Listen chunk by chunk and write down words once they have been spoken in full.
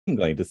I'm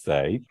going to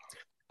say,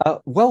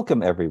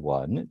 welcome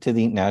everyone to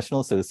the National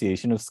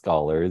Association of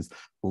Scholars'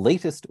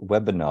 latest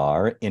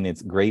webinar in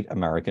its Great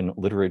American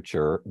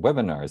Literature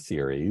webinar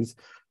series.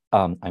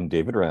 I'm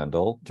David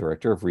Randall,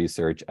 Director of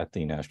Research at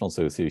the National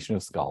Association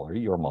of Scholars,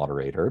 your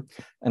moderator,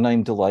 and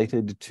I'm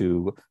delighted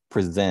to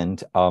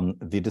present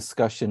the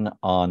discussion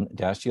on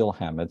Dashiell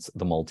Hammett's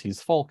The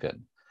Maltese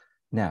Falcon.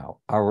 Now,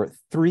 our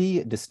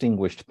three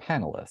distinguished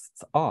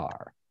panelists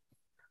are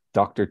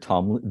Dr.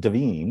 Tom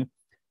Devine,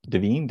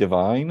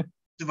 Devine,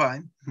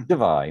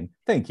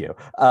 thank you.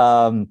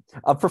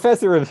 A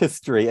professor of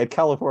history at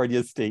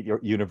California State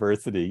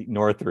University,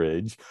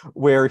 Northridge,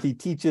 where he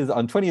teaches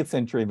on 20th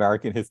century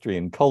American history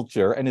and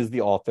culture and is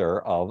the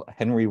author of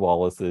Henry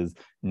Wallace's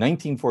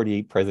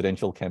 1948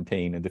 presidential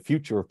campaign and the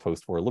future of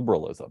post-war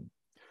liberalism.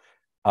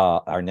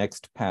 Our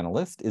next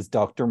panelist is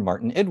Dr.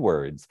 Martin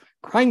Edwards,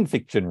 crime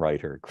fiction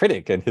writer,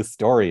 critic, and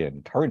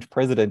historian, current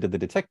president of the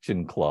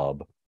Detection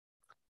Club,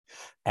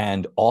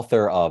 and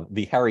author of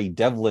the Harry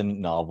Devlin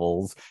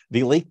novels,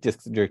 the Lake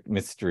District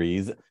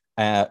Mysteries,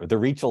 the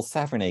Rachel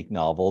Safranek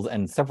novels,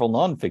 and several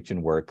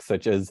nonfiction works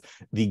such as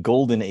The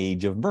Golden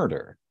Age of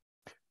Murder.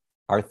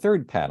 Our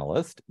third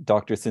panelist,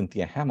 Dr.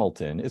 Cynthia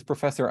Hamilton, is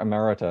Professor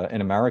Emerita in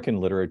American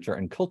Literature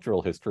and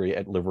Cultural History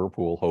at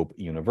Liverpool Hope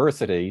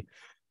University.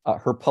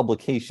 Her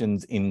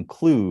publications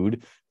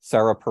include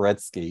Sarah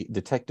Paretsky,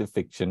 Detective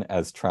Fiction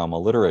as Trauma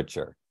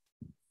Literature.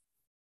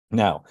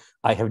 Now,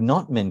 I have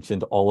not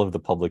mentioned all of the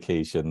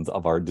publications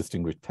of our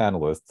distinguished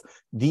panelists.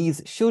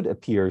 These should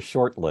appear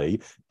shortly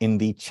in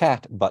the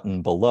chat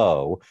button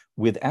below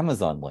with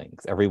Amazon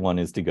links. Everyone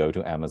is to go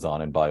to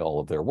Amazon and buy all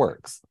of their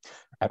works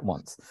at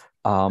once.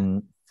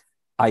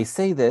 I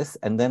say this,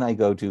 and then I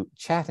go to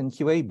chat and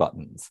QA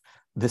buttons.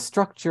 The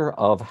structure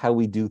of how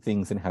we do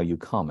things and how you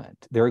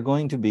comment. There are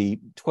going to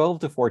be 12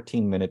 to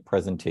 14-minute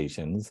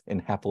presentations in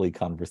happily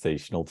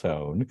conversational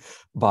tone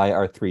by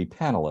our three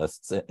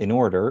panelists in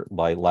order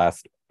by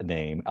last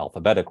name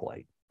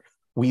alphabetically.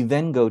 We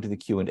then go to the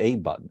Q&A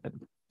button,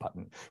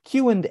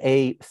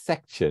 Q&A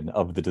section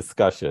of the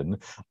discussion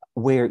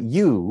where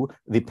you,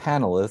 the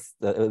panelists,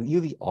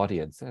 you, the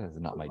audience, this is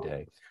not my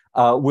day,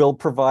 will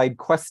provide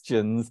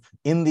questions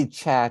in the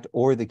chat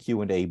or the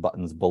Q&A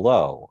buttons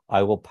below.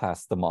 I will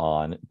pass them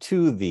on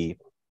to the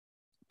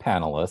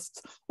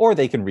panelists, or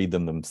they can read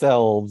them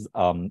themselves,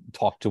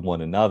 talk to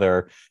one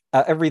another.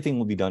 Everything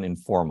will be done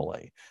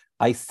informally.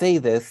 I say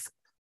this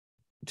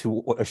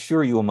to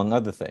assure you, among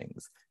other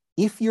things,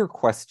 if your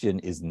question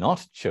is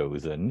not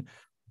chosen,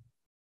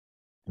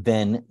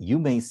 then you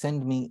may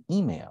send me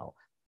email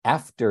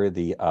after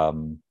the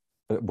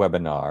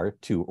webinar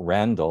to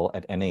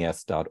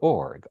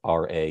randall@nas.org,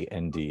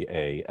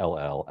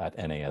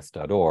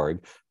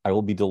 randall@nas.org. I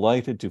will be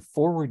delighted to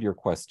forward your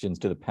questions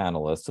to the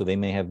panelists so they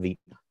may have the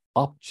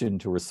option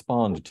to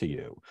respond to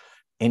you.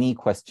 Any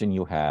question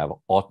you have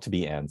ought to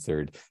be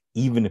answered,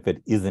 even if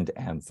it isn't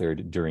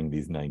answered during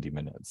these 90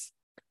 minutes.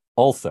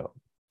 Also,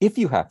 if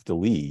you have to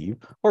leave,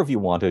 or if you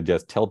want to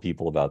just tell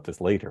people about this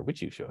later,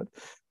 which you should,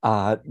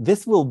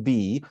 this will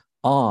be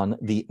on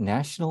the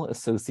National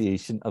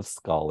Association of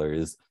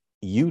Scholars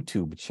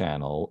YouTube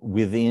channel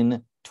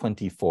within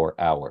 24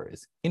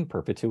 hours in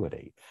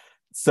perpetuity.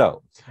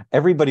 So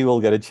everybody will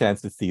get a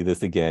chance to see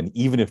this again,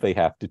 even if they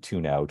have to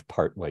tune out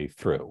partway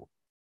through.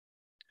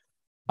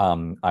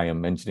 I am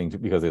mentioning,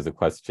 because there's a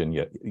question,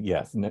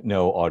 yes,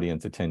 no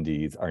audience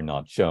attendees are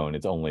not shown.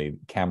 It's only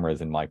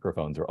cameras and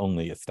microphones are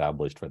only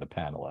established for the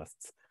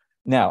panelists.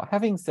 Now,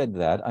 having said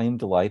that, I am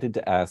delighted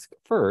to ask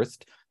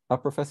first,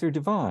 Professor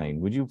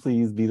Devine, would you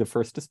please be the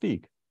first to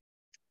speak?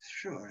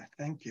 Sure,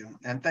 thank you,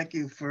 and thank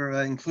you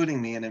for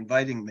including me and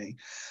inviting me.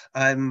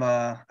 I'm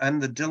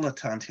the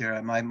dilettante here.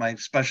 My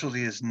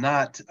specialty is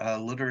not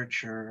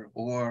literature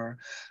or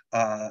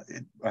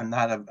I'm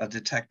not a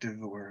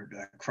detective or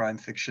a crime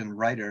fiction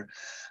writer.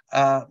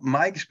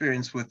 My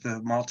experience with the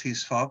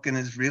Maltese Falcon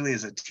is really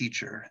as a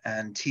teacher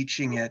and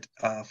teaching it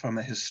from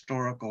a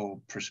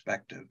historical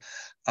perspective.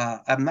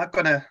 I'm not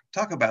going to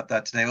talk about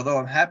that today, although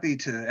I'm happy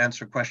to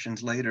answer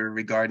questions later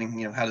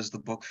regarding, how does the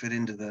book fit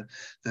into the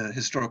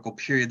historical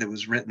period that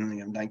was written,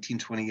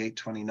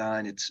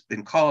 1928-29. It's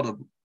been called a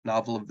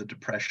novel of the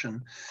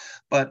Depression.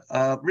 But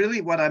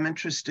really what I'm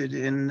interested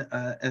in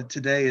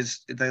today is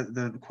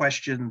the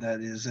question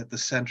that is at the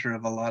center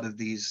of a lot of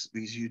these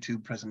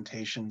YouTube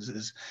presentations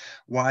is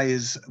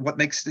what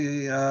makes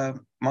the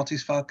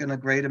Maltese Falcon a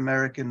great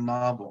American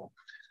novel?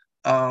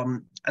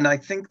 And I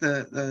think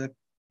the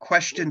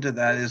question to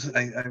that is,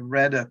 I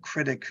read a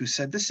critic who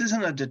said, this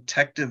isn't a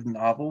detective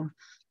novel,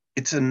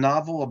 it's a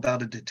novel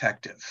about a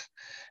detective.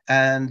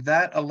 And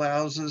that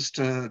allows us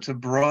to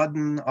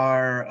broaden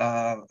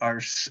our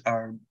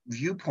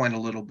viewpoint a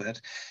little bit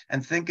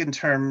and think in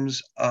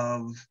terms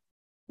of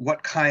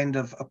what kind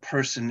of a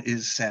person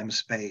is Sam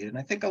Spade. And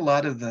I think a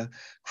lot of the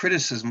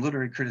criticism,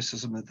 literary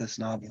criticism of this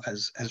novel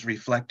has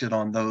reflected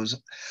on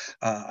those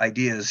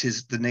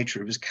ideas, the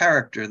nature of his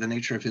character, the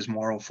nature of his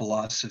moral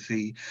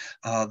philosophy,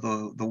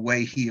 the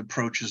way he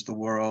approaches the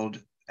world,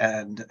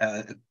 and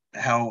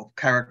how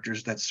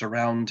characters that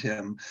surround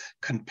him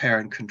compare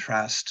and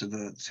contrast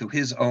to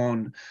his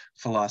own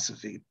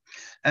philosophy.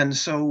 And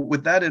so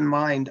with that in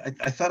mind,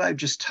 I thought I'd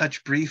just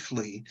touch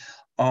briefly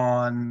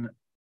on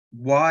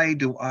why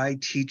do I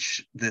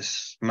teach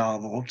this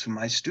novel to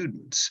my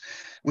students,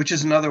 which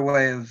is another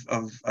way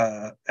of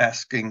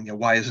asking,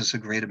 why is this a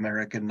great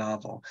American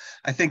novel?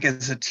 I think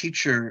as a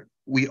teacher,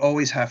 we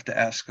always have to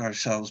ask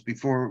ourselves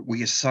before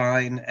we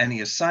assign any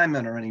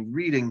assignment or any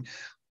reading,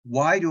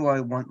 why do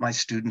I want my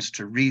students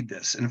to read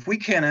this? And if we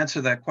can't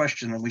answer that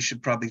question, then we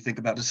should probably think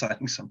about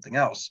assigning something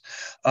else.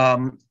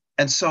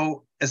 And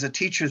so as a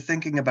teacher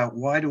thinking about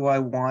why do I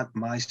want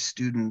my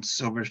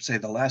students over, say,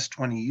 the last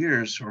 20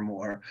 years or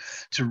more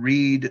to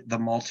read The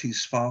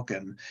Maltese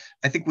Falcon,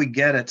 I think we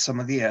get at some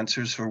of the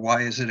answers for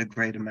why is it a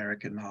great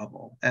American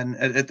novel. And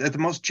at the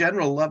most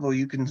general level,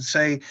 you can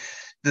say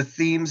the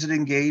themes it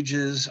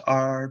engages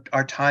are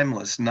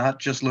timeless, not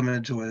just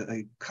limited to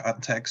a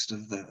context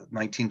of the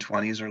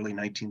 1920s, early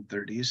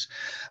 1930s.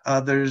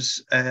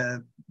 There's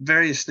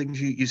various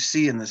things you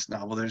see in this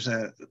novel. There's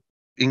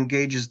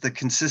engages the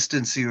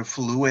consistency or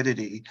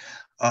fluidity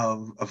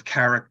of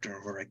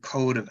character or a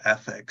code of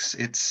ethics.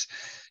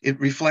 It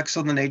reflects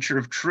on the nature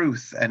of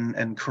truth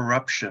and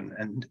corruption.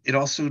 And it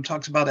also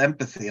talks about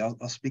empathy.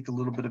 I'll speak a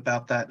little bit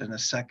about that in a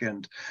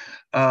second.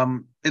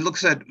 It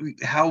looks at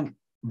how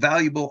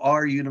valuable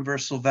are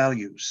universal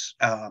values.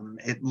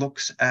 It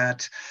looks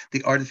at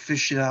the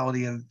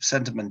artificiality of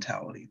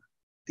sentimentality.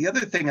 The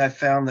other thing I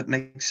found that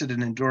makes it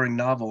an enduring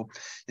novel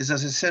is,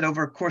 as I said,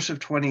 over a course of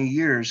 20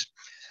 years,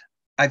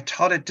 I've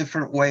taught it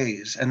different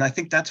ways. And I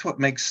think that's what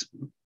makes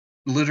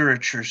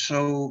literature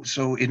so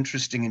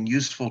interesting and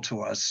useful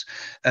to us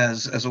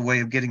as a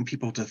way of getting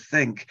people to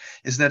think,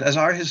 is that as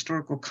our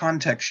historical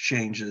context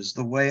changes,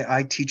 the way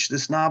I teach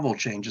this novel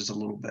changes a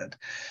little bit.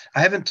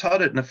 I haven't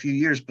taught it in a few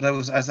years, but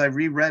as I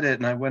reread it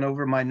and I went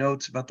over my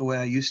notes about the way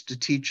I used to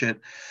teach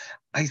it,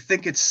 I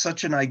think it's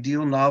such an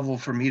ideal novel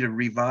for me to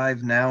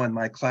revive now in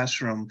my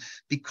classroom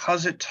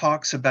because it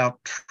talks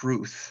about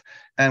truth.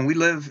 And we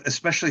live,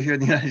 especially here in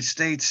the United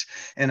States,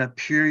 in a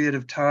period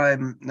of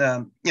time,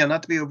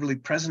 not to be overly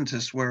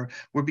presentist, where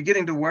we're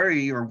beginning to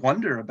worry or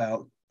wonder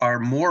about our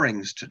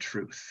moorings to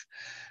truth.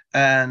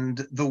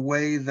 And the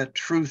way that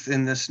truth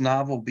in this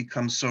novel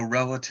becomes so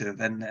relative,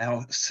 and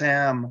how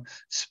Sam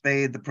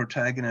Spade, the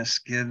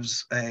protagonist,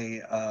 gives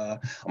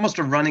almost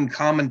a running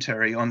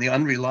commentary on the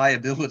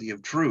unreliability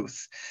of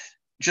truth,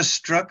 just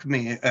struck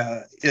me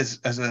as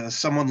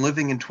someone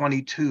living in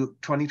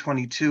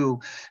 2022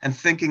 and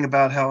thinking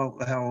about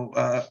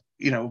how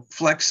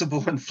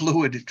flexible and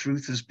fluid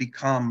truth has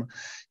become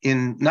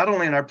in not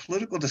only in our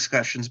political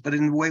discussions, but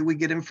in the way we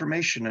get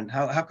information, and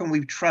how can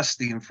we trust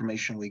the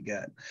information we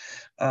get.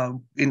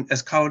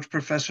 As college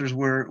professors,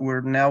 we're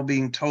now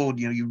being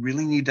told, you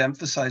really need to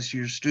emphasize to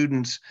your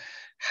students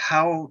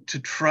how to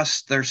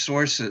trust their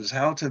sources,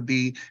 how to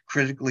be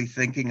critically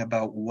thinking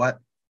about what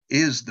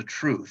is the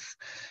truth.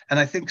 And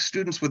I think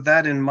students with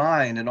that in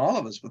mind, and all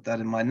of us with that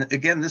in mind,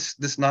 again,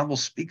 this novel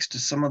speaks to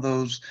some of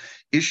those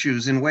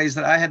issues in ways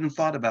that I hadn't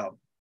thought about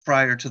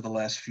prior to the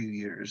last few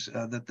years,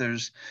 that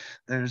there's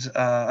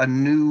a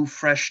new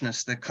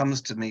freshness that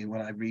comes to me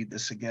when I read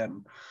this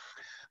again.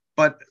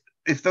 But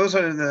if those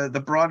are the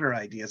broader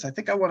ideas, I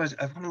think I want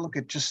to look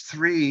at just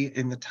three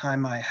in the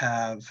time I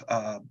have,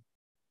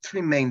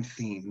 three main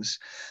themes.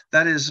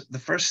 That is, the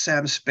first,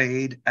 Sam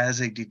Spade as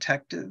a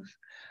detective.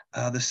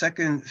 The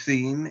second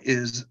theme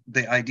is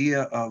the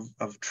idea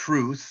of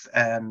truth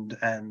and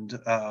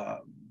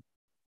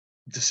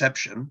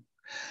deception.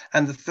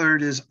 And the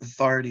third is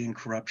authority and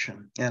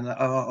corruption. And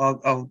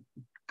I'll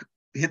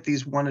hit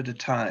these one at a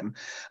time.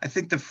 I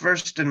think the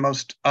first and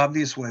most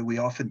obvious way we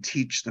often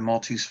teach the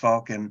Maltese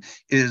Falcon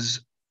is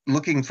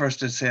looking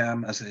first at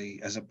Sam as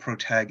a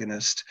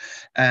protagonist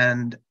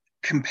and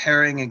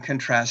comparing and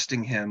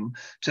contrasting him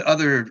to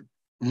other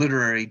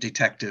literary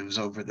detectives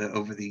over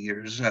the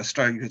years. You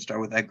could start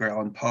with Edgar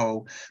Allan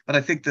Poe, but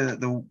I think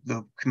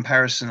the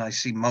comparison I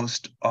see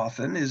most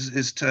often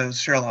is to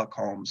Sherlock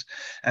Holmes,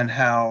 and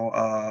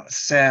how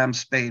Sam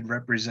Spade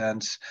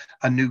represents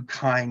a new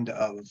kind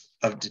of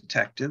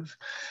detective,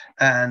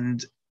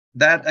 and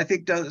that I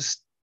think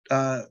does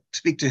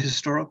speak to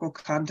historical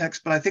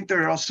context, but I think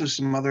there are also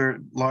some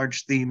other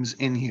large themes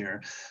in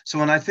here. So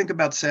when I think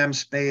about Sam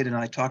Spade and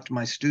I talk to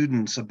my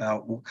students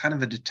about what kind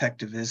of a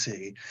detective is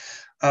he,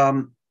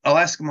 I'll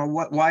ask him,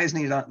 well, why isn't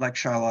he not like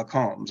Sherlock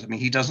Holmes? I mean,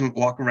 he doesn't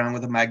walk around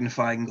with a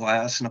magnifying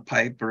glass and a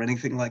pipe or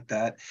anything like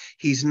that.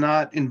 He's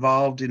not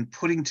involved in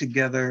putting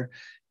together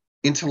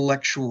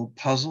intellectual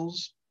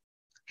puzzles.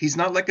 He's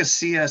not like a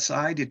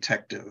CSI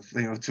detective,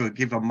 to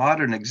give a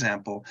modern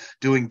example,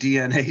 doing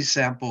DNA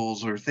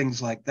samples or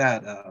things like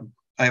that.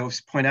 I always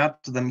point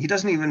out to them, he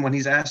doesn't even, when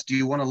he's asked, do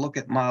you want to look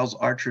at Miles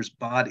Archer's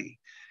body?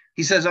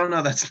 He says, oh,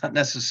 no, that's not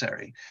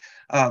necessary.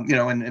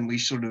 And we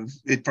sort of,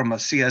 from a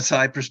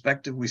CSI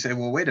perspective, we say,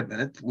 well, wait a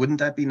minute, wouldn't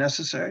that be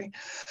necessary?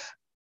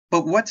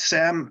 But what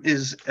Sam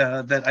is,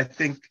 that I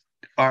think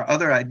our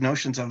other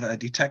notions of a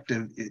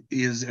detective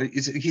is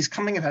he's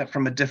coming at it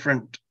from a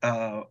different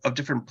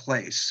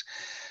place.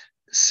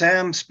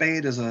 Sam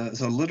Spade as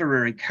a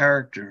literary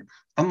character,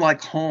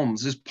 unlike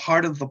Holmes, is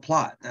part of the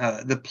plot.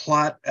 The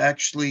plot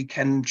actually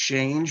can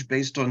change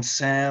based on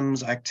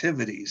Sam's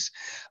activities,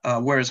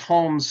 whereas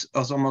Holmes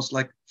is almost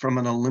like from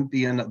an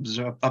Olympian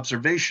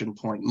observation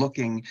point,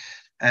 looking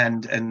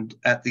and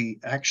at the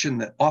action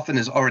that often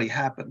has already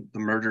happened. The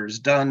murder is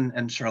done,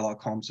 and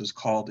Sherlock Holmes is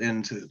called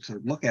in to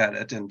look at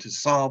it and to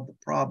solve the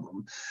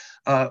problem.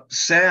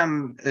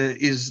 Sam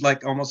is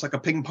like almost like a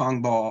ping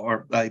pong ball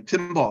or a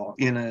pinball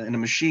in a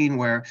machine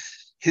where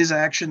his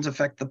actions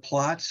affect the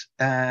plot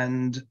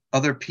and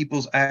other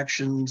people's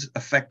actions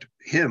affect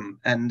him,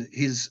 and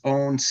his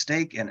own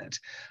stake in it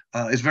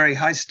is very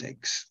high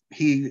stakes.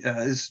 He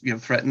is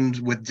threatened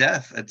with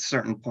death at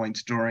certain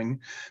points during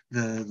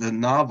the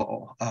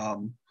novel.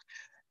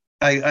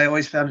 I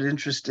always found it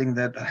interesting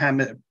that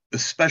Hammett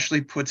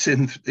especially puts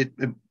in it.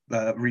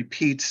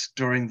 Repeats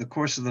during the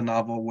course of the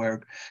novel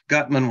where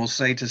Gutman will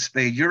say to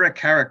Spade, "You're a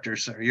character,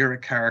 sir, you're a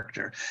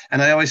character." And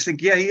I always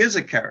think, yeah, he is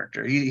a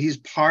character. He's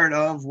part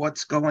of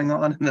what's going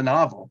on in the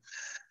novel.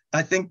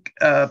 I think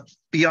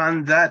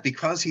beyond that,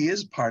 because he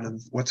is part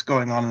of what's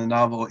going on in the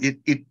novel,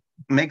 it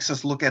makes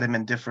us look at him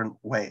in different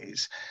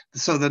ways.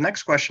 So the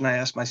next question I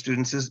ask my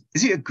students is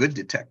he a good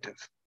detective?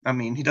 I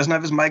mean, he doesn't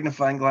have his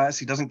magnifying glass.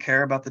 He doesn't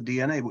care about the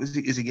DNA.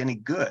 Is he any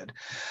good?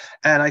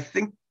 And I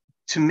think,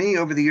 to me,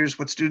 over the years,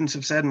 what students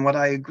have said and what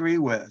I agree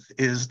with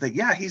is that,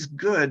 yeah, he's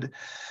good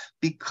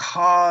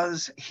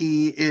because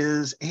he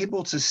is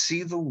able to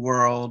see the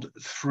world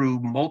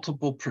through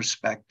multiple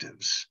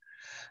perspectives.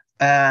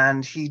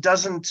 And he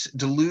doesn't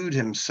delude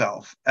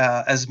himself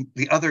as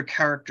the other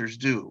characters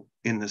do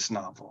in this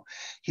novel.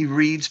 He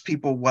reads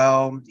people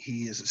well.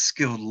 He is a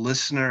skilled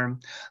listener.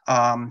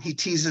 He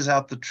teases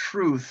out the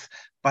truth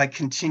by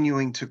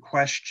continuing to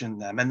question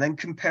them and then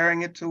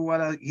comparing it to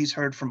what he's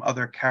heard from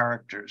other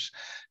characters,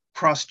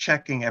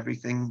 cross-checking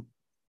everything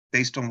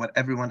based on what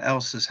everyone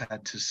else has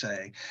had to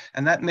say.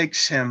 And that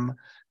makes him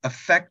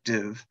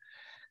effective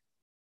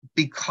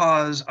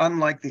because,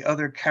 unlike the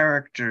other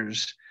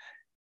characters,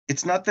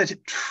 it's not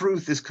that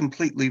truth is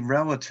completely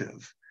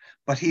relative,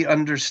 but he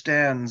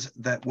understands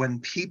that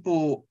when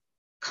people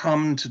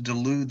come to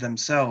delude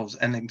themselves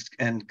and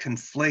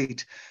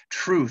conflate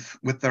truth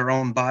with their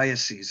own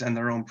biases and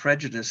their own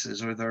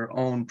prejudices or their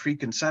own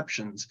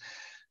preconceptions,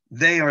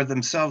 they are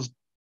themselves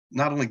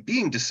not only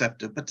being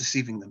deceptive, but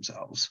deceiving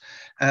themselves.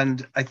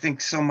 And I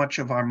think so much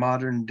of our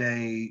modern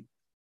day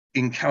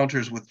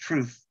encounters with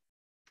truth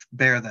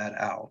bear that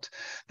out,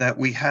 that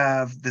we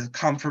have the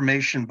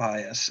confirmation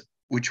bias,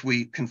 which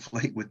we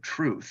conflate with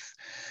truth.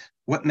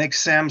 What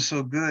makes Sam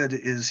so good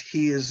is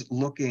he is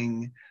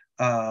looking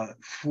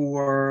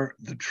for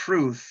the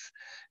truth.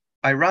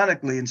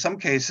 Ironically, in some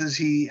cases,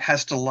 he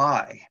has to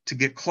lie to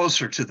get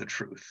closer to the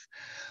truth.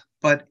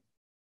 But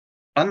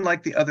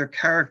unlike the other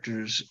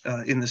characters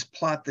in this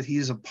plot that he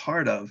is a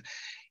part of,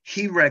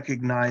 he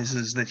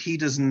recognizes that he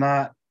does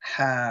not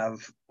have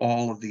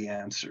all of the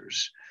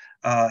answers.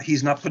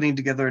 He's not putting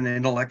together an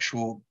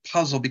intellectual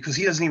puzzle because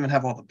he doesn't even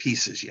have all the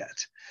pieces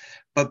yet.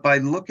 But by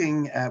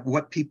looking at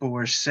what people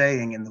are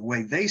saying and the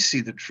way they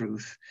see the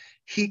truth,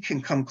 he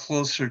can come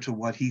closer to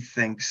what he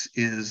thinks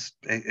is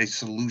a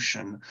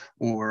solution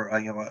or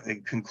a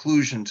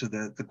conclusion to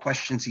the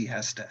questions he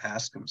has to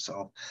ask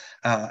himself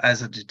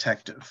as a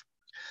detective.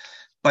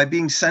 By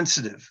being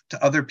sensitive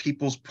to other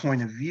people's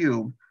point of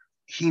view,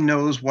 he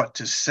knows what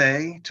to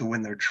say to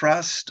win their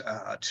trust,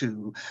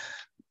 to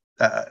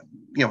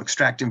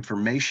extract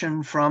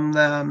information from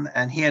them,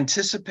 and he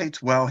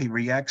anticipates well. He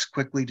reacts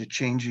quickly to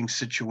changing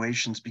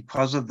situations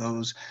because of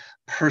those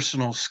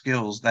personal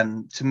skills.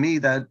 Then, to me,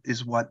 that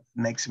is what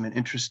makes him an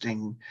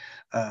interesting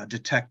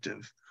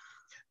detective.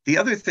 The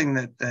other thing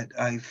that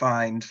I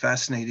find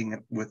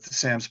fascinating with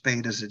Sam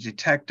Spade as a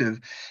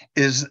detective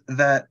is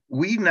that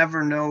we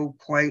never know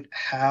quite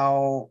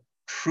how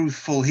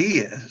truthful he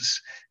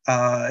is.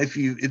 If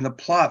you, in the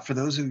plot, for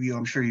those of you,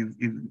 I'm sure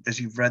as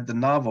you've read the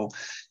novel,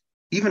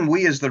 even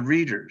we as the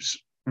readers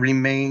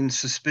remain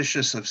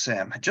suspicious of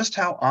Sam. Just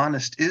how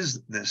honest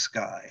is this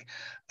guy?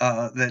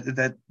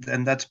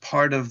 And that's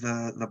part of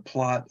the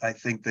plot, I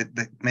think,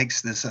 that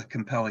makes this a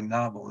compelling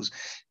novel. Is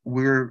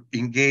we're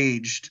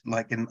engaged,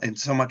 like in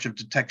so much of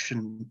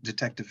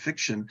detective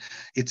fiction,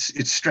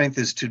 its strength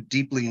is to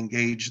deeply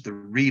engage the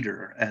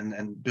reader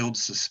and build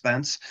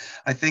suspense.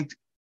 I think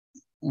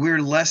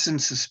we're less in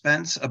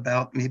suspense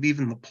about maybe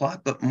even the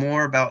plot, but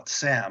more about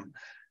Sam.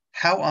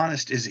 How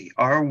honest is he?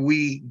 Are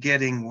we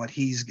getting what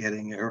he's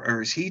getting,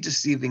 or is he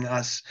deceiving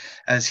us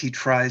as he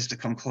tries to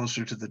come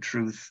closer to the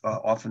truth,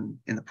 often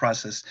in the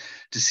process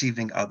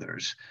deceiving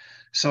others?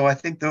 So I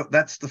think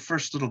that's the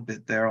first little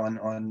bit there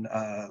on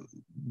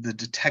the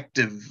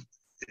detective,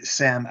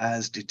 Sam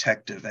as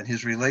detective, and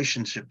his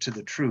relationship to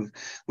the truth,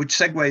 which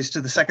segues to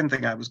the second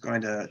thing I was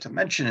going to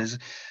mention is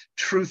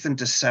truth and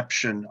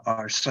deception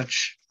are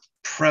such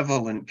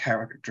prevalent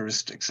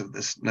characteristics of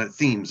this,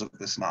 themes of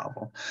this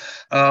novel.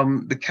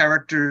 The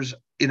characters,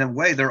 in a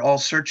way, they're all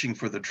searching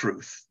for the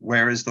truth.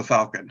 Where is the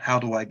falcon? How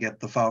do I get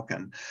the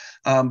falcon?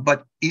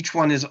 But each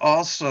one is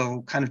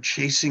also kind of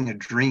chasing a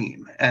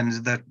dream, and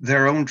that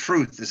their own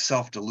truth is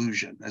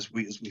self-delusion, as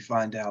we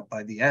find out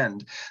by the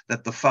end,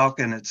 that the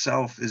falcon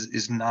itself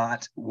is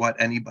not what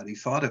anybody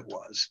thought it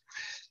was.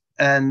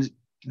 And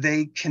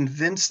they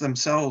convince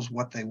themselves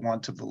what they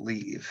want to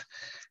believe,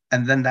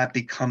 and then that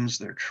becomes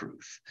their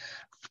truth.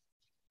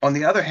 On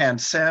the other hand,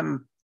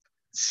 Sam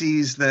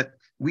sees that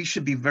we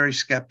should be very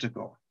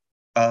skeptical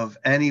of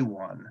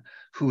anyone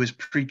who is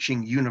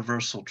preaching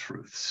universal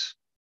truths.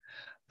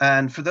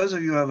 And for those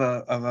of you who have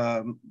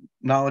a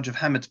knowledge of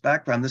Hammett's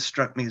background, this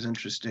struck me as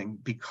interesting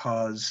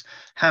because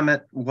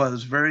Hammett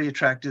was very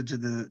attracted to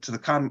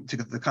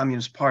the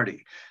Communist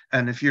Party.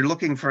 And if you're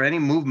looking for any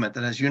movement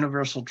that has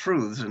universal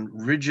truths and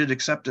rigid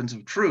acceptance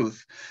of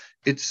truth,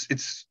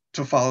 it's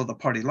to follow the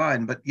party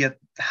line. But yet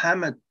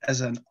Hammett,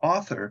 as an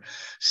author,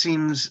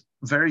 seems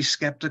very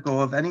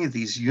skeptical of any of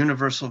these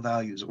universal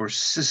values or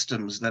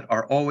systems that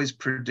are always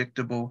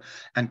predictable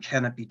and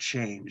cannot be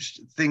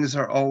changed. Beams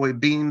are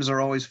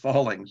always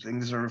falling,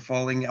 things are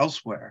falling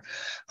elsewhere.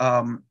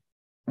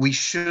 We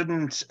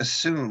shouldn't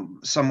assume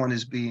someone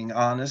is being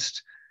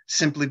honest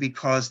simply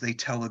because they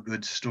tell a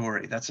good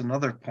story. That's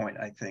another point,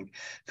 I think.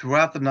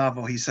 Throughout the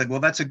novel, he said, well,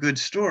 that's a good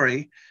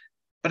story,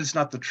 but it's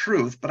not the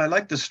truth, but I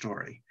like the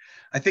story.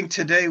 I think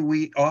today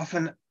we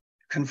often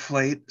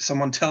conflate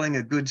someone telling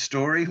a good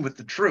story with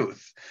the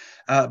truth.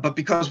 But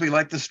because we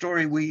like the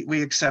story,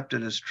 we accept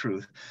it as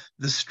truth.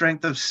 The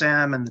strength of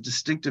Sam and the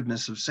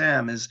distinctiveness of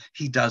Sam is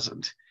he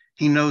doesn't.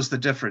 He knows the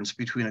difference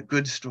between a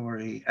good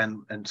story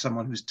and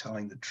someone who's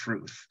telling the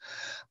truth.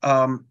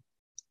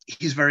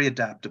 He's very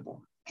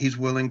adaptable. He's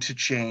willing to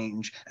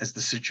change as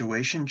the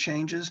situation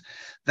changes.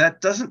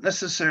 That doesn't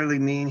necessarily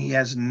mean he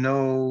has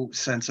no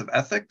sense of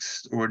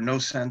ethics or no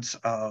sense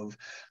of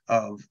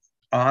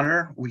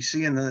honor. We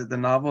see in the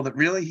novel that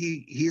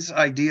really his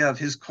idea of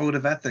his code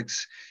of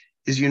ethics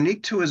is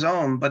unique to his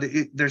own, but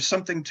there's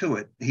something to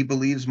it. He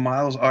believes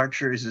Miles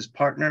Archer is his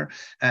partner,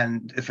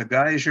 and if a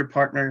guy is your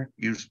partner,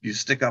 you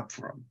stick up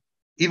for him.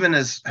 Even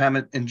as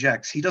Hammett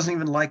injects, he doesn't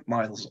even like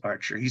Miles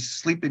Archer. He's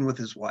sleeping with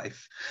his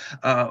wife.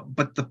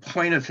 But the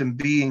point of him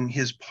being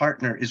his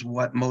partner is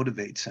what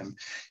motivates him.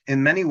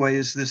 In many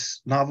ways,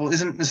 this novel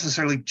isn't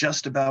necessarily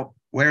just about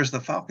where's the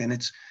falcon.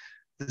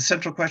 The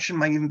central question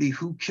might even be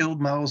who killed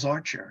Miles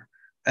Archer.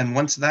 And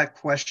once that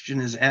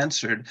question is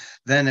answered,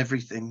 then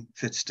everything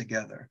fits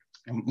together.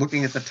 I'm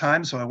looking at the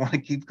time, so I want to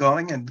keep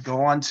going and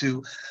go on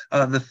to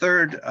the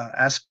third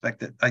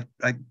aspect that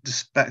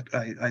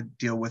I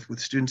deal with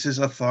students is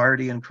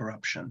authority and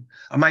corruption.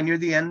 Am I near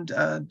the end,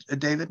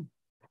 David?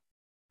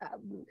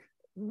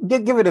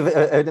 Give it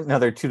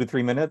another 2 to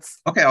 3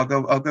 minutes. Okay, I'll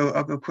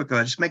go quickly.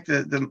 I just make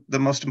the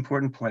most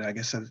important point, I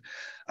guess,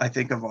 I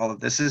think of all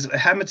of this is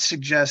Hammett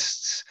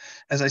suggests,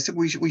 as I said,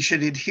 we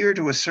should adhere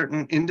to a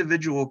certain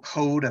individual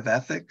code of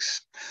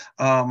ethics,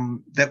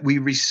 that we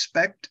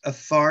respect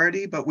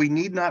authority, but we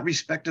need not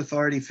respect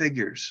authority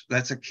figures.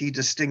 That's a key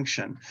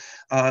distinction.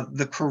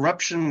 The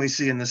corruption we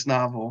see in this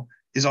novel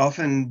is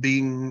often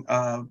being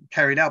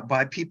carried out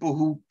by people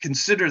who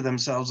consider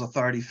themselves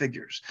authority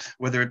figures,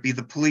 whether it be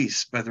the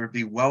police, whether it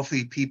be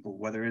wealthy people,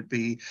 whether it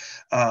be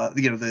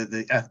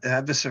the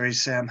adversary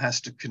Sam has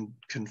to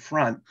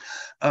confront.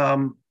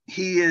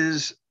 He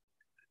is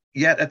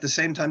yet at the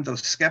same time, though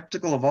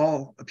skeptical of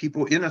all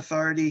people in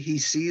authority, he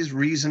sees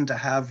reason to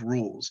have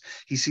rules.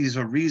 He sees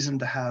a reason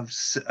to have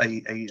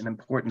an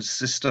important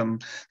system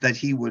that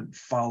he would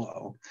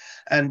follow.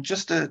 And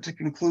just to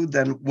conclude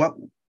then,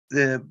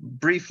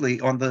 briefly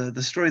on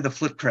the story, the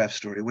Flitcraft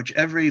story, which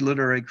every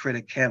literary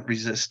critic can't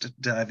resist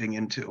diving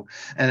into,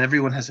 and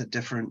everyone has a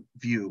different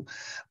view.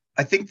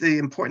 I think the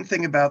important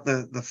thing about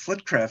the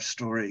Flitcraft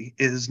story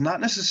is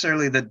not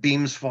necessarily that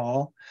beams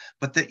fall,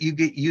 but that you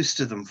get used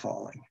to them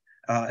falling.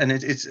 And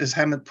it's, as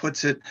Hammett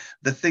puts it,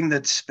 the thing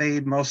that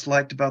Spade most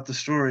liked about the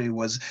story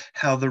was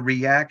how the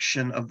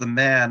reaction of the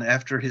man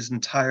after his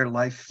entire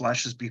life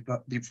flashes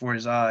before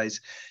his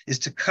eyes is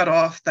to cut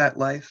off that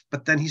life,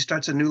 but then he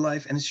starts a new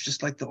life and it's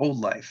just like the old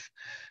life.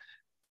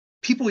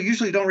 People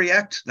usually don't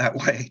react that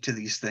way to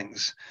these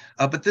things,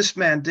 but this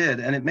man did.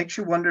 And it makes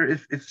you wonder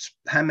if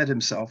Hammett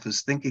himself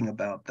is thinking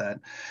about that,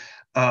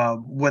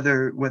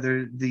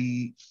 whether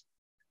the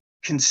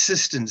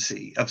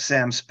consistency of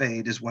Sam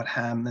Spade is what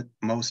Hammett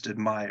most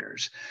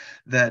admires,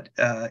 that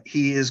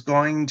he is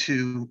going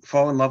to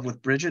fall in love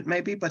with Bridget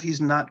maybe, but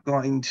he's not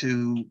going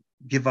to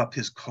give up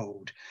his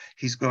code.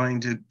 He's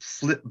going to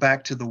flip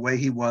back to the way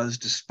he was,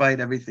 despite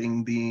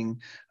everything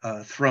being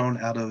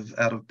thrown out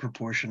of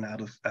proportion,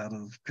 out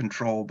of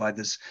control by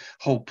this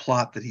whole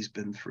plot that he's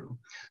been through.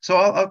 So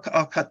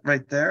I'll cut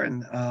right there,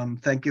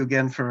 and thank you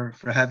again for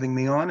having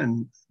me on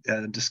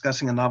and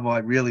discussing a novel I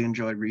really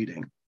enjoy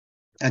reading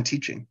and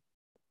teaching.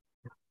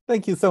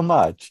 Thank you so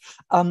much.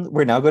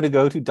 We're now going to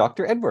go to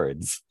Dr.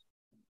 Edwards.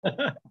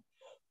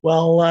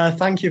 Well,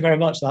 thank you very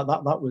much. That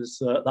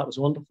was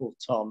wonderful,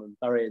 Tom, and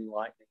very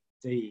enlightening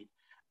indeed.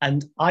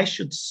 And I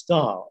should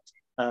start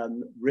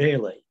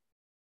really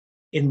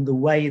in the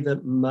way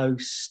that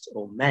most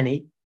or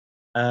many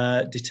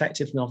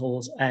detective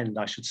novels end.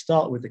 I should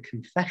start with a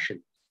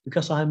confession,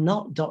 because I'm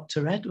not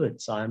Dr.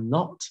 Edwards. I'm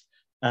not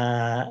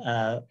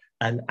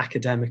an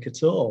academic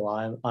at all.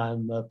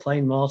 I'm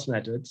plain Martin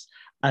Edwards,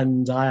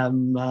 and I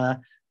am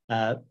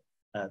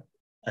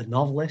a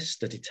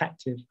novelist, a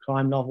detective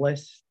crime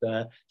novelist,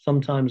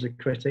 sometimes a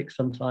critic,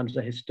 sometimes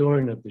a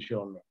historian of the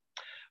genre.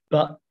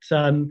 But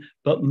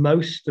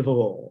most of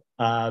all,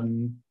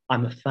 I'm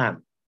a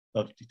fan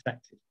of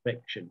detective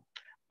fiction.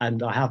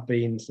 And I have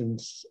been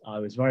since I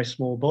was a very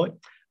small boy.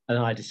 And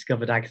I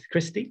discovered Agatha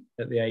Christie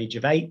at the age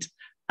of 8.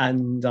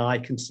 And I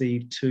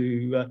conceived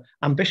two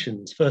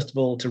ambitions. First of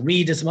all, to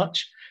read as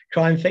much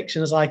crime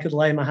fiction as I could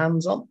lay my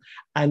hands on.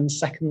 And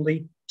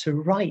secondly, to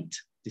write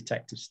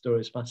detective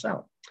stories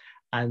myself.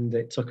 And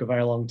it took a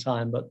very long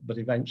time, but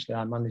eventually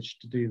I managed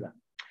to do that.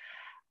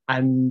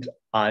 And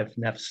I've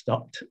never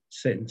stopped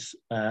since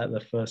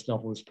the first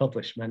novel was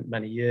published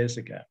many years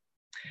ago.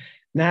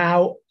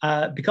 Now,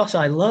 because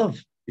I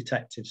love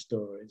detective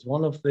stories,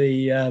 one of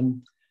the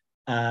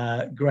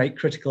great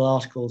critical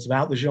articles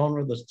about the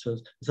genre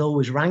that has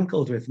always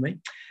rankled with me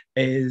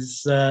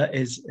is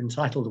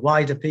entitled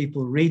 "Why Do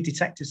People Read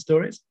Detective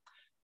Stories?"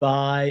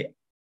 by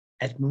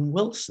Edmund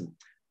Wilson,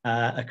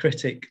 a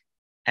critic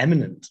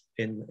eminent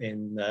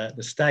in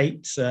the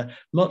States,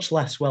 much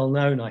less well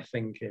known, I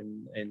think,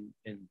 in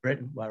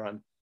Britain, where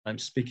I'm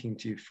speaking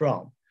to you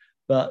from,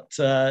 but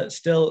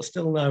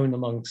still known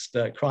amongst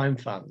crime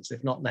fans,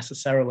 if not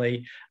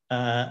necessarily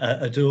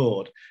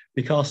adored,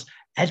 because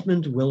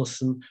Edmund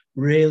Wilson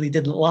really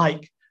didn't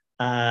like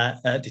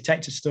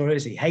detective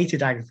stories. He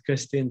hated Agatha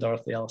Christie and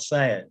Dorothy L.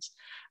 Sayers,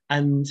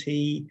 and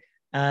he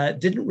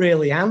didn't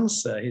really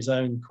answer his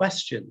own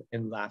question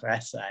in that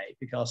essay,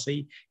 because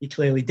he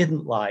clearly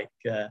didn't like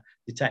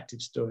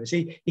detective stories.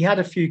 He had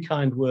a few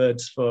kind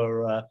words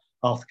for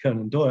Arthur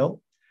Conan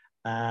Doyle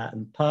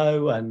and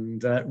Poe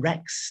and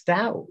Rex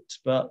Stout,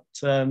 but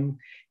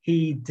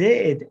he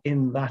did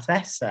in that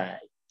essay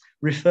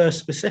refer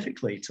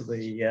specifically to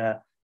the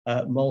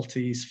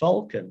Maltese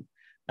Falcon.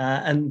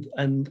 And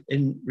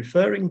in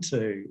referring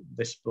to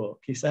this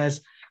book, he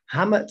says,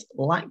 Hammett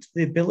lacked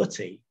the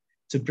ability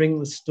to bring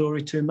the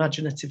story to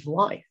imaginative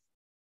life.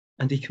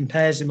 And he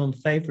compares him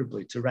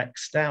unfavorably to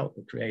Rex Stout,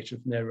 the creator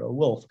of Nero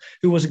Wolfe,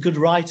 who was a good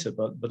writer,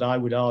 but I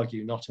would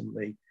argue not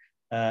in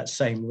the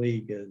same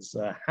league as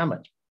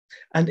Hammett.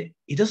 And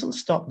he doesn't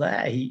stop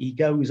there. He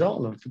goes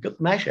on, and for good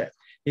measure,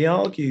 he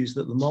argues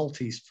that the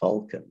Maltese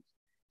Falcon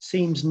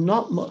seems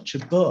not much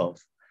above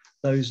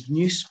those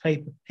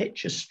newspaper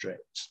picture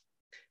strips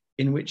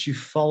in which you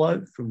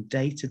follow from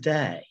day to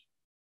day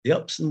the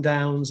ups and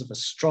downs of a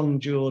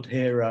strong-jawed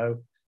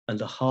hero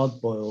and a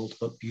hard-boiled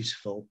but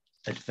beautiful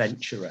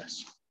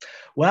adventuress.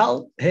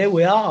 Well, here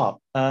we are,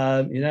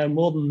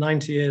 more than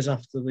 90 years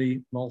after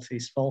the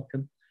Maltese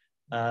Falcon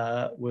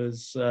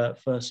was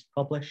first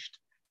published.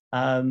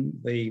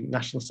 The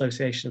National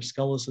Association of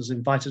Scholars has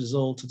invited us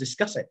all to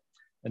discuss it,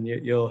 and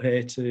you're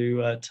here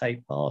to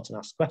take part and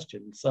ask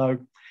questions. So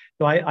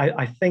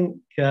I think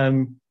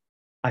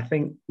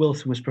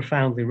Wilson was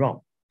profoundly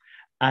wrong.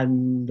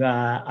 And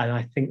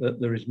I think that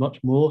there is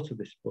much more to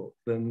this book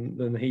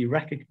than he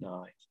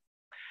recognised.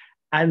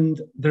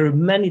 And there are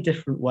many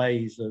different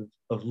ways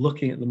of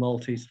looking at the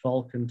Maltese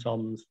Falcon.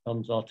 Tom's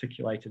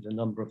articulated a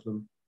number of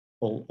them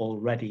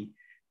already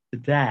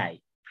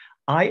today.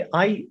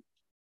 I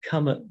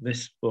come at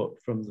this book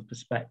from the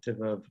perspective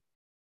of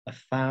a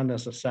fan,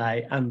 as I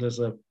say, and as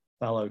a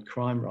fellow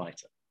crime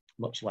writer,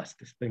 much less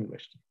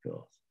distinguished, of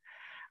course.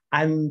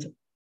 And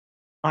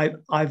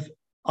I've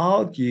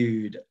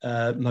argued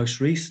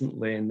most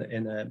recently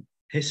in a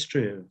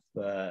history of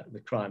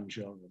the crime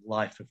genre,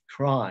 Life of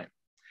Crime,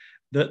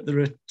 that there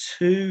are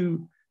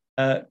two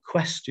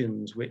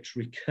questions which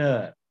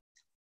recur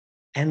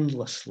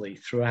endlessly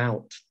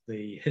throughout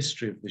the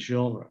history of the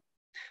genre.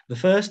 The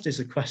first is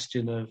a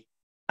question of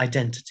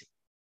identity.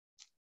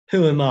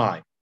 Who am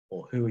I,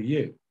 or who are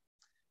you?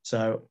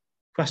 So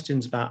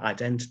questions about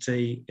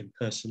identity,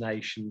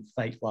 impersonation,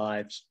 fake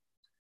lives,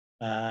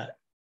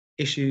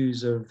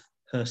 issues of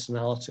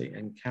personality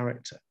and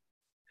character.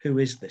 Who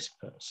is this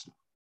person?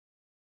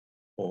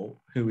 Or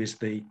who is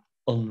the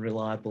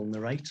unreliable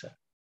narrator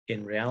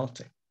in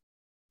reality?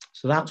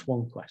 So that's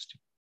one question.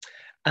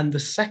 And the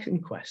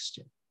second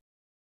question,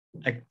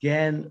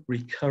 again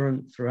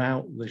recurrent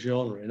throughout the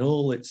genre in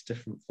all its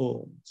different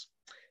forms,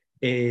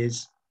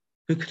 is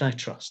who can I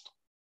trust?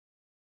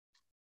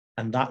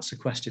 And that's a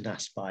question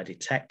asked by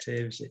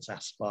detectives, it's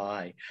asked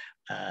by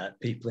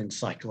people in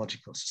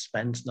psychological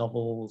suspense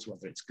novels,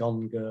 whether it's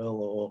Gone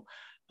Girl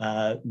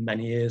or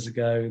many years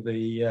ago,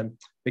 the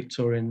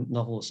Victorian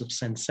novels of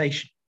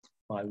sensation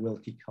by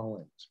Wilkie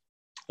Collins,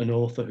 an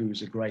author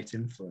who's a great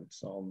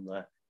influence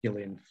on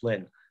Gillian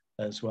Flynn,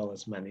 as well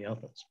as many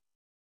others.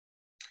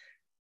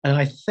 And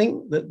I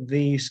think that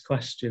these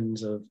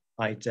questions of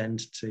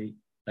identity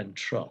and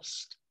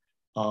trust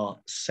are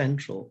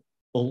central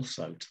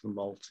also to the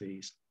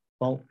Maltese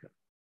Falcon.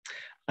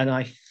 And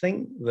I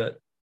think that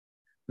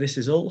this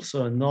is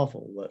also a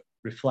novel that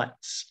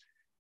reflects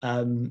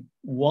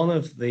one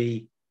of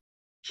the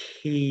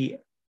key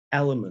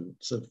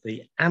elements of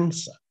the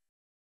answer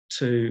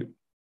to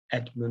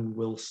Edmund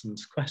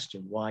Wilson's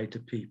question: why do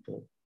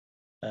people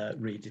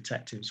read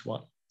detectives?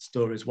 What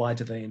stories? Why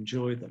do they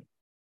enjoy them?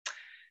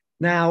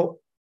 Now,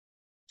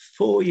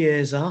 4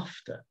 years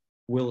after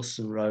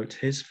Wilson wrote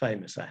his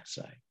famous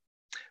essay,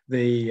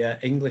 the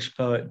English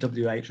poet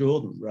W.H.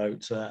 Auden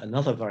wrote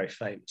another very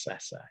famous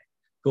essay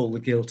called The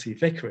Guilty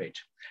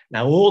Vicarage.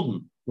 Now,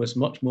 Auden was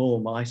much more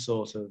my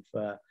sort of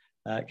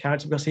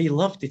character because he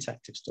loved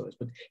detective stories,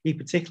 but he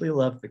particularly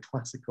loved the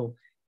classical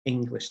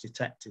English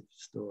detective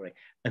story.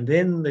 And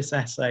in this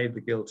essay,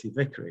 The Guilty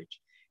Vicarage,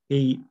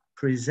 he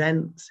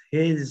presents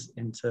his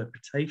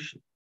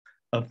interpretation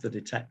of the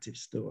detective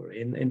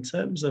story in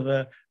terms of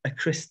a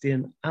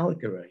Christian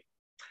allegory.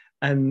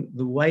 And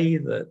the way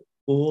that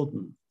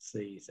Auden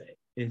sees it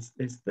is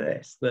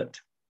this, that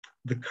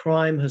the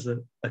crime has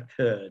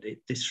occurred, it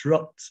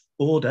disrupts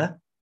order,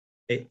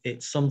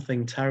 it's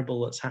something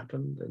terrible that's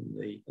happened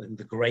in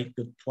the great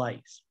good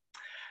place.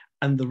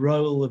 And the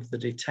role of the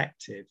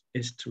detective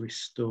is to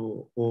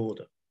restore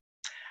order.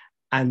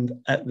 And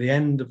at the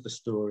end of the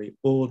story,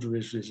 order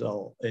is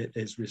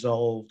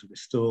resolved,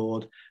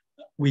 restored.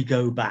 We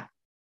go back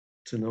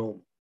to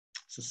normal.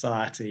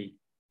 Society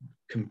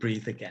can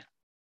breathe again.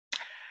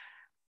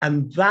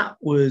 And that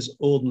was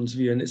Auden's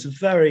view, and it's a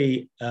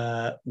very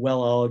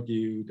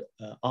well-argued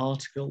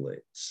article.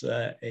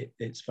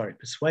 It's very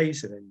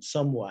persuasive in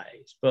some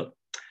ways, but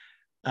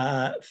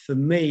for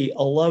me,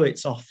 although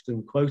it's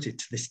often quoted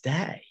to this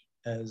day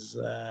as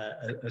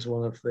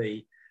one of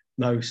the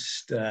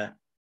most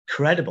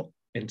credible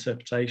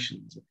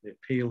interpretations of the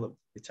appeal of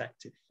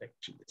detective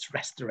fiction, its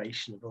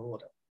restoration of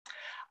order,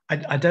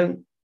 I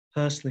don't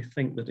personally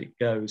think that it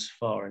goes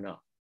far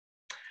enough.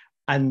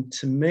 And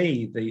to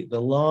me, the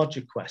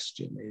larger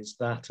question is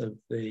that of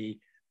the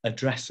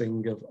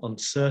addressing of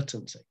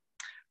uncertainty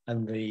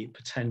and the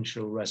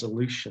potential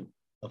resolution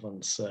of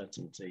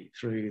uncertainty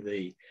through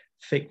the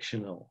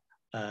fictional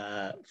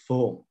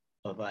form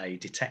of a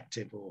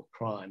detective or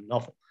crime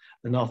novel,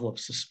 a novel of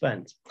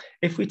suspense.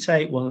 If we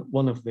take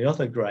one of the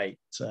other great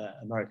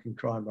American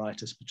crime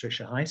writers,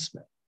 Patricia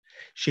Highsmith,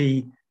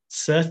 she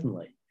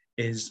certainly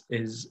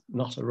is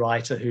not a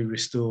writer who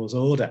restores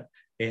order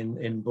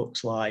in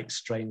books like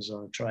Strangers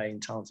on a Train,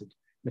 Talented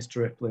Mr.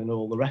 Ripley, and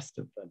all the rest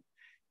of them.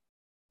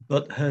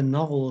 But her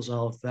novels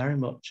are very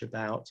much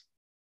about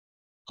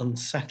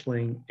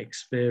unsettling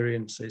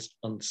experiences,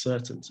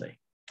 uncertainty.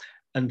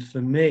 And for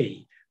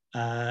me,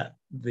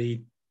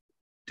 the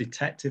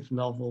detective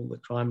novel, the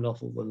crime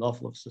novel, the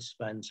novel of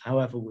suspense,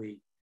 however we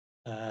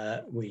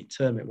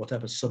term it,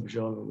 whatever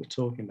subgenre we're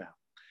talking about,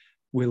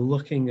 we're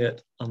looking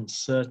at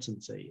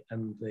uncertainty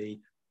and the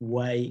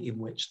way in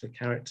which the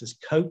characters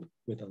cope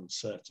with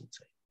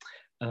uncertainty.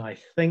 And I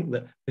think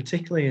that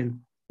particularly in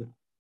the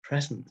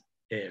present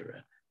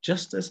era,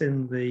 just as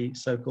in the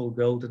so-called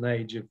golden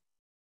age of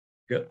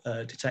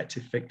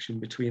detective fiction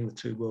between the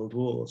two world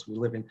wars, we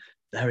live in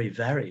very,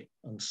 very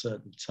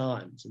uncertain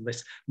times. And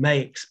this may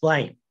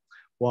explain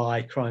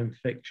why crime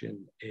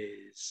fiction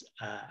is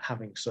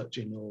having such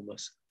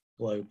enormous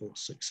global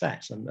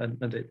success.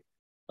 And it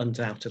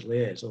undoubtedly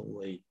is.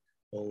 All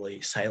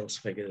the sales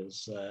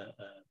figures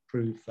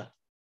prove that.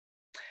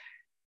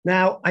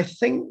 Now, I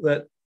think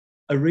that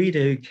a reader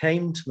who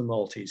came to the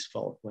Maltese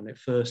Falcon when it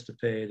first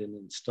appeared in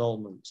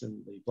installments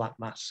in the Black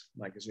Mask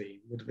magazine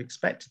would have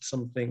expected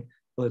something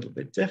a little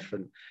bit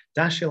different.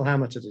 Dashiell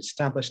Hammett had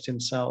established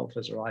himself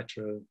as a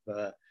writer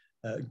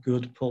of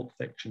good pulp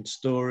fiction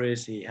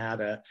stories. He had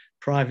a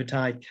private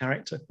eye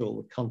character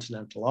called the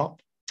Continental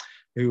Op,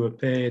 who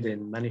appeared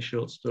in many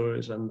short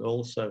stories and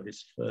also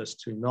his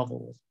first two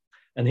novels.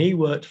 And he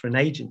worked for an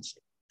agency.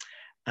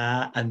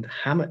 And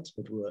Hammett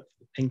had worked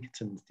for the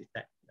Pinkerton's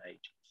detective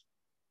agents.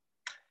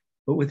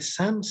 But with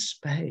Sam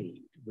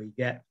Spade, we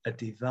get a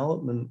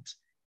development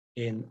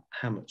in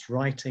Hammett's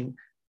writing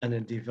and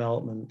a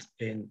development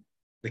in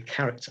the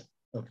character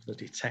of the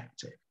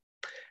detective.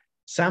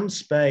 Sam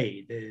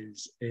Spade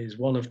is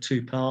one of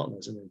two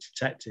partners in a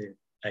detective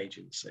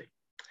agency.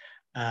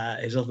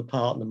 His other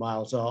partner,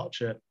 Miles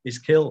Archer, is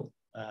killed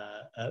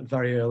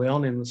very early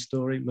on in the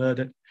story,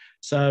 murdered.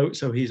 So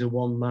he's a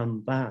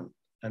one-man band.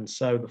 And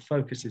so the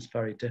focus is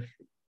very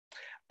different.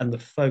 And the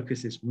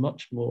focus is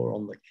much more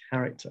on the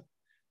character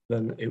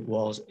than it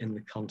was in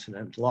the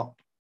Continental Op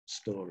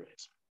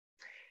stories.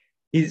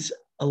 He's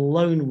a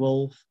lone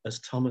wolf, as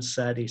Thomas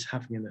said. He's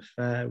having an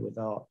affair with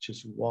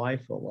Archer's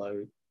wife,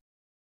 although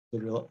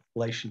the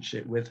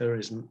relationship with her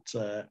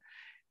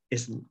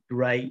isn't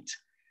great.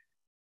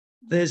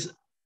 There's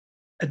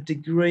a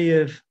degree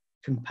of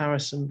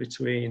comparison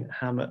between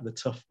Hammett, the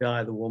tough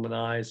guy, the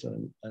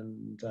womanizer,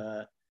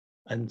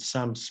 and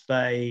Sam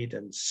Spade,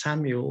 and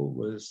Samuel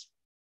was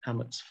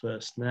Hammett's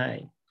first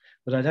name.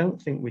 But I don't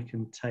think we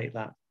can take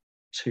that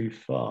too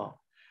far.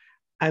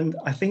 And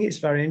I think it's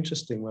very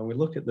interesting when we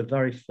look at the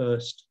very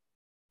first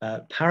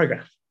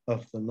paragraph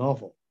of the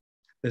novel.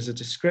 There's a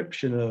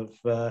description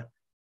of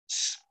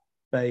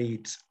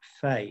Spade's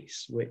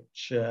face,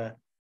 which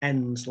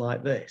ends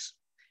like this.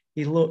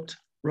 He looked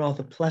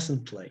rather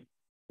pleasantly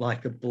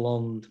like a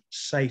blonde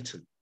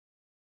Satan.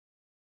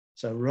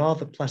 So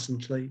rather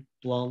pleasantly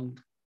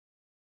blonde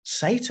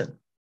Satan.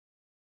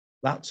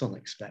 That's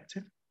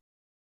unexpected.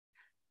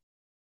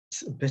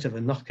 It's a bit of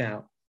a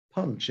knockout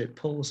punch. It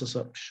pulls us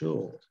up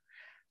short.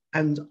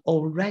 And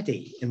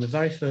already in the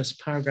very first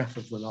paragraph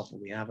of the novel,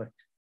 we have a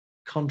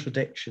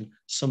contradiction,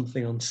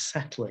 something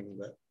unsettling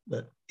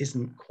that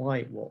isn't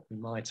quite what we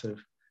might have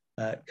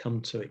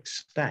come to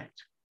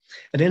expect.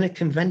 And in a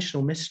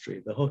conventional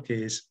mystery, the hook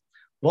is,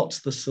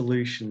 what's the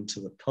solution to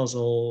the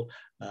puzzle?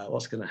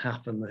 What's going to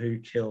happen? Who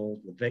killed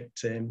the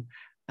victim?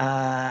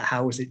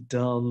 How was it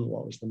done?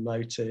 What was the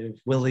motive?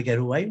 Will they get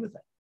away with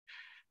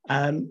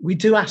it? We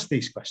do ask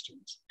these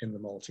questions in the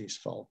Maltese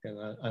Falcon,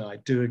 and I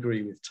do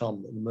agree with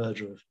Tom that the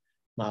murder of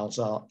Miles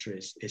Archer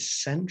is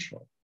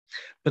central.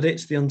 But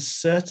it's the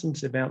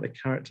uncertainty about the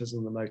characters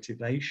and the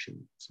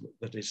motivations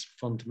that is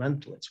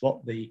fundamental. It's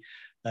what the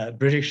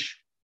British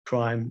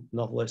crime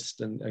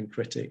novelist and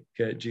critic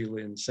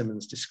Julian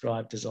Simmons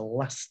described as a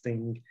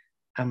lasting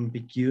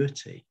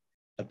ambiguity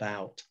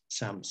about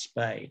Sam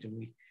Spade.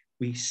 And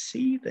we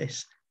see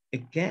this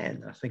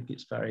again, I think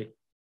it's very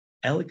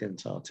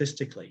elegant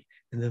artistically,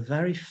 in the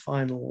very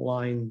final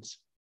lines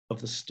of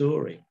the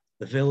story.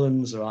 The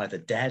villains are either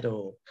dead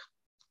or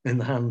in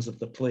the hands of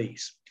the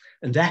police.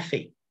 And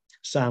Effie,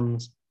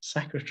 Sam's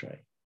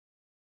secretary,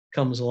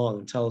 comes along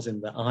and tells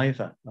him that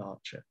Ivor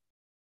Archer,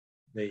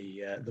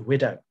 the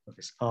widow of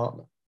his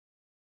partner,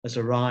 has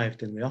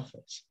arrived in the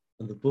office,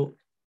 and the book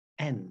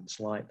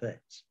ends like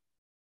this.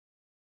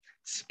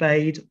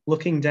 Spade,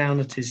 looking down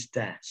at his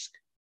desk,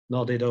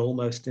 nodded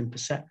almost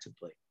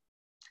imperceptibly.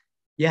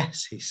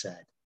 Yes, he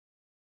said,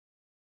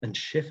 and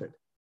shivered.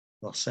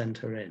 I'll send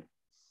her in.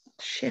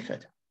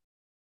 Shivered.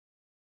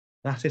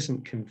 That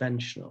isn't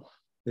conventional.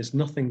 There's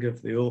nothing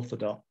of the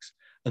orthodox,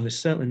 and there's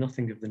certainly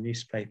nothing of the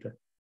newspaper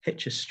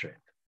picture strip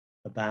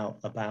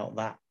about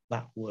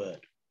that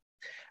word.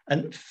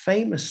 And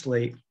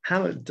famously,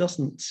 Hammett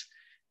doesn't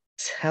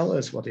tell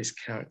us what his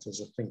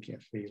characters are thinking or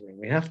feeling.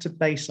 We have to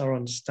base our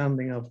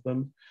understanding of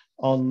them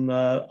on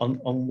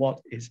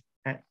what is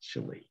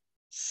actually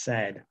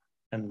said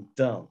and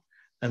done.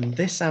 And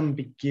this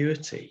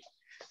ambiguity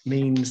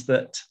means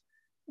that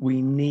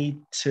we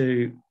need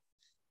to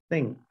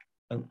think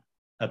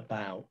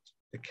about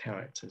the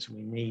characters.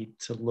 We need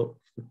to look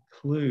for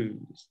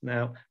clues.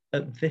 Now,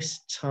 at this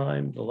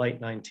time, the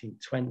late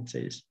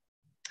 1920s,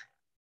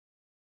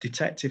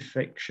 detective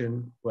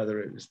fiction, whether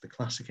it was the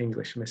classic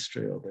English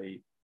mystery or the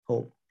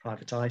pulp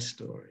private eye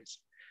stories,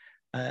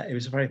 it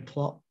was very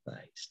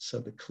plot-based, so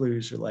the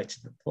clues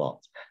related to the plot.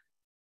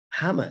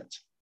 Hammett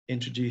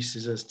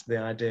introduces us to the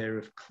idea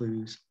of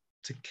clues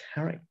to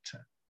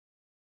character.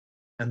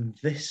 And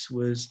this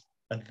was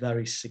a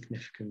very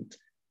significant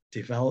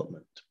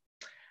development.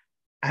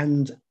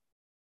 And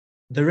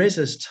there is,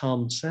 as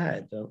Tom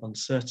said, an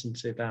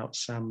uncertainty about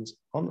Sam's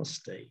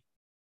honesty.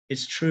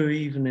 It's true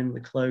even in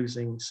the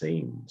closing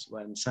scenes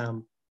when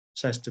Sam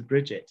says to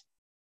Bridget,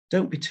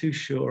 don't be too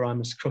sure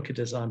I'm as crooked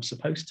as I'm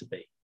supposed to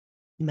be.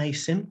 He may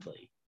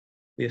simply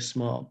be a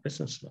smart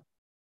businessman.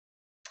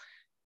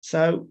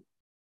 So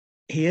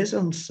he is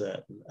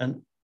uncertain,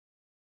 and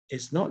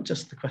it's not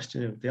just the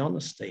question of the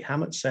honesty.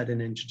 Hammett said in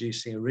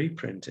introducing a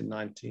reprint in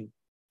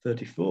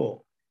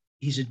 1934,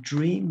 he's a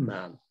dream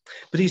man,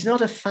 but he's not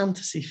a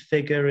fantasy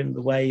figure in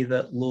the way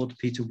that Lord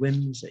Peter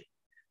Wimsey,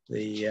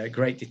 the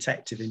great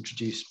detective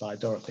introduced by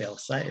Dorothy L.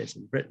 Sayers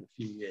in Britain a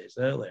few years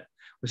earlier,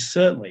 was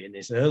certainly in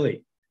his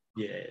early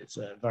years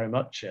very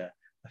much a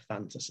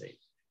fantasy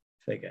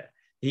figure.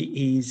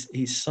 He's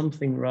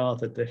something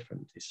rather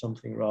different. He's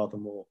something rather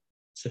more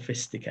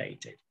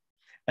sophisticated.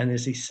 And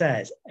as he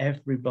says,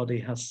 everybody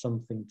has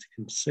something to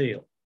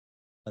conceal.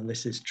 And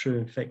this is true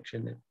in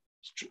fiction.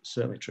 It's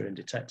certainly true in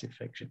detective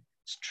fiction.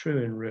 It's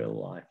true in real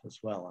life as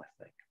well,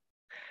 I think.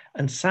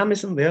 And Sam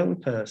isn't the only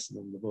person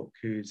in the book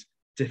who's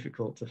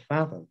difficult to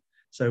fathom.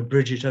 So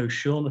Bridget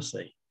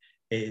O'Shaughnessy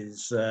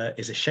is a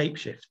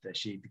shapeshifter.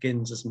 She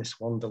begins as Miss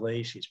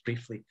Wanderley. She's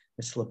briefly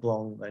Miss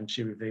LeBlanc. Then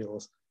she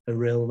reveals her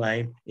real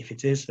name, if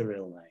it is her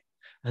real name.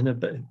 And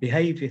her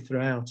behavior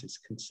throughout is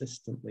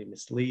consistently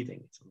misleading.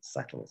 It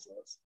unsettles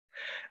us.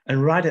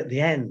 And right at the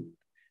end,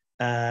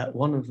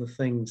 one of the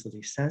things that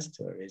he says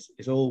to her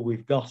is all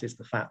we've got is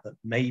the fact that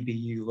maybe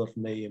you love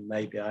me and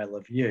maybe I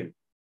love you.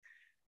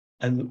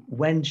 And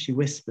when she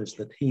whispers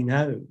that he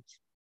knows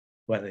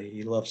whether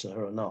he loves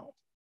her or not,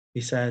 he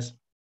says,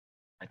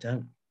 I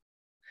don't.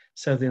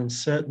 So the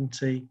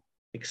uncertainty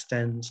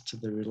extends to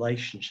the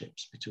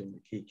relationships between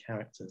the key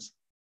characters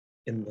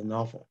in the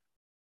novel.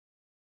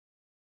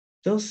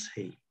 Does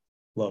he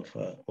love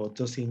her or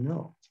does he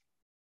not?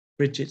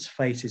 Bridget's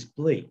fate is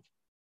bleak,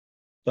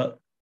 but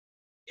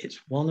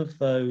it's one of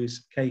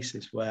those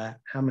cases where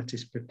Hammett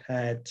is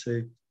prepared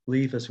to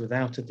leave us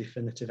without a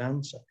definitive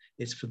answer.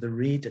 It's for the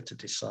reader to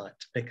decide,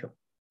 to pick up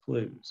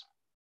clues.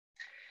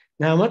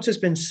 Now, much has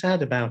been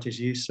said about his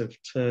use of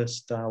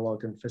terse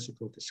dialogue and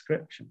physical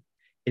description.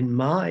 In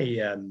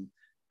my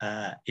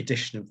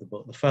edition of the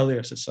book, the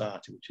Folio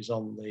Society, which is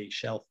on the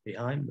shelf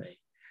behind me,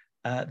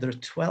 there are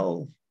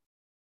 12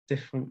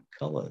 different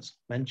colours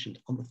mentioned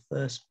on the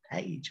first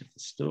page of the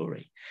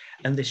story.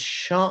 And this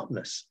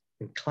sharpness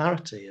and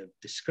clarity of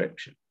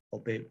description,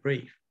 albeit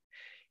brief,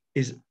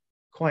 is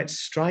quite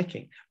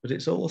striking, but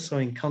it's also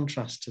in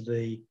contrast to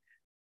the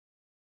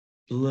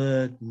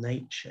blurred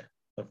nature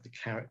of the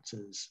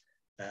characters'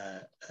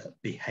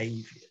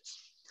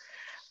 behaviours.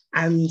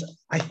 And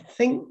I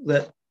think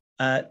that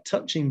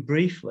touching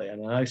briefly,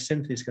 and I know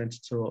Cynthia's going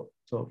to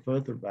talk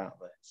further about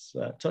this,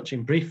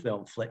 touching briefly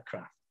on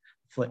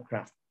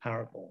Flitcraft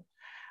parable,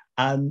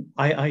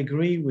 I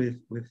agree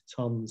with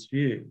Tom's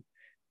view.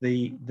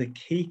 The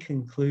key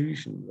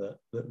conclusion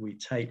that we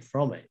take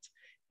from it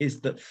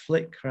is that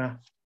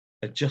Flitcraft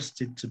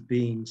adjusted to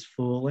beams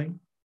falling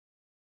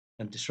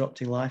and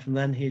disrupting life, and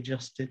then he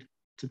adjusted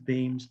to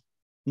beams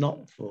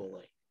not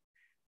falling.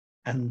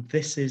 And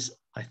this is,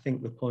 I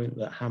think, the point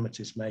that Hammett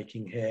is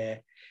making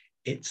here.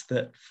 It's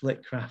that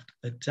Flitcraft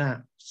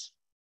adapts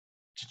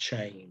to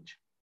change.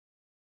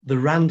 The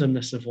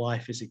randomness of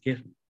life is a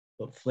given,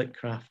 but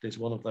Flitcraft is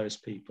one of those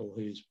people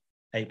who's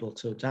able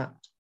to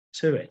adapt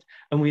to it.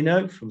 And we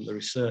know from the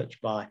research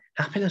by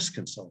happiness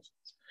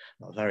consultants,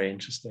 a very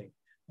interesting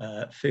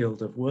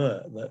field of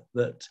work,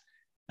 that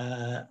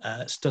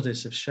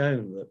studies have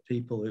shown that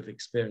people who've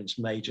experienced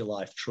major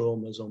life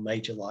traumas or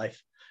major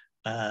life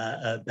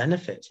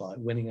benefits, like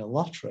winning a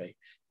lottery,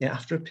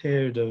 after a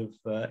period of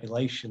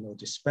elation or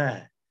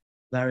despair,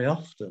 very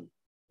often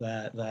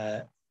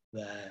their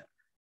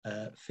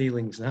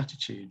feelings and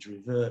attitudes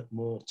revert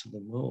more to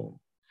the norm.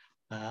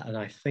 And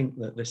I think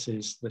that this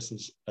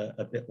is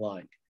a bit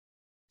like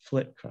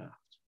Flitcraft.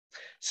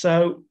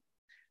 So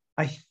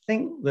I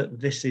think that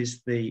this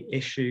is the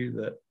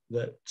issue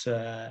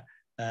that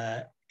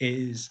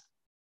is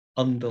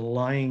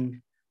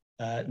underlying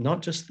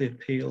not just the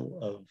appeal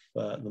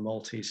of the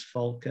Maltese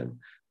Falcon,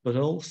 but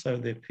also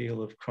the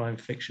appeal of crime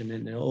fiction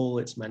in all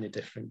its many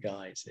different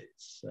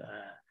guises.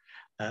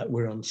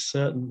 We're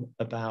uncertain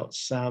about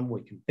Sam.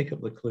 We can pick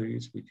up the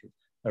clues. We can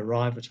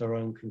arrive at our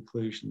own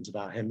conclusions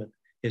about him and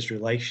his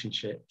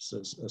relationships,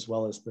 as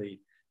well as the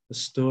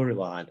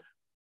storyline.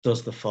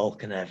 Does the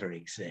Falcon ever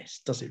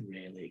exist? Does it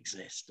really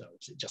exist? Or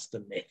is it just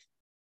a myth?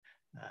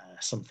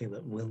 Something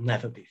that will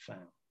never be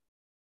found?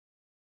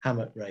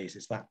 Hammett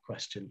raises that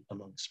question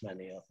amongst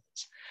many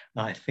others.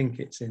 I think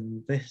it's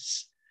in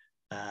this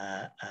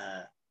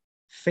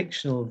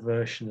fictional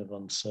version of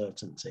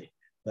uncertainty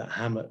that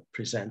Hammett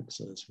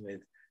presents us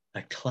with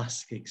a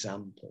classic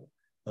example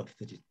of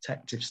the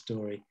detective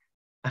story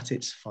at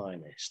its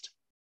finest,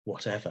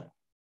 whatever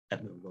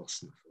Edmund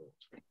Wilson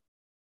thought.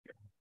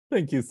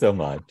 Thank you so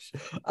much.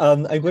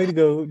 I'm going to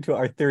go to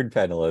our third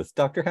panelist,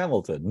 Dr.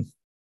 Hamilton.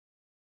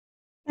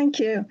 Thank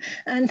you.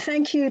 And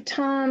thank you,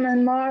 Tom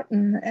and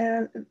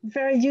Martin.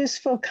 Very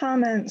useful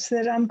comments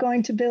that I'm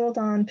going to build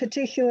on,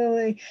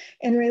 particularly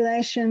in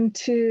relation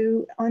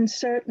to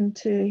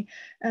uncertainty.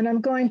 And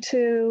I'm going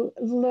to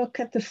look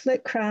at the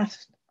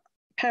Flitcraft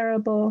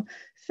parable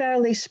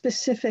fairly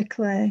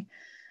specifically,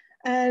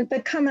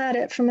 but come at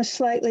it from a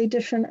slightly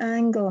different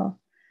angle.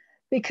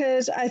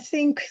 Because I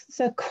think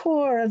the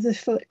core of the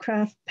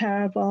Flitcraft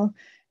parable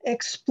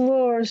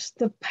explores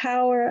the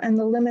power and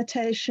the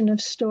limitation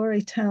of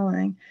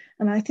storytelling.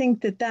 And I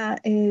think that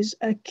that is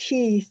a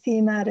key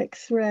thematic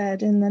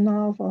thread in the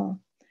novel.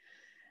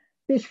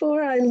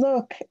 Before I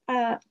look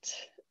at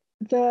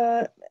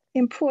the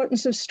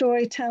importance of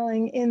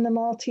storytelling in the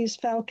Maltese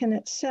Falcon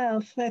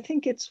itself, I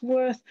think it's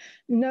worth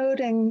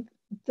noting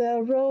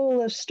the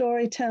role of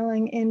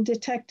storytelling in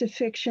detective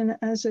fiction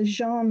as a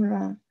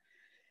genre.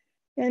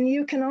 And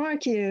you can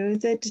argue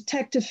that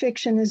detective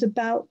fiction is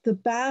about the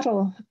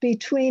battle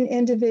between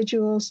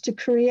individuals to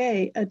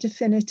create a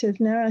definitive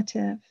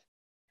narrative.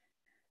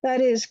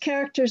 That is,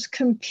 characters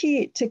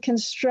compete to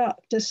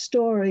construct a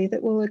story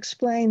that will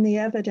explain the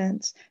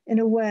evidence in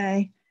a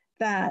way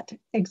that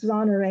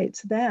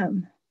exonerates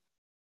them.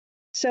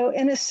 So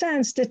in a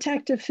sense,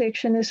 detective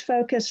fiction is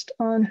focused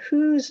on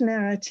whose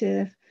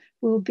narrative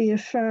will be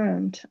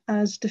affirmed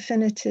as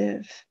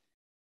definitive.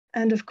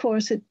 And of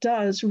course, it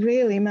does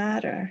really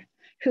matter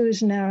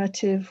whose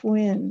narrative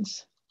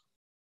wins.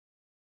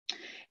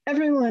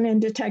 Everyone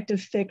in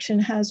detective fiction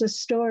has a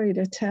story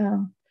to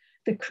tell.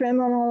 The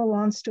criminal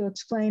wants to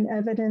explain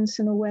evidence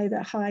in a way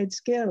that hides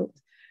guilt.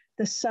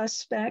 The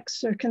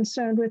suspects are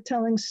concerned with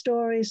telling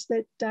stories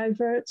that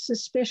divert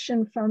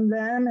suspicion from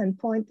them and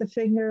point the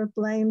finger of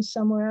blame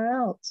somewhere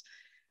else.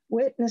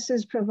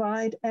 Witnesses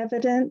provide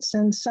evidence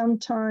and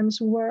sometimes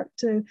work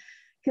to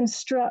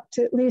construct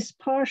at least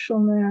partial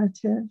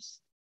narratives.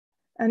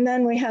 And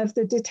then we have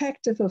the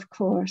detective, of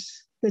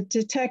course. The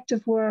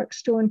detective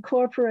works to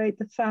incorporate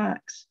the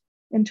facts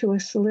into a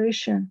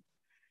solution,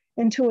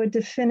 into a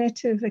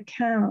definitive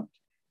account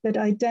that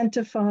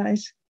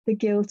identifies the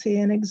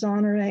guilty and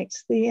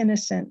exonerates the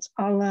innocent,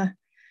 a la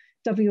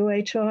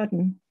W.H.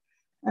 Auden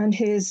and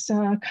his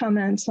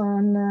comments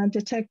on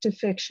detective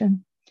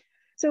fiction.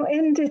 So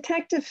in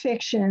detective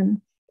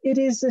fiction, It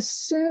is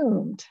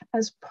assumed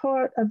as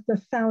part of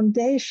the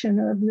foundation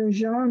of the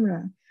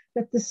genre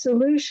that the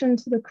solution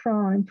to the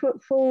crime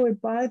put forward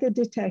by the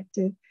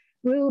detective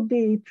will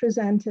be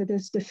presented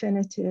as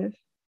definitive,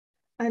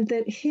 and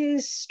that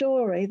his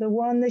story, the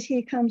one that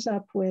he comes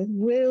up with,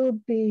 will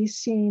be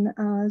seen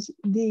as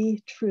the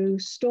true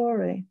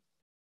story.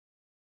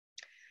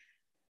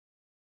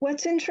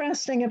 What's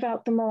interesting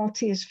about the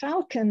Maltese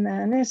Falcon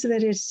then is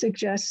that it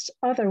suggests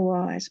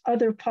otherwise,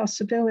 other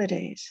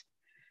possibilities.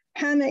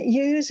 Hammett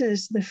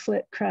uses the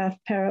Flitcraft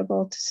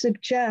parable to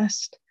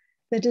suggest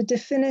that a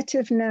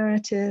definitive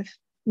narrative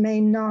may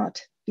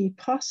not be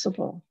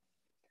possible,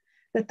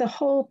 that the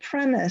whole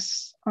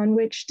premise on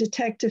which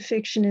detective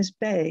fiction is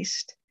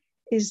based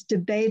is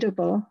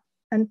debatable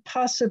and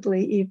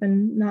possibly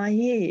even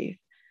naive.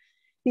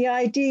 The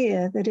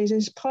idea that it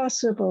is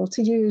possible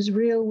to use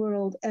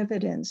real-world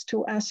evidence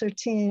to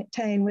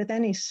ascertain with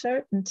any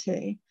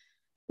certainty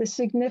the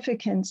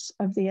significance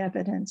of the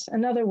evidence.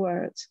 In other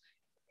words,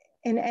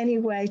 in any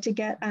way to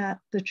get at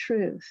the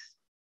truth.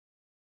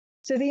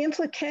 So the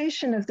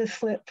implication of the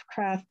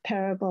Flitcraft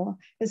parable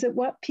is that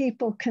what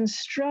people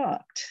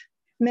construct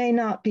may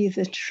not be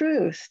the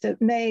truth, that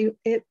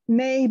it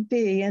may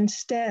be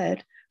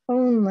instead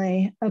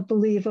only a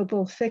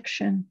believable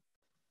fiction.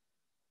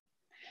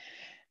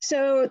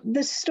 So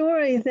the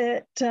story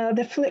that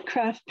the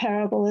Flitcraft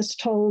parable is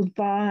told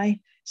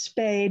by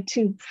Spade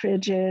to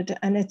Bridget,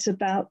 and it's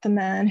about the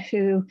man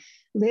who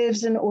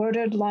lives an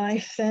ordered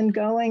life, then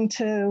going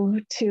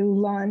to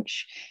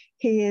lunch,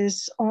 he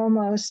is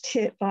almost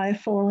hit by a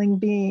falling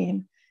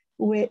beam,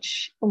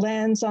 which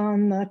lands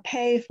on the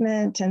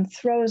pavement and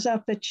throws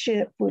up a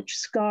chip which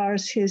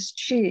scars his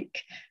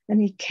cheek,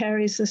 and he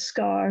carries the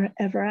scar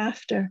ever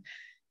after.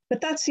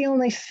 But that's the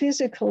only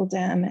physical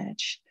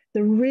damage.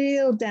 The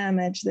real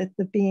damage that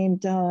the beam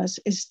does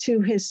is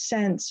to his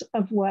sense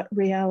of what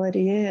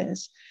reality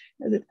is,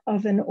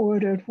 of an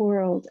ordered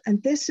world.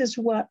 And this is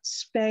what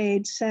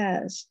Spade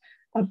says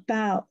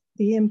about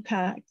the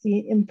impact,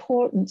 the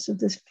importance of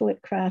this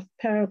Flitcraft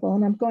parable.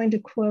 And I'm going to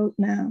quote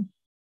now.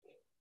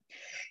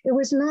 It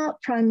was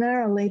not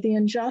primarily the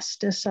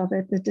injustice of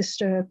it that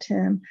disturbed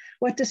him.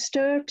 What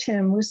disturbed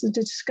him was the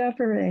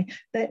discovery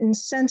that in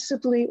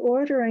sensibly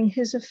ordering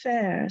his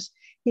affairs,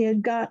 he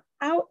had got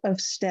out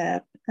of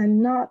step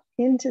and not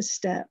into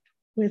step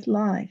with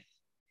life.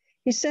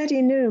 He said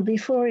he knew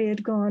before he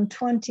had gone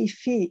 20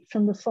 feet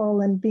from the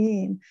fallen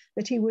beam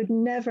that he would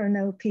never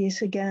know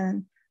peace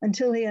again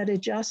until he had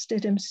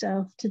adjusted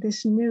himself to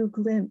this new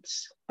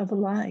glimpse of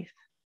life.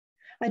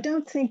 I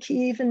don't think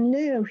he even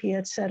knew he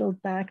had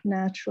settled back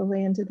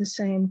naturally into the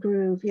same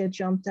groove he had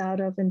jumped out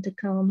of in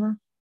Tacoma.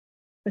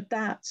 But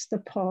that's the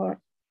part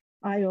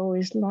I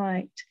always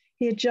liked.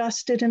 He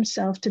adjusted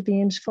himself to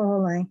beams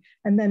falling,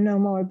 and then no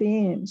more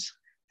beams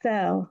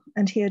fell,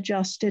 and he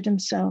adjusted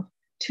himself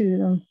to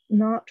them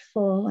not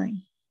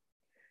falling.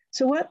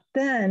 So what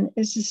then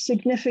is the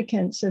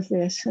significance of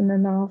this in the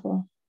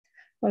novel?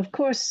 Well, of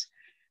course,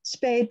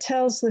 Spade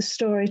tells the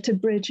story to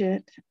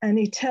Bridget, and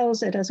he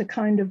tells it as a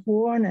kind of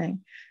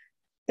warning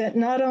that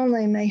not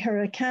only may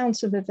her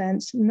accounts of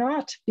events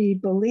not be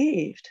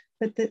believed,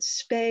 but that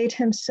Spade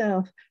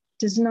himself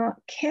does not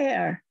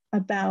care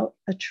about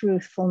a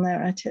truthful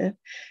narrative,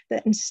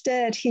 that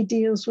instead he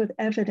deals with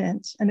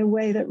evidence in a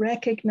way that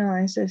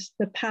recognizes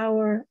the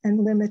power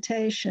and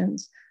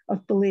limitations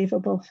of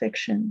believable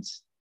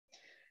fictions.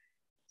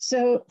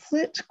 So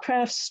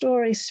Flitcraft's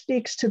story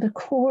speaks to the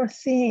core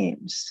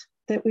themes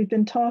that we've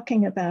been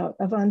talking about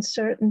of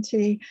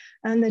uncertainty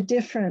and the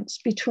difference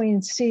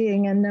between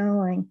seeing and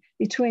knowing,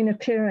 between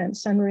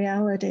appearance and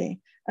reality,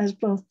 as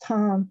both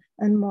Tom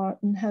and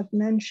Martin have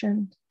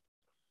mentioned.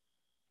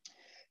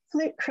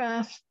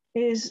 Flitcraft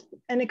is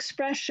an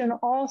expression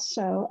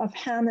also of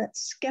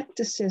Hammett's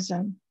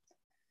skepticism.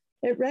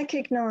 It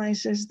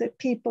recognizes that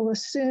people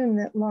assume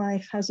that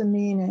life has a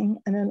meaning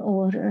and an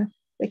order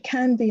that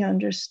can be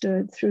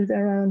understood through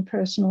their own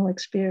personal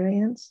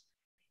experience.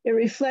 It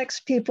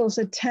reflects people's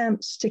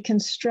attempts to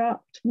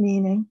construct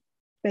meaning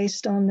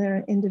based on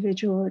their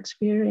individual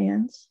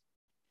experience.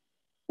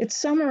 It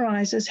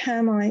summarizes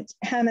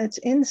Hammett's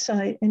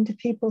insight into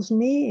people's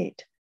need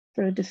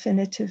for a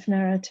definitive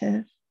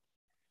narrative,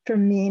 for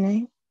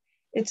meaning.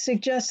 It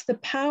suggests the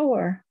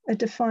power a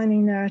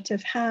defining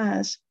narrative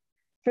has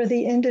for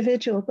the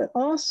individual, but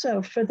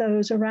also for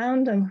those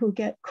around them who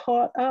get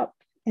caught up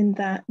in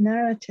that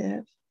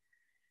narrative.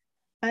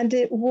 And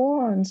it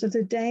warns of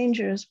the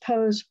dangers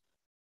posed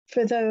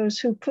for those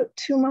who put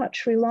too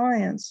much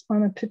reliance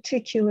on a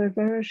particular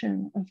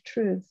version of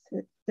truth,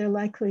 that they're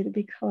likely to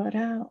be caught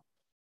out.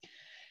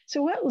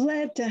 So what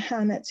led to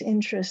Hammett's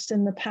interest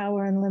in the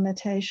power and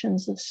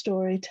limitations of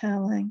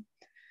storytelling?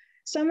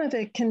 Some of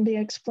it can be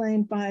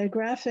explained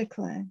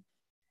biographically,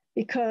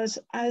 because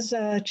as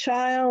a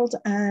child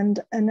and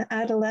an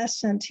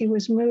adolescent, he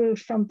was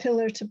moved from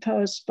pillar to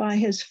post by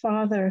his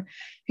father,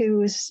 who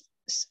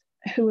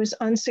was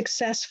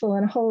unsuccessful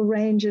in a whole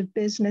range of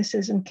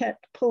businesses and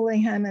kept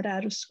pulling Hammett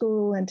out of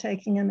school and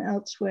taking him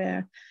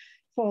elsewhere,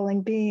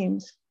 falling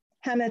beams.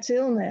 Hammett's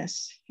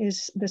illness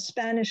is the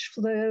Spanish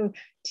flu,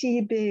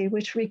 TB,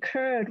 which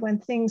recurred when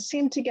things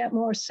seemed to get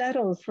more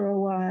settled for a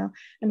while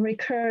and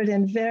recurred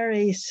in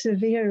very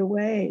severe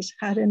ways,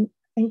 had an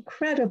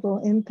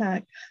incredible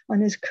impact on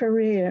his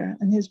career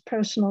and his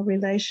personal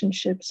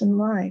relationships in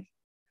life.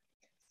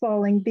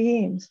 Falling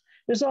beams.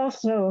 There's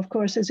also, of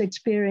course, his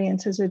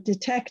experience as a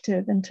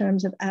detective in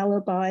terms of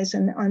alibis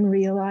and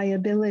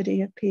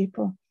unreliability of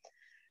people.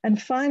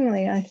 And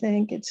finally, I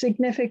think it's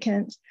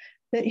significant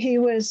that he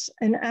was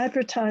an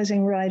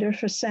advertising writer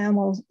for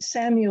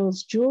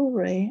Samuel's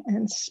Jewelry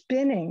and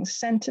spinning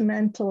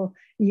sentimental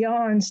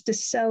yarns to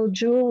sell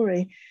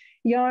jewelry,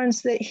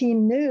 yarns that he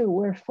knew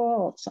were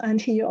false.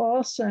 And he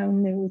also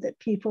knew that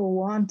people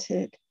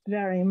wanted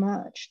very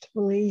much to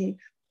believe.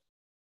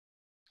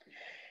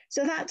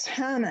 So that's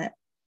Hammett.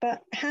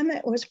 But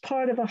Hammett was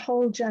part of a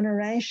whole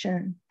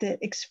generation that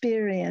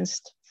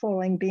experienced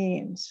falling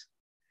beams.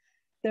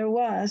 There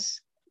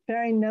was,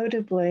 very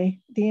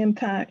notably, the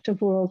impact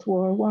of World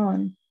War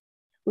I,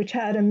 which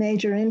had a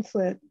major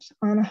influence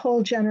on a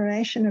whole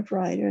generation of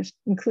writers,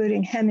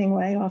 including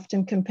Hemingway,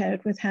 often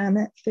compared with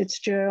Hammett,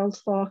 Fitzgerald,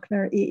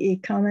 Faulkner, E.E.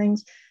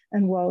 Cummings,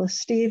 and Wallace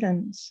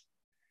Stevens.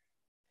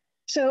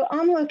 So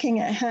I'm looking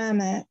at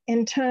Hammett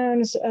in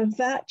terms of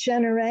that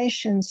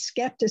generation's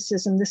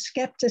skepticism, the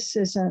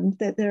skepticism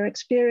that their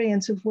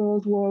experience of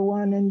World War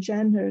I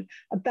engendered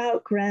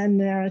about grand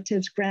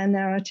narratives,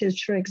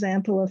 for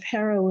example, of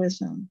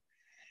heroism,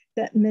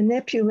 that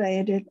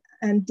manipulated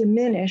and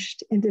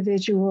diminished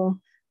individual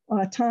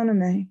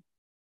autonomy.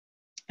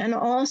 And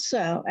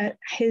also at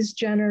his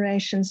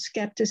generation's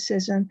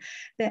skepticism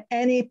that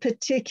any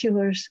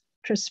particular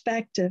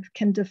perspective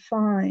can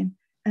define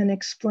and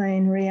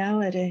explain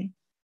reality.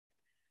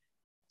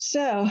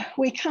 So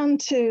we come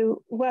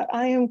to what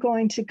I am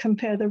going to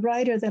compare, the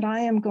writer that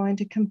I am going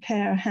to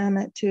compare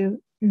Hammett to,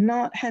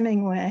 not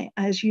Hemingway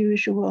as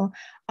usual.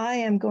 I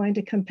am going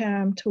to compare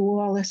him to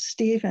Wallace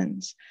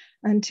Stevens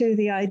and to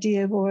the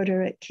idea of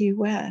order at Key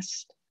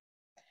West.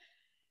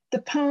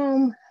 The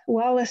poem,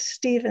 Wallace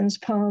Stevens'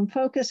 poem,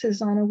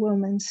 focuses on a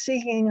woman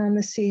singing on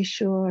the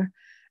seashore,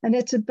 and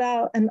it's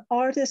about an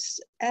artist's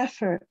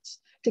efforts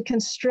to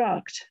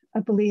construct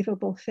a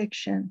believable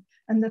fiction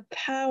and the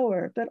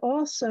power, but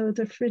also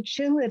the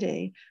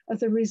fragility of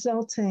the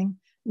resulting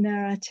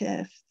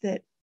narrative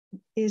that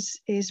is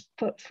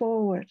put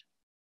forward.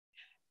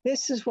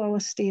 This is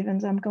Wallace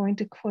Stevens, I'm going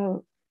to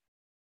quote.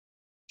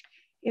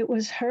 It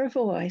was her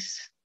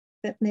voice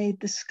that made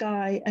the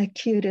sky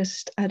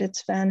acutest at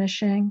its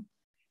vanishing.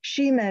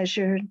 She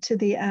measured to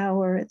the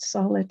hour its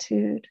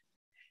solitude.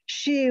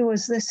 She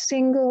was the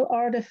single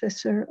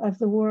artificer of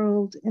the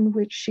world in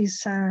which she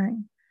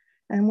sang.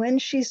 And when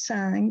she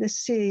sang, the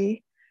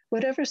sea,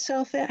 whatever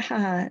self it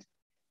had,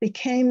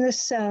 became the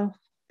self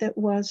that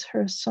was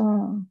her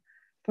song,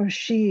 for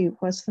she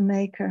was the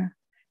maker.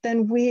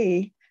 Then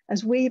we,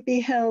 as we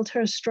beheld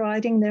her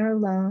striding there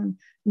alone,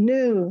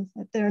 knew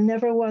that there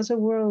never was a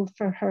world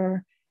for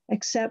her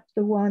except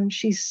the one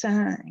she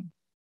sang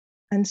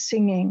and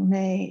singing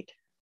made.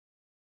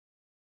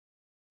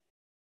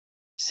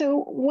 So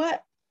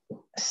what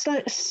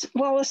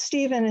Wallace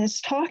Stevens is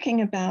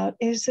talking about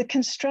is the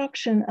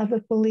construction of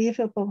a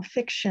believable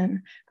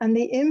fiction and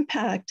the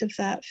impact of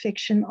that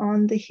fiction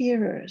on the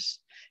hearers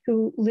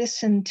who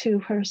listen to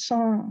her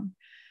song.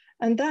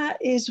 And that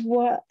is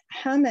what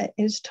Hammett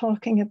is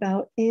talking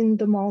about in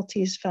the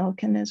Maltese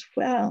Falcon as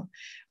well.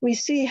 We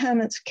see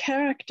Hammett's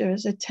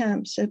characters'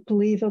 attempts at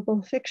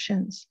believable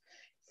fictions,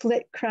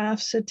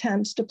 Flitcraft's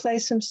attempts to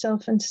place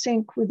himself in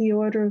sync with the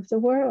order of the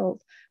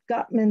world,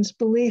 Gutman's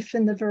belief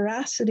in the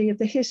veracity of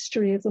the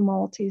history of the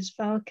Maltese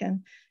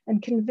Falcon,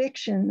 and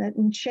conviction that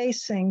in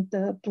chasing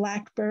the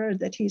black bird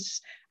that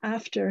he's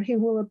after, he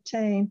will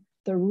obtain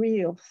the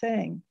real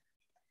thing.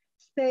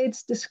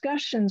 Spade's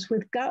discussions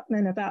with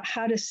Gutman about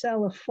how to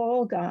sell a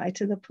fall guy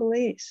to the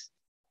police.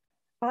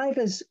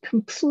 Iva's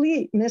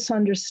complete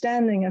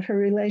misunderstanding of her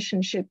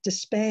relationship to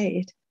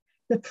Spade.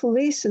 The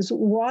police's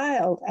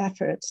wild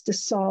efforts to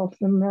solve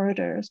the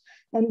murders,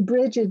 and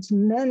Bridget's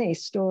many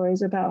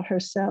stories about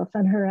herself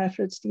and her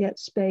efforts to get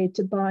Spade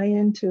to buy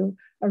into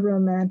a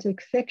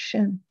romantic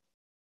fiction.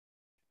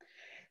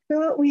 So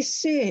what we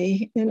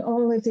see in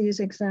all of these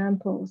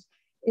examples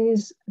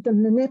is the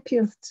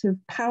manipulative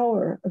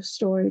power of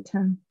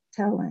storytelling.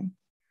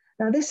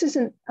 Now, this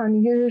isn't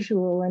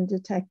unusual in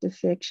detective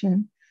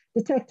fiction.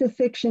 Detective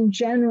fiction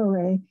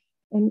generally,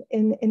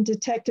 in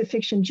detective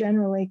fiction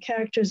generally,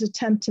 characters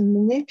attempt to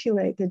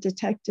manipulate the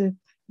detective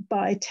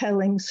by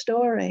telling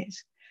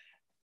stories.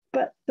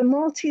 But the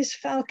Maltese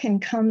Falcon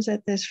comes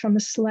at this from a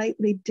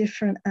slightly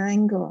different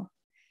angle.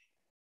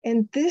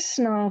 In this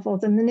novel,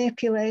 the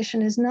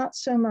manipulation is not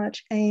so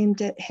much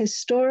aimed at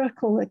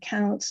historical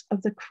accounts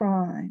of the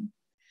crime.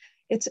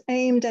 It's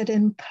aimed at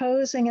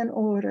imposing an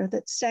order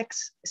that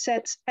sets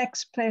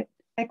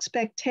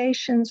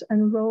expectations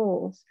and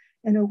roles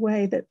in a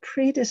way that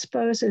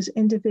predisposes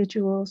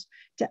individuals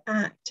to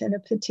act in a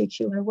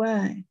particular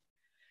way.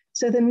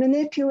 So the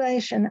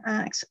manipulation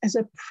acts as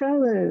a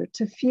prelude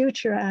to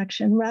future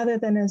action rather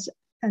than as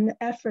an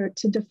effort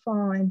to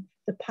define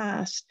the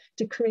past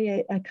to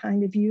create a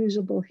kind of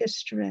usable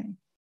history.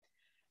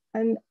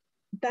 And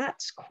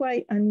that's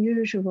quite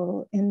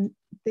unusual in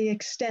the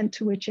extent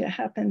to which it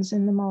happens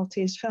in the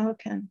Maltese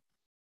Falcon.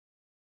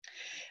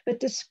 But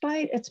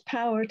despite its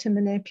power to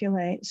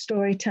manipulate,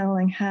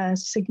 storytelling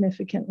has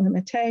significant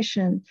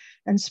limitation,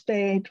 and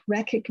Spade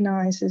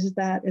recognizes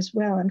that as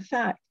well. In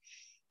fact,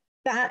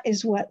 that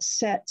is what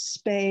sets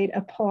Spade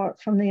apart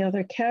from the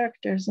other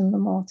characters in the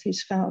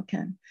Maltese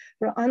Falcon.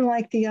 For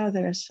unlike the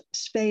others,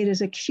 Spade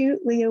is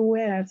acutely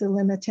aware of the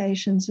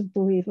limitations of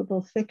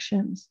believable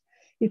fictions.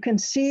 You can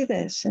see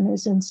this in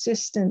his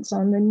insistence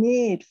on the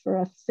need for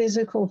a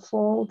physical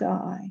fall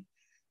guy.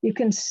 You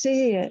can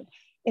see it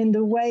in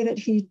the way that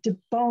he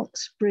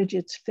debunks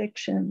Bridget's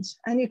fictions.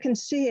 And you can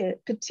see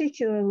it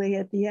particularly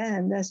at the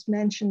end, as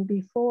mentioned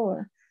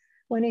before,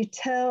 when he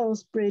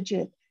tells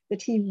Bridget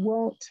that he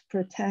won't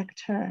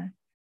protect her,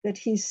 that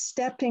he's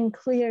stepping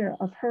clear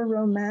of her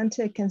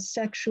romantic and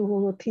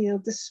sexual appeal,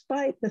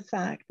 despite the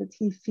fact that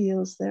he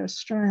feels their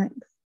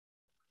strength.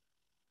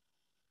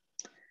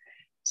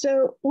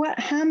 So what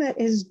Hammett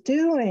is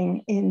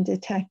doing in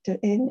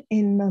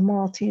the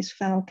Maltese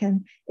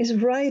Falcon is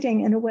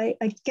writing in a way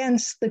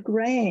against the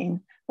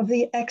grain of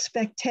the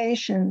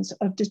expectations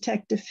of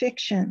detective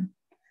fiction.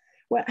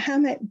 What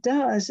Hammett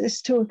does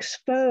is to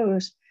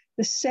expose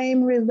the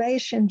same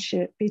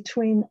relationship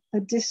between a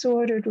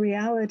disordered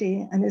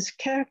reality and his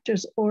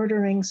characters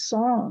ordering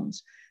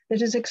songs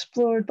that is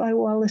explored by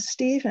Wallace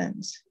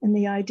Stevens in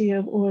The Idea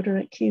of Order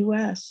at Key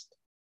West.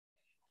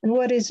 And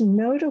what is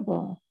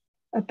notable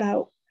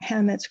about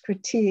Hammett's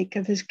critique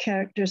of his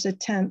characters'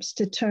 attempts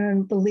to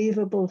turn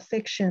believable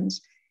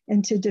fictions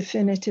into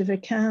definitive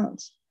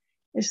accounts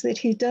is that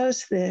he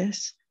does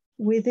this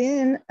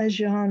within a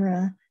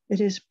genre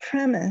that is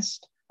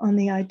premised on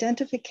the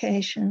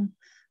identification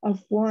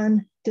of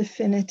one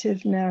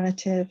definitive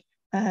narrative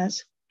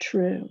as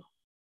true.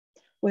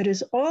 What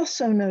is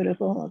also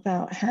notable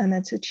about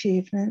Hammett's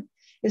achievement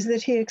is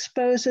that he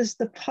exposes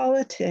the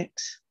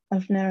politics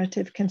of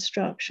narrative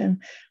construction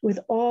with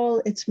all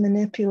its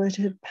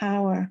manipulative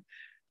power,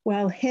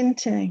 while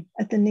hinting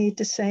at the need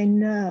to say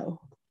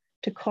no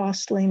to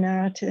costly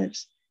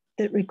narratives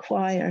that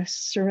require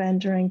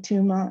surrendering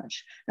too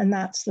much. And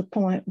that's the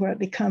point where it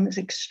becomes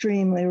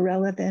extremely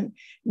relevant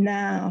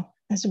now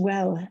as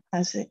well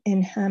as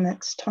in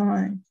Hammett's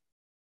time.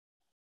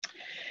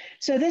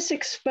 So this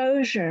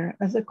exposure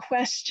of the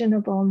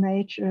questionable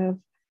nature of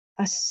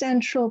a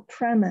central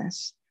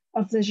premise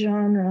of the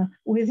genre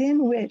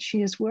within which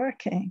he is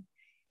working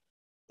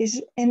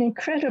is an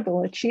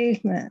incredible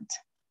achievement.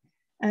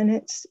 And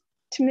it's,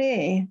 to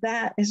me,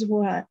 that is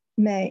what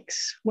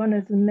makes one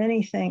of the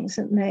many things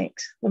that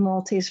makes The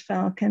Maltese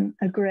Falcon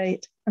a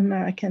great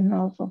American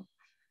novel.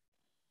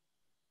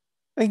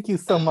 Thank you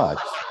so much.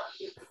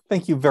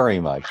 Thank you very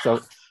much. So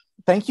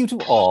thank you to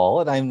all.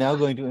 And I'm now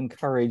going to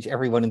encourage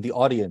everyone in the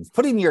audience,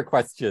 put in your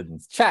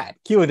questions, chat,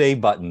 Q&A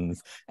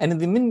buttons. And in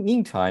the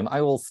meantime,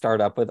 I will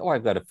start up with,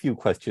 I've got a few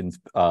questions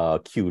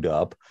queued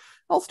up.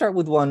 I'll start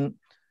with one.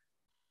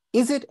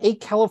 Is it a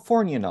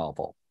California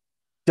novel?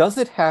 Does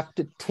it have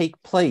to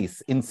take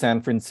place in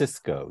San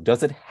Francisco?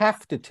 Does it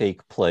have to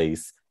take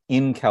place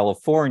in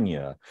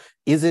California?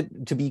 Is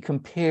it to be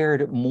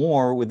compared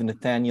more with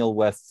Nathaniel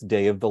West's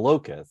Day of the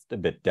Locust, a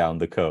bit down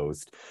the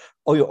coast?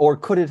 Or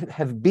could it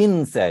have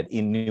been set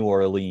in New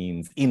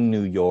Orleans, in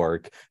New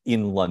York,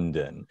 in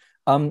London?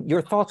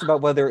 Your thoughts about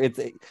whether it's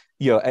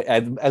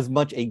as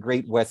much a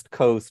great West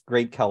Coast,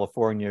 great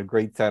California,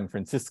 great San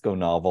Francisco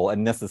novel,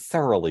 and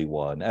necessarily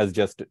one as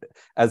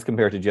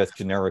compared to just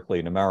generically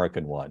an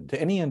American one, to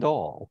any and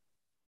all?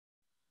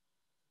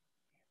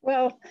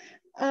 Well,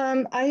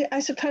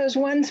 I suppose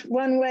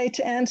one way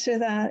to answer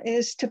that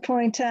is to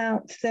point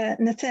out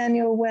that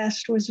Nathaniel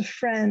West was a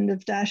friend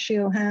of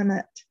Dashiell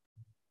Hammett.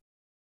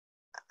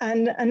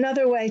 And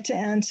another way to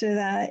answer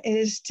that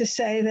is to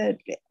say that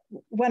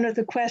one of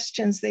the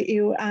questions that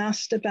you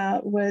asked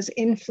about was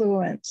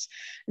influence.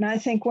 And I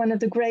think one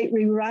of the great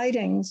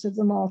rewritings of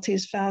The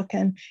Maltese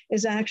Falcon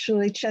is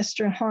actually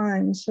Chester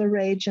Himes' The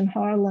Rage in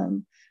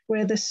Harlem,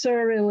 where the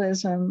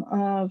surrealism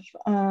of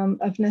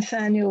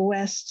Nathaniel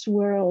West's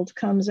world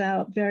comes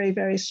out very,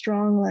 very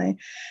strongly.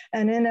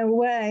 And in a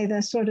way,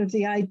 the sort of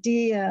the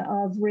idea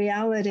of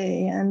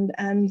reality and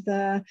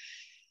the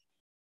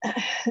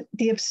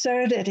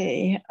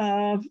absurdity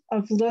of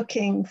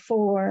looking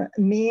for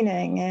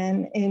meaning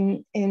and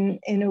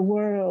in a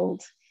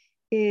world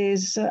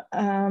is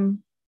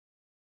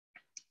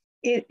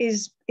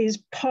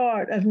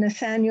part of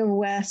Nathaniel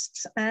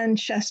West's and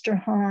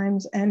Chester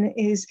Himes, and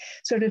is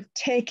sort of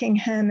taking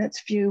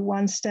Hammett's view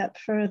one step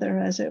further,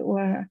 as it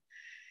were.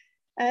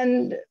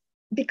 And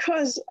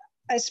because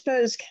I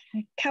suppose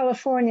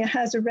California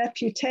has a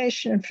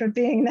reputation for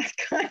being that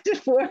kind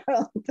of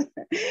world,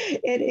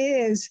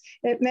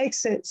 it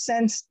makes it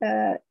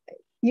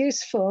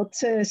useful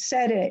to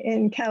set it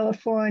in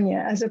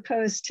California as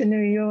opposed to New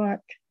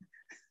York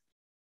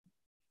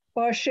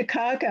or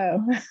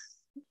Chicago.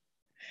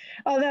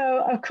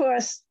 Although, of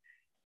course,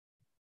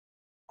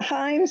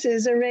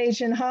 Himes' A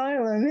Rage in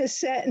Harlem is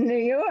set in New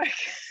York.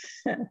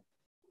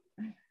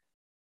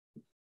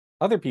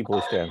 Other people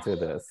wish to answer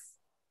this.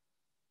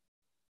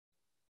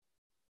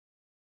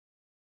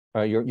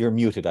 You're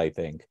muted, I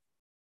think.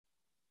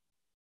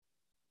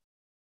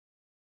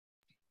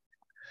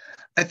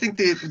 I think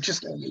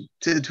just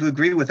to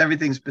agree with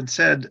everything's been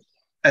said,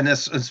 and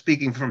as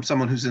speaking from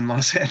someone who's in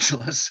Los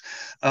Angeles,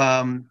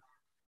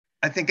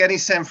 I think any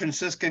San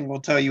Franciscan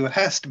will tell you it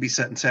has to be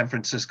set in San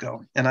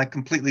Francisco, and I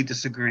completely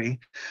disagree.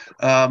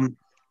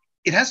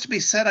 It has to be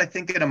set, I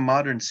think, in a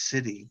modern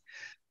city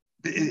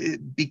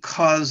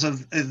because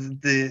of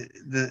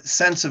the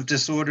sense of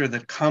disorder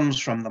that comes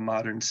from the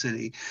modern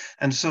city.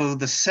 And so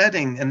the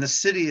setting and the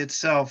city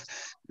itself,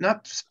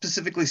 not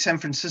specifically San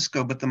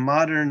Francisco, but the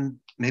modern,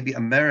 maybe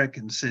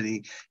American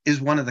city,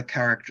 is one of the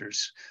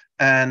characters.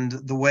 And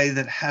the way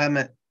that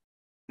Hammett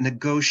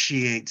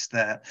negotiates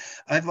that.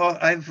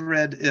 I've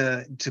read,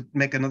 to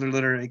make another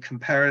literary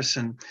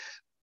comparison,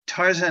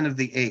 Tarzan of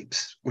the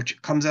Apes,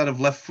 which comes out of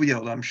left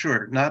field, I'm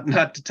sure,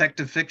 not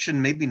detective fiction,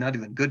 maybe not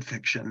even good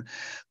fiction,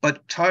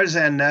 but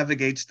Tarzan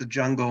navigates the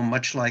jungle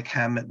much like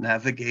Hammett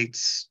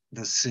navigates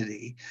the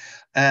city.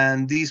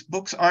 And these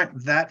books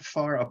aren't that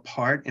far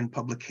apart in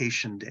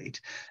publication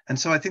date. And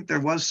so I think there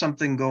was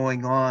something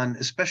going on,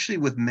 especially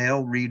with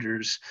male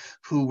readers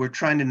who were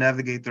trying to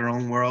navigate their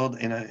own world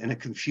in a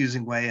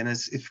confusing way. And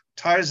as if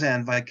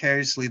Tarzan,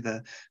 vicariously,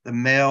 the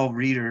male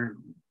reader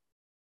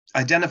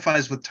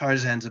identifies with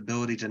Tarzan's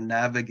ability to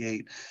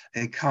navigate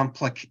a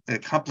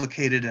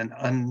complicated and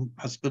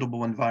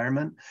unhospitable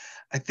environment.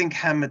 I think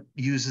Hammett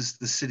uses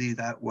the city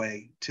that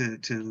way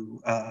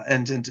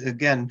and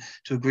again,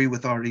 to agree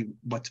with already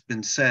what's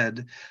been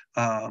said.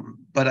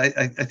 But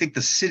I think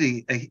the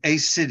city, a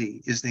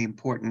city is the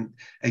important,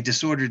 a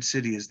disordered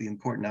city is the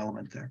important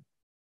element there.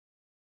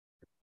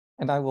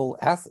 And I will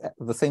ask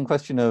the same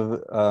question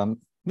of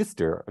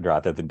Mr.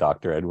 rather than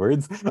Dr.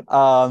 Edwards.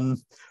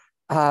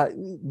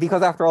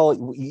 Because after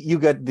all, you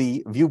get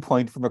the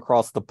viewpoint from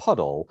across the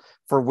puddle,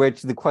 for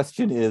which the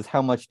question is,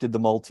 how much did the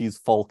Maltese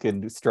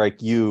Falcon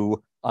strike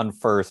you on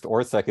first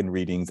or second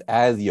readings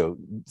as,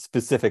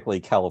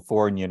 specifically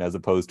Californian as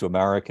opposed to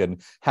American?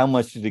 How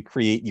much did it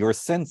create your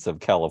sense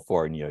of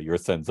California, your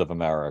sense of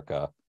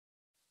America?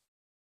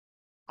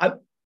 I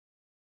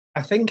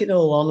think, in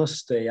all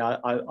honesty,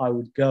 I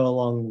would go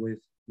along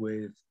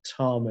with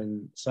Tom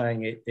in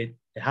saying it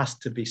has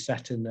to be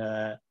set in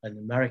an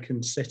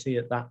American city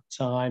at that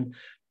time,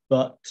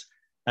 but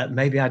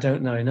maybe I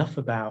don't know enough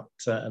about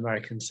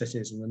American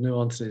cities and the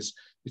nuances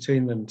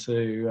between them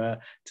to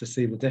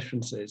see the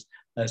differences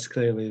as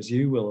clearly as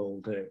you will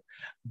all do.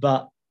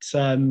 But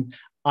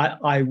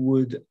I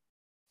would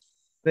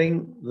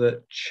think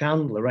that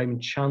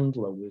Raymond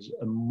Chandler, was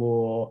a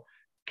more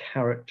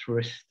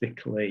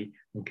characteristically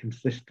and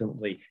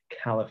consistently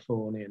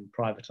Californian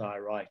private eye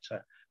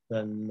writer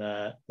than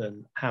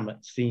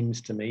Hammett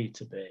seems to me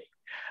to be.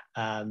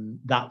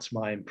 That's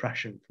my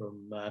impression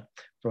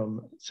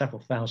from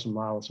several thousand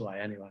miles away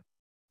anyway.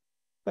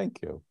 Thank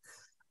you.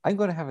 I'm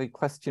going to have a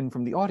question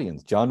from the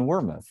audience, John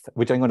Wormuth,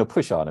 which I'm going to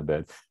push on a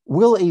bit.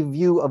 Will a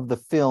view of the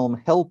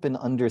film help in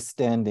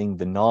understanding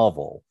the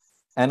novel?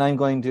 And I'm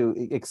going to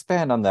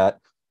expand on that.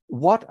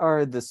 What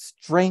are the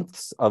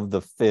strengths of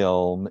the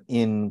film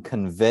in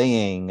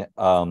conveying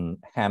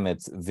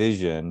Hammett's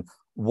vision?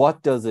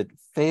 What does it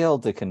fail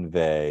to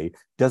convey?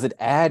 Does it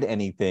add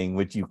anything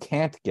which you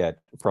can't get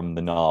from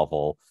the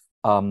novel?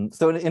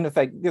 So in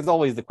effect, there's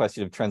always the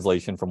question of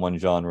translation from one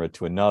genre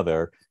to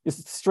another.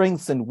 It's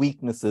strengths and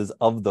weaknesses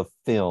of the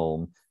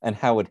film and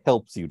how it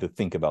helps you to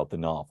think about the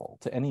novel,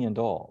 to any and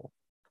all.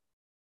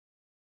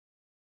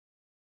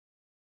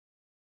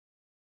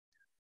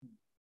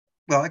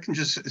 Well, I can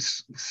just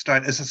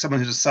start as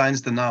someone who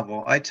assigns the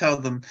novel. I tell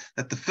them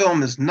that the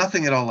film is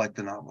nothing at all like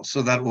the novel,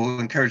 so that will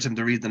encourage them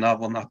to read the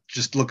novel, not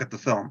just look at the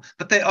film.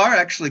 But they are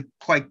actually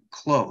quite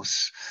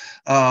close.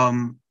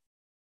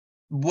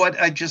 What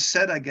I just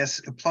said, I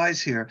guess,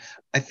 applies here.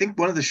 I think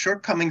one of the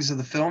shortcomings of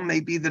the film may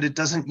be that it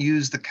doesn't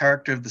use the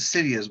character of the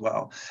city as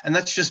well. And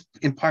that's just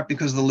in part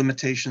because of the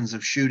limitations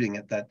of shooting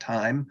at that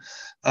time,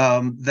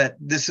 that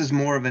this is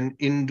more of an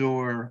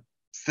indoor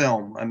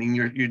film. I mean,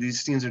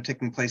 these scenes are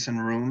taking place in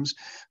rooms,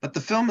 but the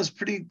film is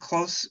pretty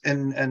close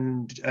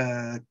and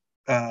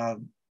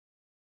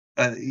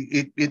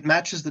it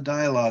matches the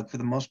dialogue for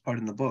the most part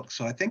in the book.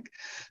 So I think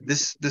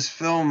this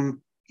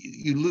film,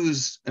 you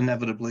lose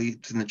inevitably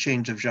to the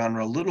change of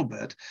genre a little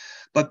bit,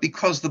 but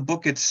because the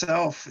book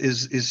itself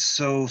is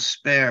so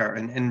spare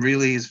and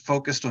really is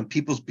focused on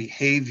people's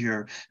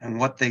behavior and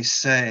what they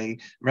say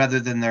rather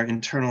than the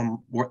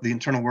internal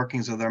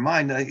workings of their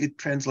mind, it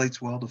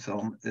translates well to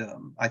film,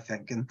 I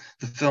think. And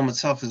the film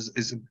itself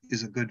is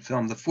a good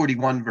film, the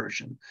 41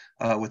 version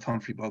with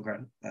Humphrey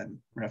Bogart I'm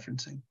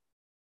referencing.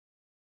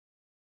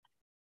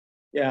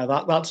 Yeah,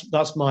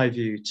 that's my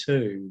view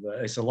too.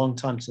 It's a long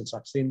time since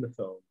I've seen the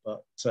film,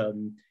 but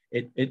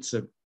it's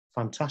a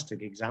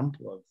fantastic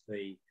example of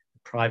the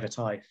private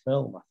eye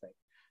film, I think,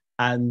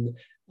 and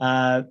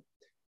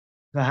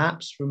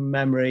perhaps from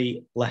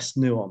memory less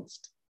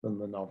nuanced than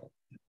the novel,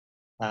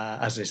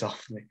 as is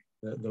often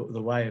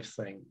the way of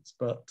things.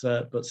 But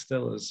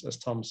still, as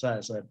Tom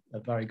says, a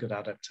very good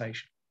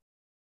adaptation.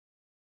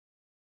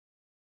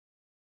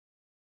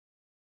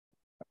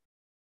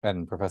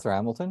 And Professor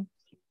Hamilton?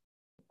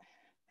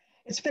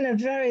 It's been a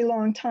very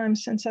long time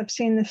since I've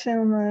seen the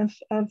film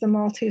of the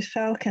Maltese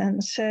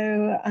Falcon,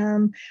 so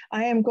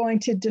I am going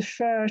to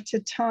defer to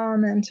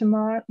Tom and to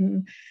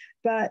Martin,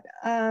 but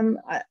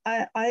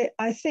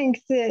I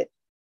think that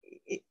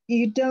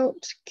you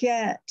don't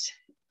get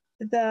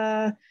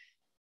the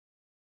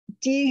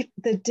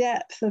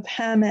depth of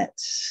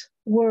Hammett's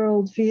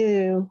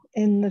worldview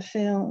in the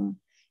film.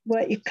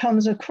 What it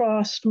comes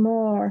across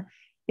more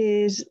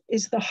is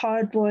the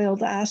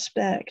hard-boiled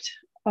aspect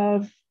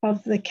of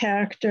the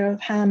character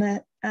of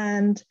Hammett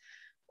and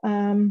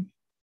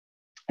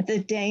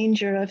the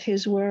danger of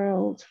his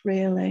world,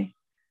 really,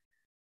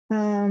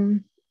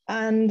 and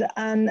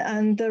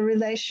the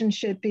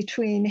relationship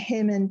between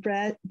him and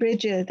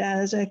Bridget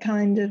as a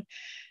kind of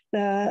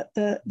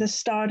the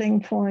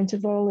starting point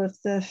of all of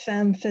the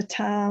femme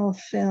fatale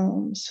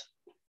films.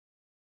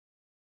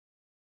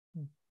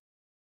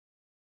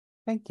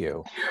 Thank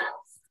you.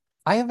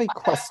 I have a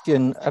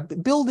question.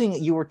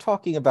 Building, you were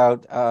talking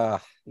about,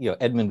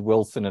 Edmund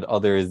Wilson and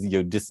others,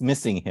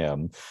 dismissing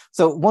him.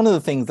 So one of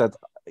the things that's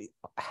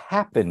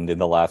happened in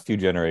the last few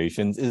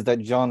generations is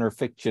that genre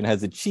fiction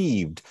has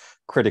achieved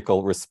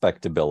critical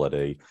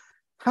respectability.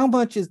 How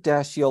much is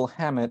Dashiell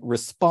Hammett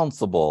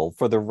responsible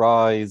for the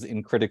rise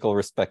in critical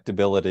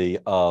respectability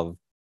of,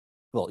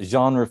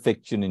 genre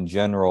fiction in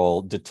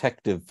general,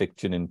 detective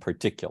fiction in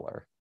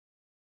particular?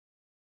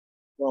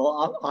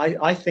 Well,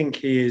 I think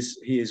he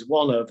is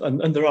one of,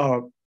 and there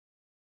are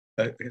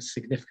a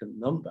significant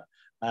number,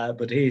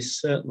 but he is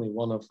certainly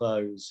one of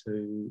those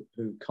who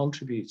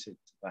contributed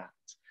to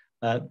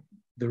that.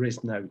 There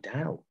is no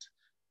doubt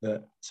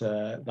that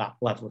that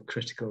level of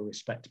critical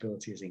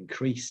respectability has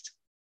increased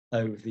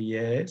over the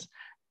years.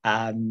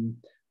 I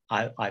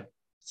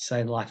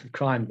say in Life of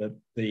Crime that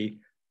the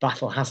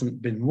battle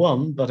hasn't been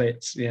won, but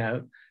it's,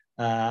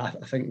 I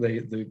think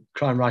the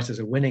crime writers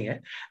are winning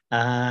it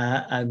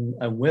and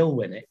will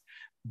win it.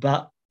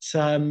 But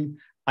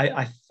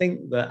I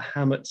think that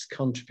Hammett's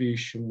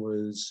contribution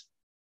was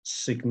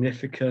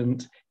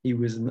significant. He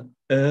was an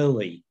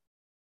early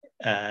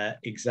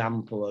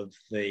example of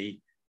the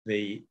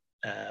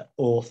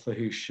author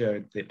who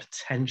showed the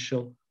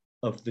potential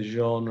of the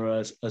genre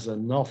as a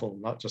novel,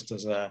 not just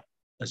as a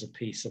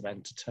piece of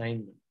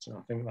entertainment. And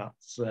I think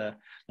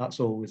that's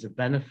always a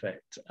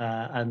benefit.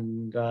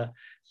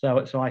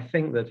 So I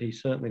think that he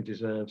certainly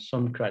deserves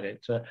some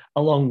credit,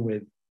 along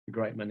with a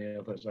great many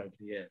others over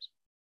the years.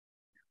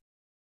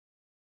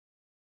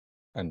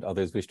 And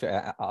others wish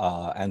to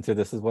answer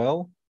this as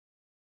well?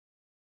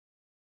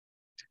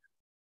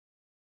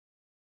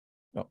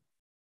 No.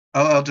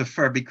 I'll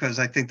defer because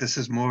I think this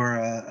is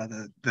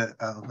more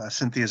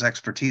Cynthia's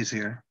expertise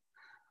here.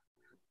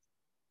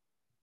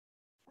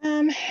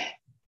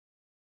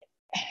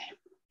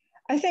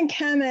 I think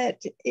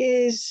Hammett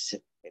is,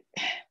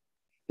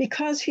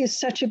 because he's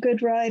such a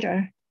good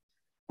writer,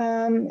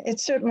 it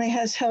certainly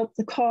has helped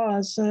the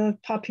cause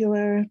of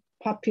popular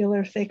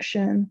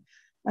fiction.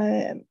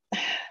 There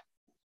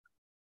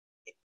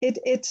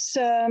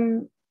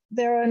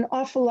are an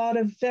awful lot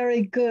of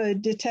very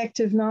good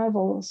detective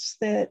novels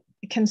that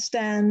can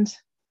stand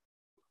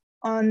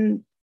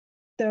on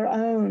their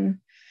own.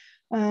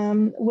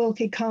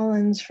 Wilkie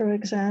Collins, for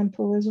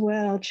example, as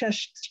well,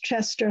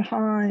 Chester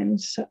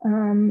Himes,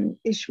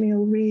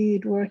 Ishmael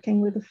Reed working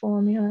with the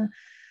formula.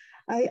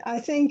 I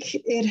think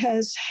it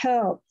has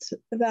helped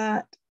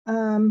that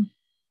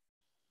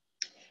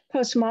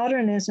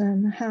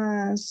postmodernism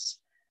has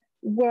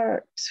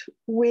worked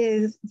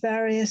with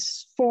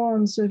various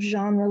forms of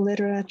genre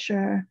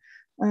literature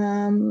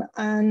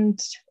and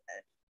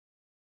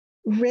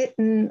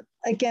written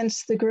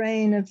against the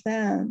grain of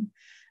them,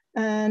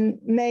 and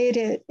made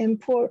it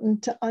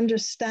important to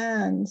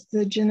understand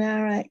the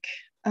generic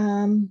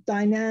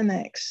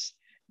dynamics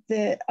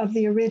of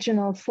the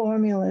original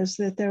formulas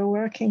that they're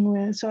working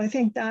with. So I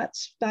think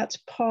that's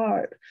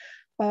part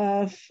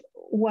of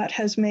what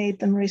has made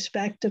them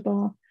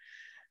respectable.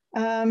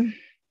 I'll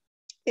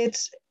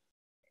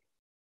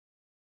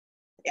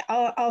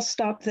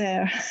stop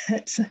there. All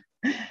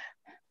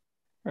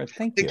right,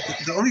 thank you.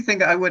 The only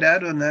thing I would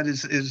add on that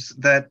is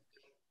that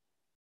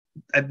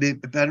I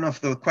don't know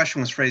if the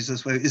question was phrased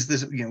this way. Is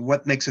this,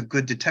 what makes a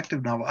good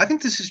detective novel? I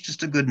think this is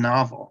just a good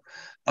novel,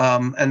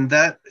 and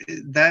that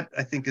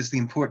I think is the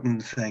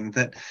important thing.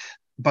 That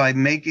by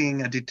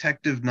making a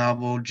detective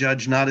novel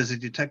judged not as a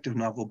detective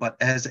novel but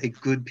as a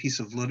good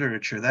piece of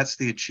literature, that's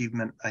the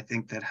achievement I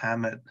think that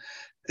Hammett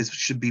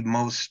should be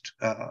most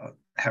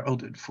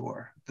heralded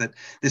for. That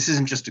this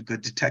isn't just a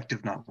good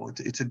detective novel,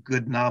 it's a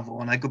good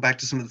novel. And I go back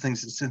to some of the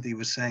things that Cynthia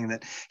was saying,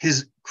 that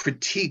his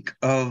critique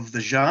of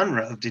the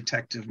genre of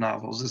detective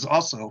novels is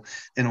also,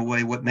 in a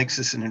way, what makes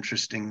this an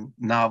interesting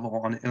novel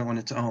on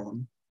its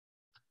own.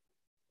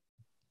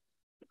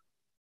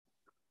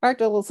 All right,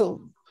 well,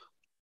 so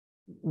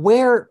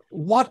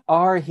what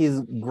are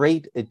his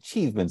great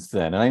achievements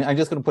then? And I'm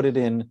just going to put it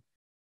in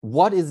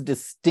what is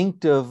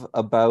distinctive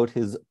about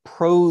his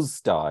prose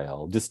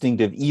style,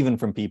 distinctive even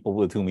from people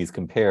with whom he's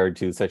compared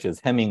to, such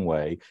as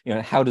Hemingway? You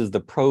know, how does the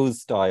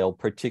prose style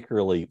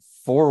particularly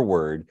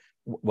forward,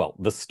 well,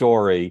 the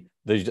story,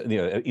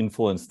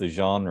 influence the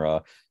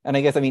genre? And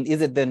I guess, I mean,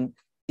 are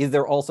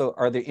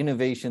there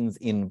innovations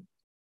in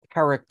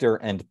character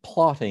and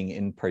plotting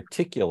in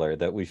particular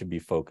that we should be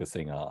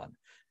focusing on?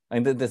 I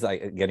mean, this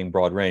is getting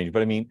broad range,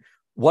 but I mean,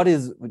 what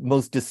is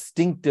most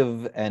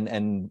distinctive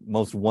and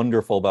most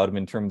wonderful about him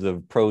in terms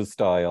of prose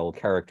style,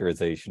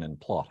 characterization, and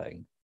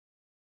plotting?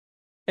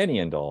 Any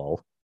and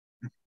all.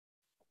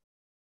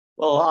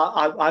 Well,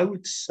 I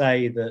would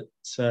say that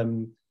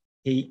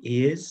he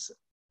is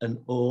an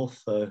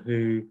author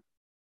who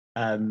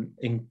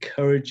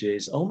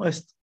encourages,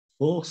 almost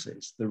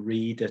forces the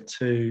reader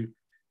to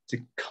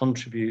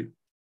contribute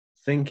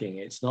thinking.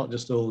 It's not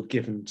just all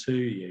given to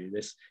you.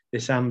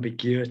 This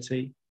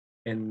ambiguity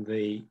in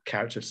the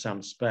character of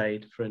Sam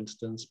Spade, for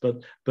instance,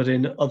 but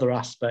in other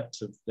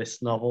aspects of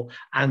this novel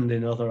and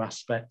in other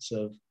aspects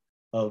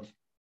of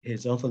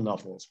his other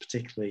novels,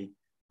 particularly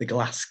The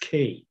Glass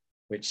Key,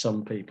 which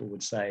some people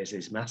would say is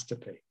his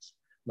masterpiece.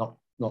 Not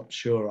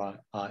sure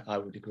I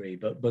would agree,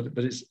 but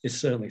it's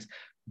certainly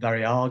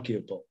very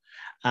arguable.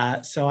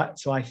 So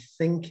I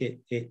think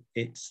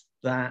it's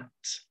that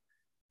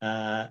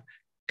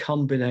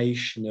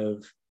combination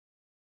of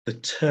the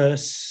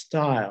terse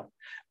style.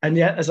 And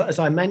yet, as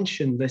I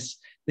mentioned, this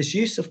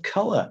use of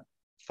colour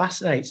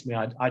fascinates me.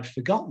 I'd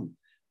forgotten.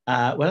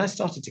 When I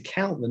started to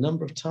count the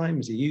number of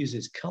times he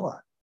uses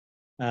colour,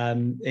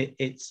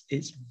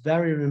 it's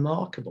very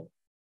remarkable.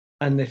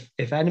 And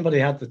if anybody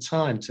had the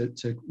time to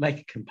make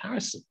a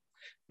comparison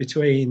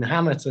between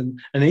Hammett and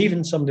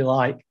even somebody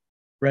like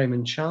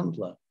Raymond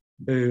Chandler,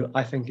 who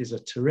I think is a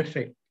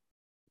terrific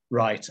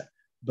writer,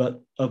 but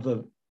of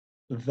a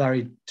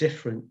very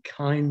different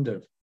kind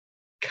of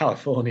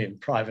Californian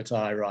private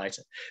eye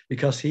writer,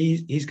 because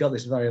he's got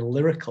this very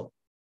lyrical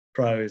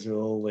prose with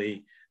all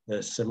the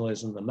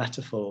similes and the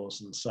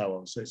metaphors and so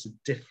on. So it's a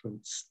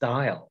different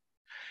style.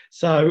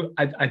 So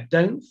I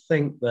don't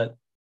think that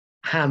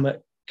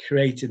Hammett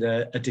created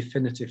a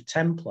definitive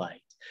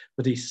template,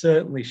 but he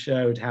certainly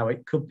showed how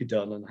it could be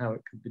done and how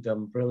it could be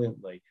done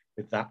brilliantly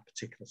with that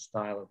particular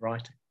style of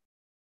writing.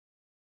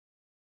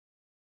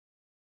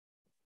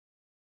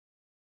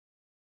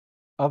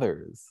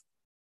 Other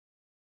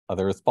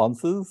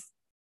responses?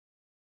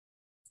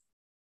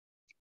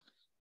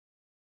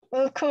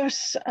 Well, of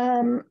course,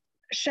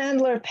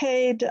 Chandler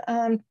paid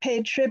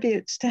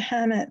tributes to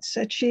Hammett's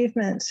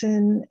achievements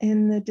in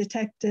the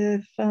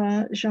detective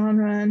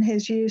genre and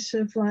his use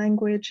of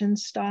language and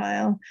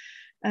style.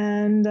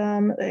 And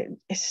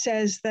it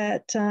says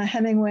that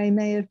Hemingway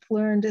may have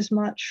learned as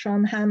much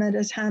from Hammett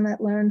as Hammett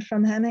learned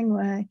from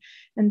Hemingway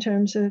in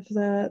terms of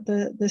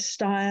the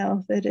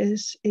style that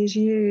is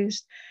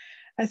used.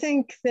 I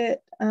think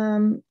that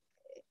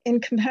in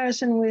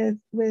comparison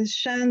with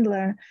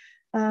Chandler,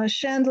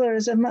 Chandler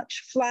is a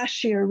much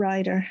flashier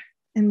writer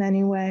in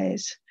many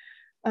ways.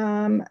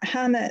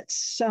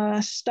 Hammett's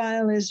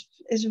style is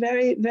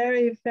very,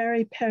 very,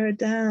 very pared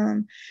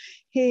down.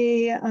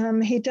 He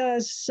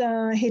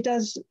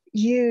does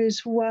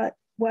use what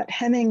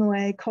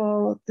Hemingway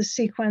called the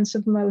sequence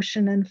of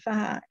motion and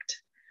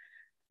fact.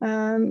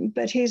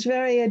 But he's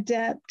very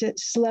adept at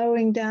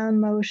slowing down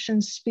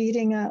motion,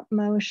 speeding up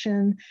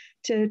motion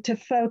to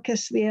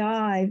focus the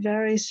eye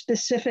very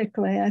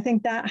specifically. I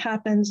think that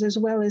happens as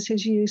well as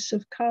his use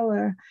of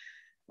color,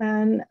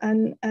 and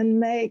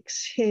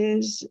makes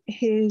his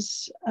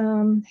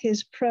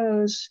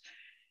prose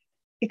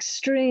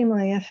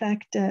extremely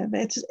effective.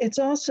 It's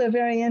also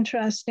very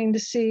interesting to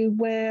see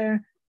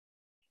where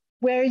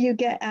you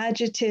get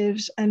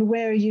adjectives and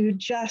where you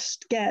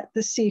just get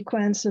the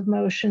sequence of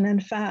motion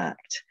and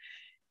fact,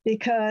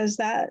 because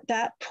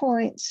that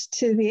points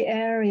to the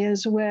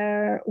areas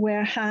where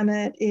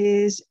Hammett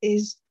is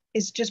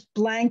just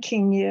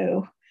blanking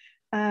you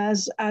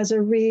as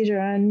a reader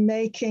and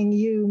making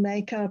you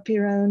make up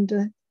your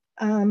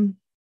own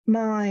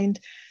mind.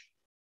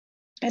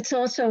 It's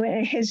also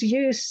his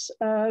use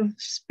of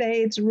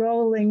Spade's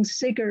rolling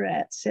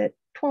cigarettes at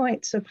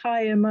points of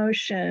high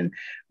emotion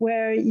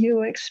where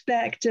you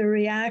expect a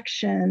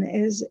reaction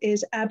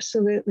is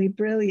absolutely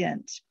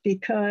brilliant,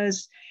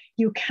 because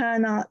you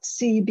cannot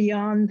see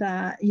beyond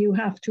that. You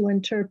have to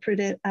interpret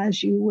it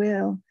as you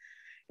will.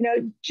 You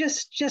know,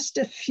 just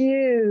a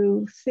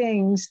few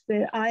things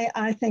that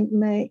I think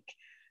make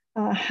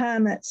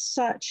Hammett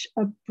such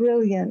a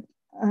brilliant,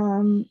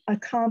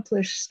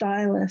 accomplished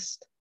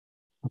stylist.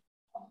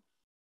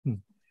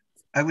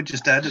 I would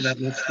just add to that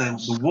list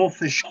the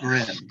wolfish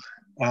grin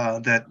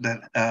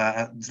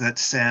that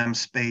Sam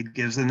Spade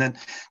gives, and then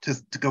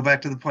to go back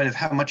to the point of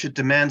how much it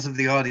demands of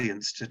the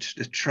audience to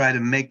try to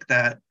make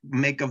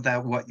of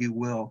that what you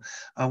will.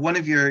 One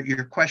of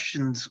your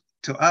questions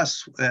to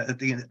us at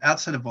the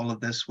outset of all of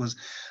this was,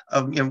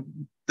 the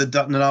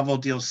novel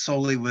deals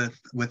solely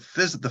with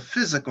the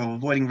physical,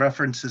 avoiding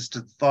references to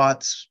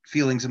thoughts,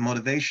 feelings, and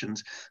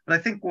motivations. But I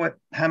think what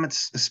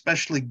Hammett's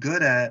especially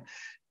good at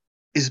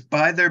is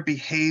by their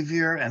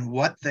behavior and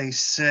what they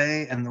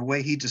say and the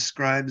way he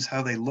describes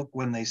how they look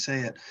when they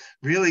say it,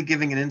 really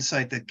giving an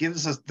insight that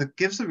gives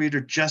the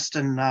reader just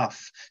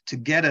enough to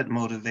get at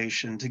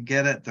motivation, to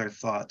get at their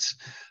thoughts.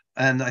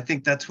 And I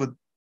think that's what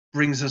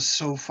brings us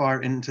so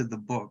far into the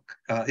book.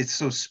 It's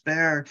so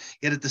spare,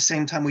 yet at the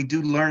same time, we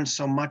do learn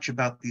so much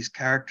about these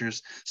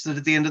characters, so that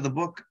at the end of the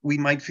book, we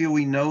might feel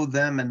we know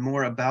them and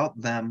more about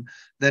them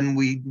than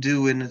we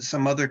do in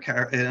some other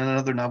in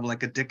another novel,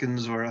 like a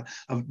Dickens or a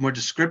more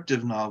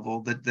descriptive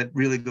novel that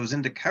really goes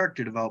into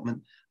character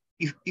development.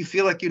 You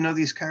feel like you know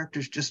these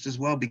characters just as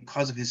well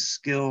because of his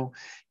skill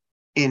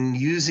in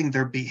using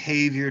their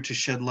behavior to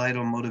shed light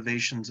on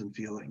motivations and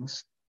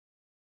feelings.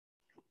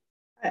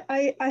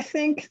 I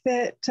think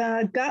that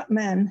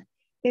Gutman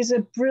is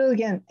a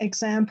brilliant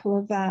example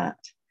of that.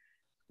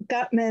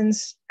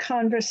 Gutman's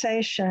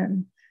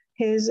conversation,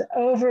 his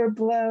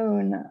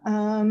overblown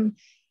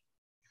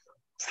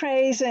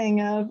praising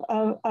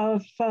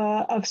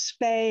of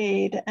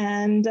Spade,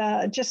 and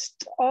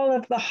just all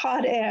of the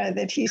hot air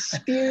that he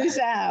spews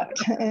out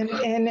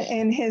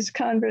in his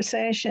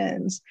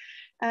conversations.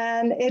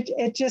 And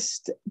it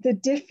just, the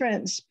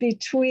difference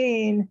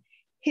between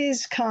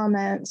his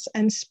comments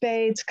and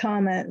Spade's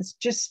comments,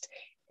 just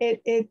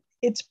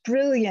it's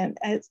brilliant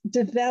at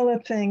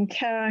developing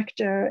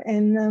character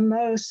in the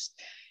most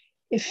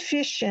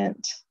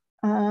efficient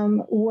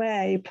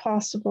way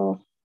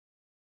possible.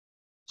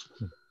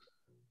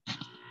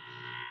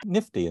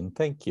 Nifty, and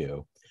thank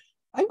you.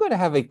 I'm going to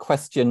have a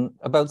question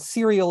about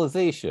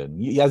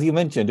serialization. As you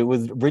mentioned, it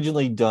was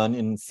originally done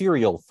in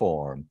serial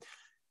form.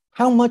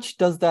 How much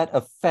does that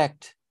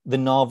affect the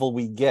novel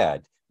we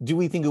get? Do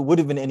we think it would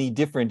have been any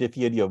different if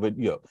he had,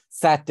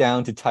 sat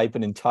down to type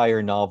an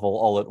entire novel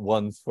all at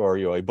once for,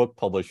 a book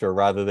publisher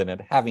rather than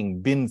it having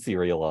been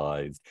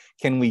serialized?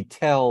 Can we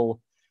tell,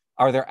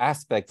 are there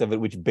aspects of it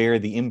which bear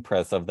the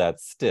impress of that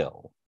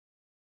still?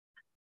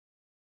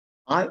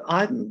 I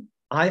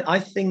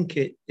think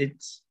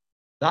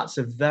that's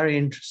a very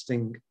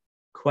interesting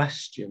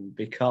question,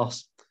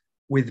 because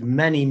with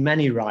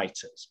many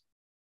writers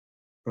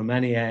from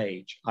any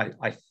age,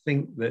 I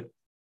think that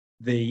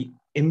the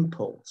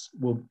impulse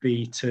would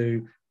be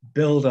to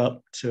build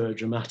up to a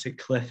dramatic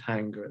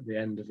cliffhanger at the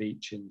end of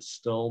each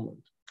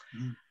installment.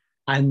 Mm.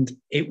 And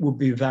it would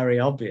be very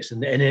obvious,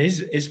 and it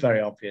is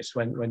very obvious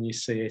when you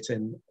see it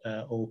in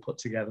all put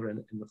together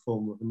in the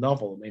form of a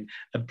novel. I mean,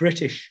 a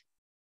British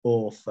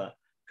author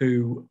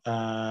who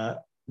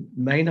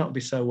may not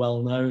be so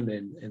well known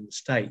in the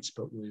States,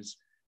 but was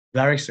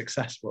very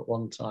successful at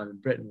one time in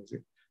Britain, was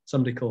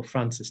somebody called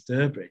Francis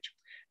Durbridge.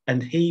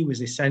 And he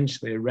was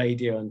essentially a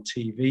radio and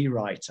TV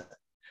writer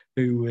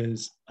who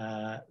was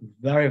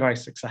very, very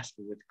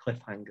successful with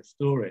cliffhanger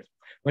stories.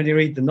 When you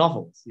read the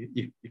novels,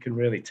 you can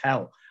really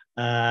tell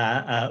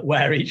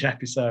where each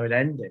episode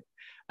ended.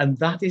 And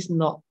that is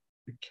not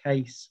the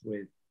case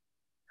with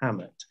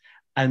Hammett.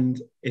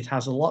 And it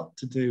has a lot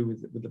to do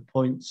with the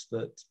points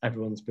that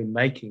everyone's been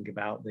making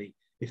about the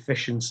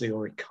efficiency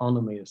or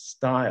economy of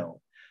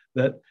style,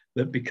 that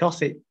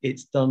because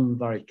it's done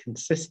very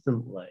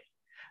consistently,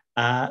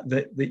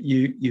 that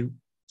you,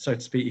 so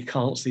to speak, you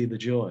can't see the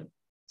join.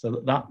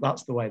 So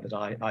that's the way that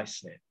I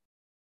see it.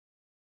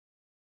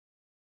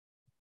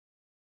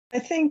 I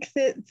think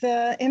that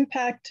the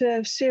impact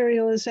of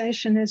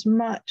serialization is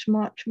much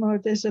more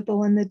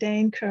visible in the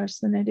Dane Curse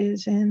than it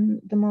is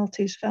in the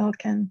Maltese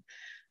Falcon.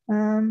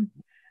 In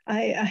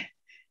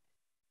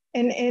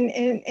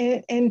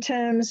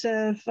terms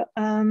of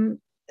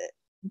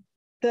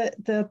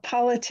the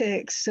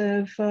politics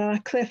of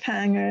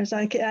cliffhangers,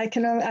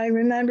 I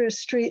remember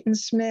Street and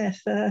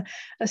Smith, a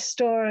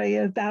story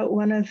about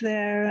one of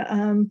their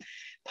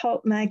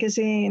pulp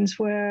magazines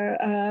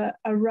where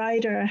a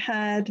writer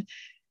had.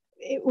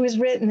 It was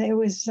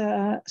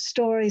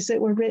stories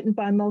that were written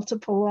by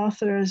multiple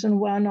authors, and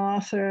one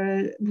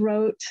author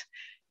wrote,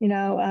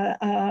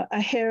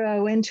 a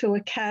hero into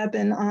a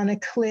cabin on a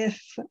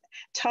cliff,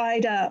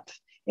 tied up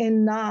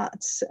in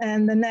knots,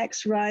 and the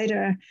next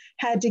writer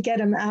had to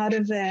get him out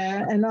of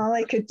there, and all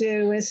I could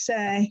do was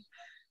say,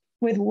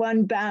 with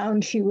one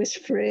bound, he was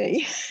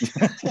free.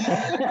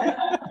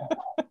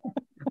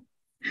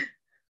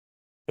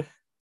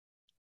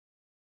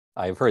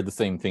 I've heard the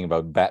same thing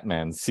about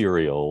Batman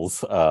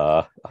serials,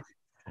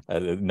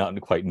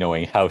 not quite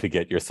knowing how to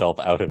get yourself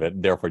out of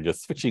it, therefore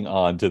just switching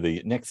on to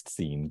the next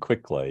scene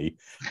quickly.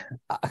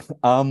 I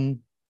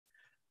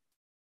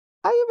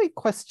have a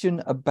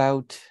question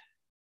about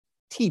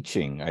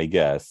teaching, I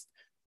guess.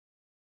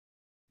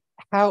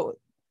 How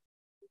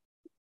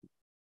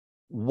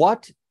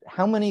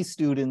many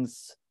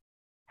students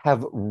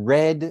have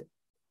read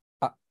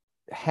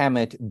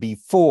Hammett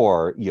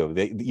before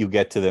you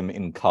get to them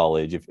in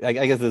college? I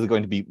guess this is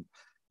going to be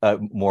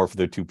more for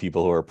the two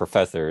people who are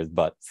professors,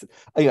 but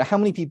how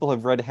many people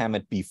have read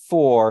Hammett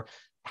before?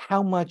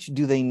 How much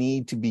do they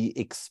need to be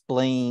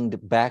explained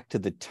back to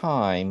the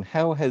time?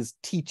 How has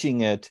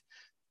teaching it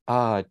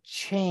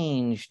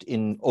changed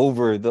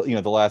over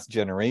the last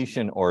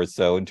generation or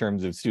so in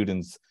terms of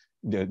students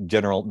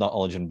general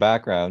knowledge and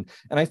background.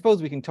 And I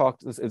suppose we can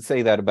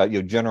say that about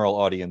general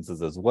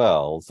audiences as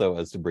well, so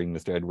as to bring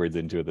Mr. Edwards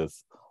into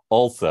this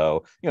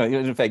also.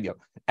 In fact,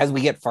 as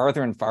we get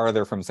farther and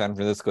farther from San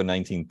Francisco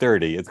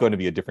 1930, it's going to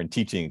be a different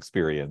teaching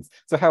experience.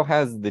 So how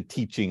has the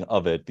teaching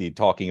of it, the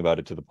talking about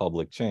it to the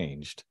public,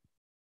 changed?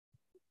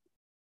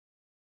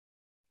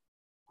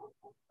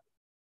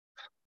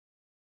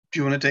 Do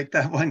you want to take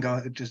that one? Go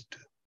ahead.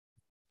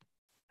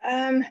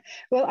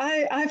 Well,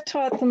 I've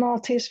taught the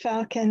Maltese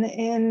Falcon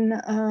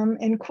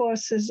in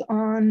courses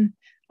on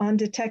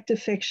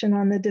detective fiction,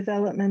 on the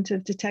development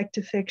of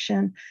detective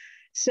fiction.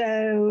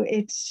 So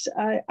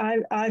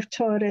I've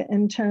taught it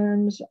in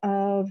terms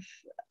of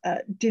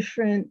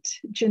different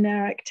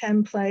generic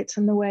templates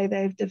and the way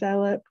they've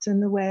developed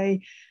and the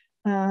way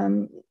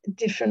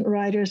different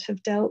writers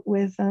have dealt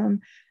with them,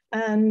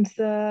 and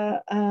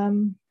the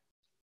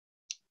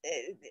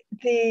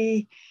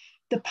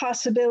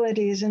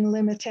possibilities and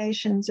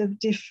limitations of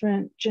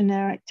different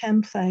generic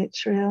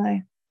templates,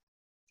 really.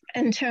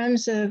 In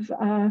terms of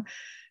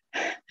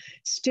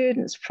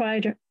students'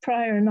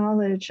 prior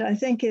knowledge, I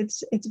think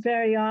it's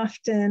very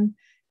often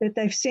that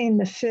they've seen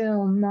the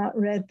film, not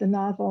read the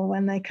novel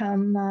when they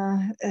come,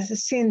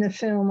 seen the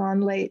film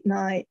on late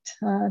night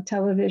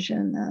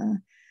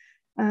television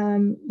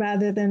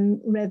rather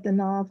than read the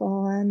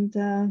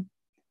novel.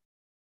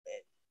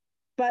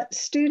 But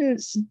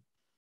students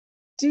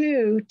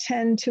do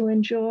tend to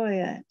enjoy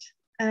it,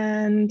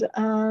 and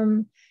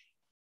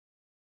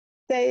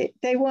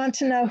they want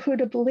to know who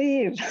to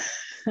believe,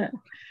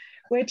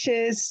 which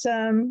is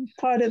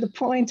part of the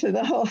point of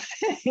the whole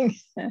thing.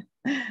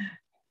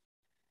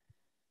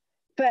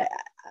 But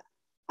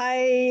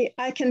I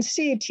can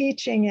see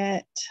teaching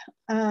it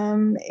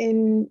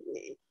in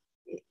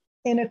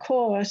a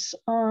course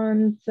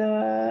on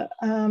the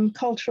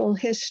cultural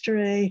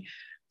history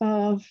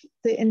of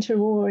the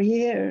interwar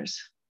years.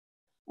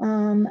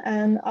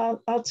 And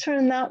I'll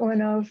turn that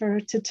one over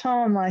to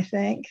Tom, I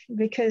think,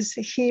 because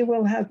he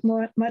will have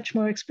much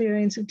more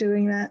experience of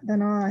doing that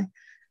than I.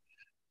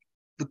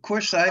 The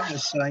course I've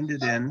assigned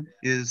it in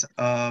is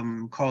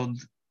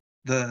called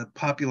The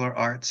Popular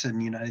Arts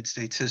in United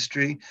States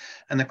History.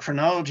 And the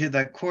chronology of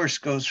that course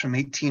goes from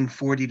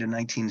 1840 to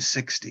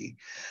 1960.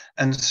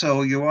 And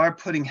so you are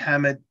putting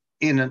Hammett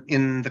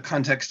in the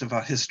context of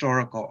a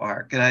historical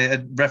arc. And I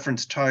had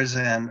referenced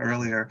Tarzan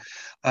earlier.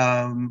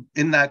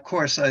 In that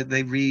course,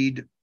 they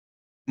read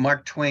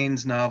Mark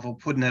Twain's novel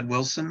Pudd'nhead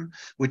Wilson,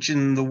 which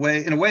in a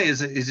way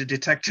is a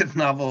detective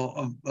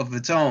novel of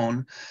its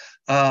own.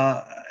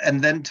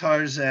 And then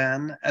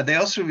Tarzan. They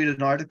also read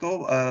an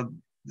article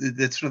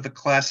that's sort of a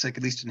classic,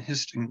 at least in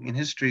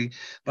history,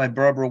 by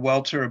Barbara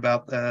Welter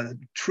about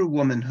true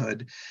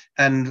womanhood.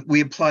 And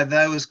we apply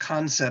those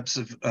concepts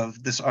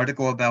of this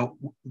article about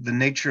the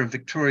nature of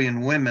Victorian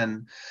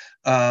women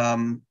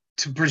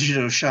to Bridget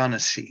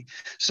O'Shaughnessy.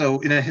 So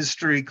in a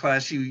history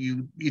class,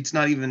 it's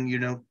not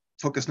even,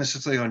 focus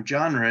necessarily on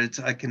genre.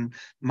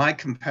 My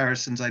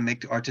comparisons I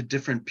make are to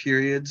different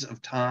periods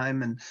of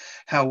time and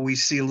how we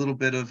see a little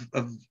bit of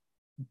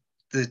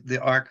the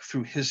arc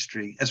through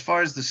history. As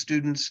far as the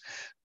students'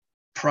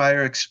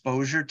 prior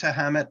exposure to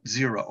Hammett,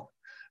 zero.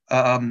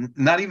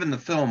 Not even the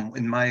film,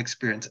 in my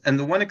experience. And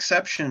the one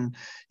exception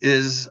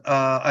is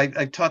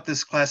I taught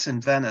this class in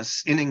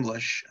Venice in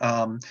English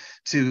at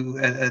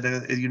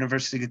a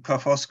university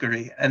called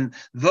Foscari, and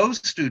those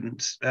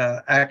students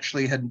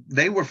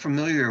they were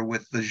familiar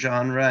with the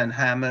genre and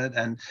Hammett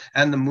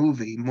and the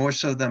movie more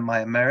so than my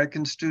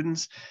American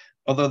students.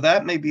 Although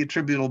that may be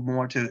attributable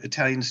more to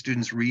Italian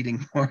students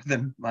reading more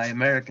than my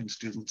American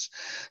students.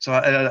 So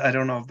I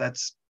don't know if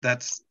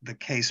that's the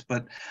case,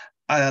 but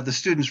the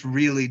students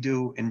really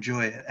do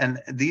enjoy it. And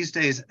these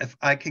days, if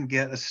I can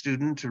get a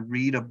student to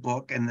read a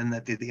book and then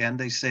at the end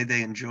they say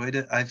they enjoyed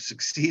it, I've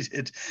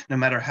succeeded, no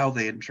matter how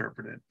they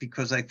interpret it,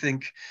 because I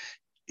think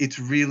it's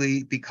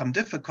really become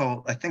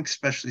difficult, I think,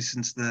 especially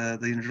since the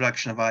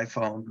introduction of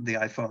the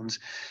iPhones,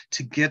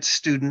 to get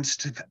students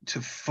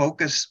to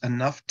focus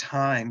enough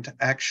time to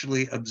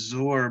actually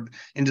absorb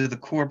into the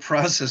core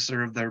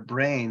processor of their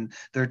brain.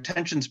 Their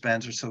attention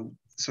spans are so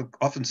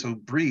often so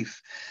brief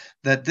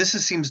that this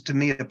seems to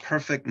me a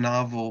perfect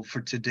novel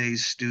for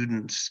today's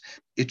students.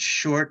 It's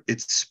short,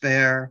 it's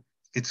spare,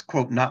 it's,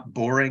 quote, not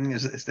boring,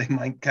 as they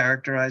might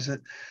characterize it.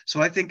 So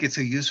I think it's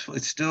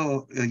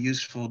still a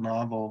useful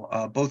novel,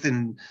 both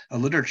in a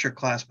literature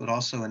class, but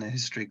also in a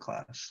history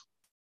class.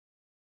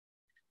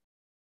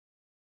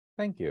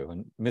 Thank you.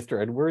 And Mr.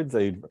 Edwards,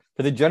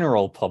 for the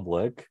general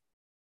public.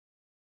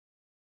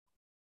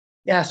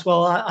 Yes,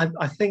 well,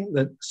 I think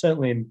that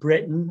certainly in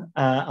Britain,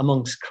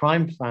 amongst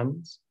crime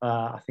fans,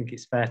 I think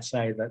it's fair to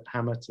say that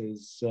Hammett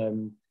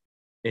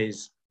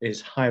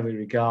is highly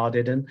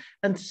regarded and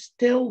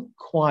still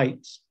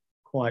quite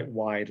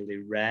widely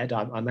read.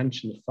 I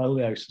mentioned the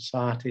Folio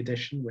Society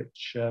edition,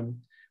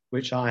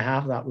 which I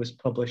have. That was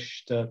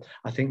published,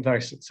 I think,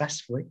 very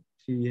successfully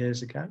a few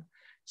years ago.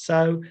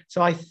 So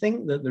I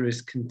think that there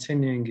is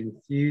continuing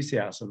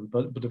enthusiasm,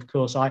 but of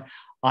course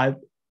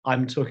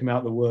I'm talking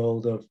about the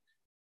world of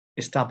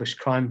established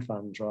crime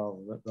fans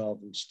rather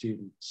than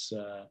students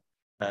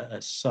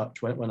as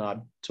such. When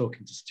I'm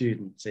talking to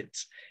students,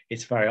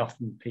 it's very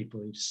often people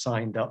who've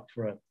signed up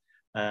for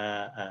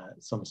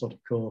some sort of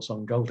course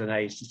on Golden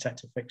Age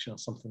detective fiction or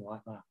something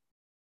like that.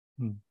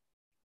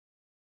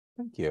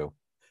 Thank you.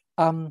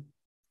 I'm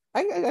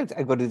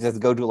going to just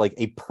go to like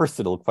a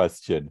personal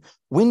question.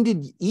 When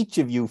did each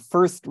of you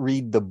first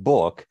read the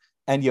book,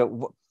 and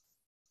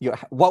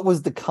what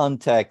was the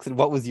context and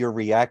what was your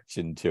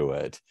reaction to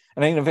it?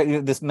 And I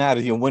know this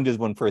matters. When does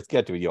one first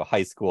get to it?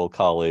 High school,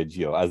 college.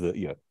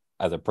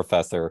 As a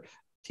professor,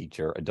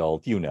 teacher,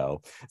 adult.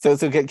 So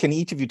can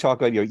each of you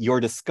talk about your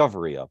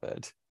discovery of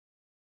it?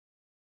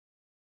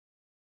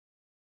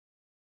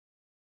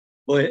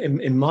 Well,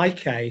 in my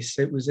case,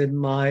 it was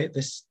in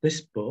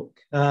this book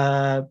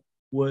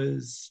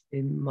was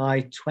in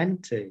my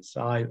 20s.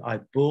 I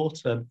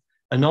bought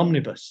an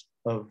omnibus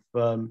of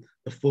the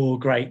 4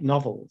 great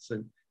novels,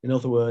 and in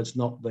other words,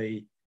 not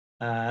the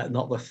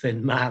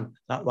Thin Man.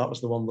 That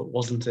was the one that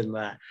wasn't in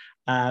there,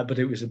 but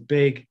it was a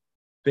big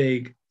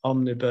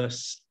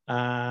omnibus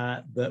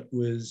that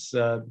was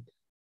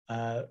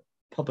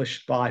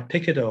published by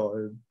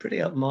Picador, a pretty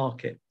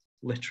upmarket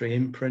literary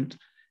imprint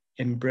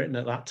in Britain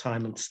at that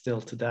time and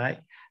still today.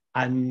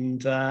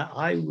 And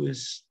I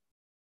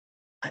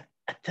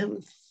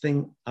don't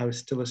think I was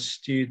still a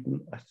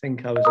student. I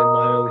think I was in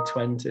my early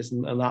 20s,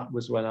 and that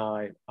was when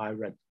I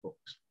read the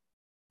books.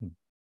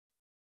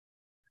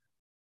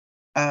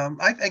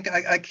 I think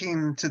I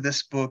came to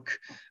this book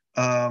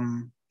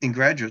in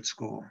graduate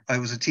school. I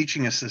was a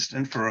teaching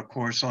assistant for a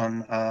course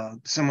on,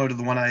 similar to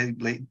the one I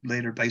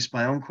later based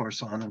my own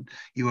course on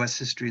U.S.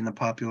 history and the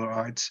popular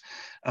arts.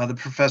 The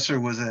professor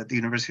was at the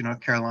University of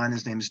North Carolina.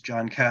 His name is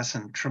John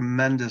Casson,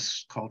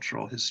 tremendous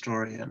cultural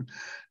historian.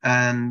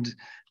 And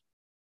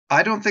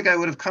I don't think I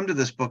would have come to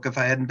this book if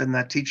I hadn't been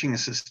that teaching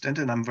assistant,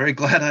 and I'm very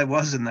glad I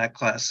was in that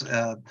class.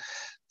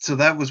 So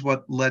that was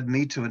what led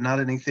me to it, not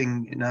a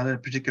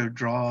particular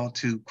draw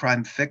to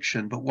crime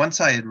fiction. But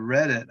once I had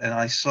read it and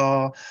I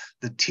saw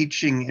the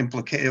teaching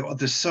implication,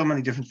 there's so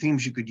many different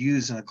themes you could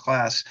use in a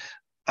class.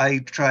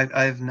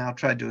 I've now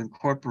tried to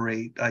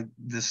incorporate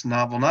this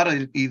novel, not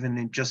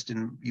even just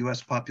in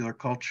U.S. popular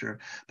culture,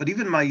 but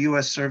even my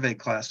U.S. survey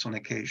class on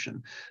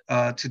occasion,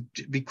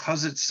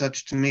 because it's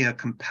such, to me, a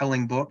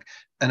compelling book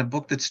and a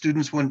book that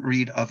students wouldn't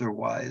read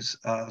otherwise.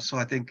 So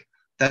I think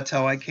that's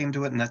how I came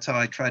to it, and that's how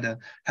I try to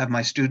have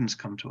my students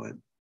come to it.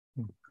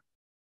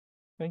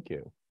 Thank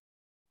you.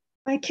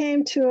 I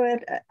came to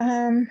it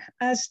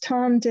as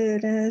Tom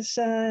did, as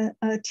a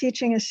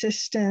teaching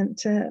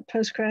assistant at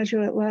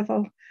postgraduate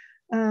level,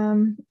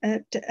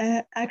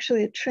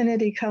 actually at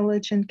Trinity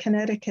College in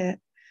Connecticut.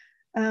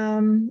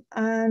 It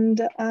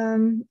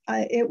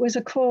was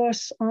a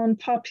course on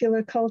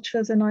popular culture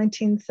of the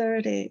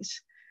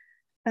 1930s.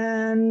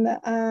 And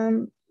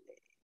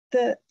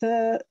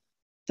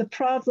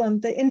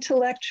the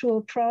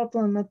intellectual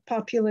problem of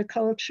popular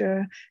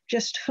culture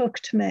just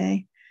hooked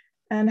me.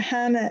 And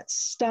Hammett's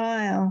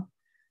style,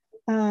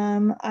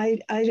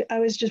 I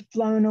was just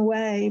blown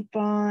away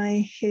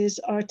by his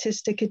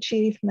artistic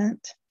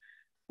achievement.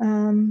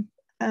 I've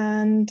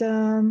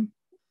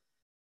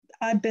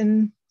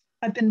been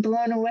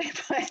blown away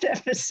by it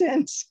ever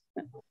since.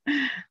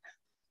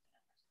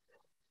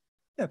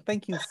 Yeah,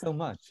 thank you so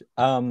much.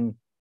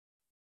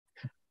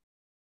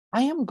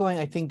 I am going,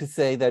 I think, to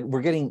say that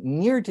we're getting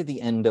near to the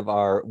end of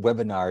our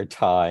webinar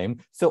time.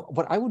 So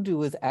what I will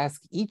do is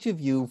ask each of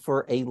you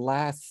for a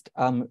last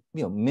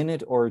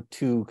minute or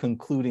two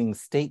concluding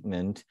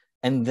statement,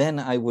 and then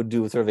I would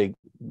do sort of a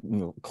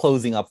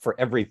closing up for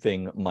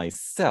everything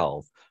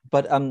myself.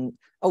 But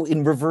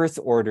in reverse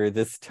order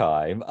this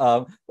time.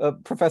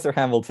 Professor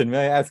Hamilton, may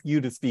I ask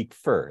you to speak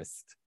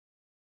first?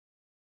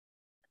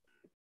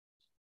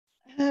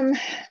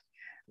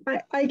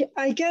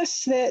 I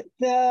guess that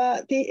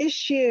the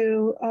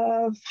issue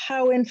of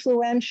how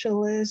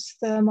influential is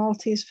the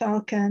Maltese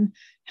Falcon,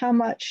 how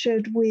much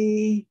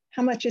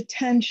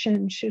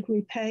attention should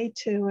we pay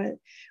to it?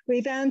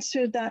 We've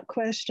answered that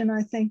question,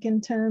 I think,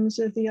 in terms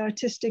of the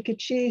artistic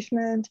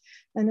achievement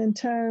and in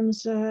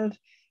terms of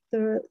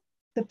the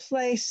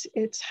place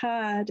it's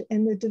had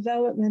in the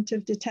development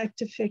of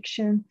detective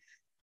fiction.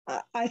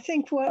 I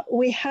think what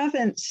we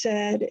haven't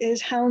said is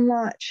how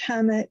much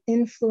Hammett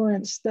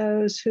influenced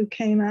those who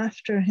came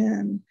after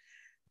him.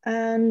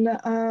 And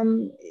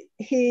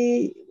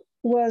he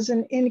was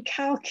an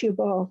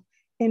incalculable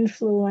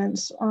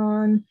influence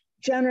on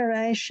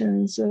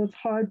generations of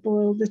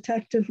hard-boiled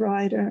detective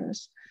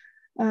writers,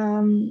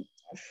 from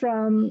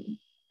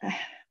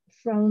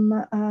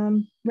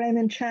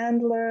Raymond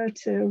Chandler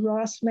to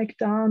Ross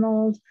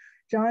MacDonald,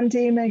 John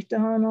D.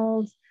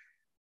 MacDonald,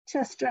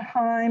 Chester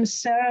Himes,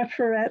 Sarah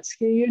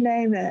Paretsky, you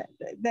name it.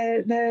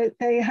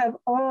 They have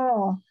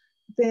all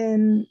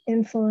been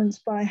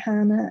influenced by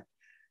Hammett.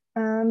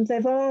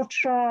 They've all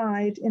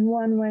tried in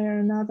one way or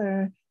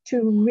another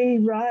to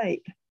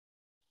rewrite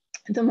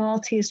the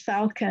Maltese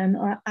Falcon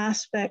or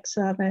aspects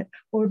of it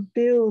or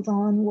build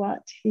on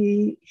what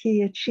he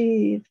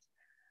achieved.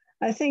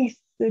 I think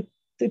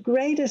the the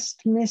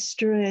greatest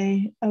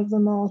mystery of the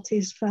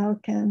Maltese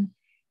Falcon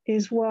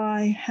is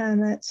why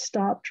Hammett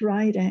stopped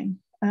writing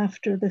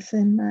after The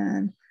Thin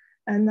Man.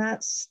 And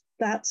that's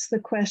the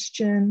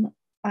question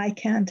I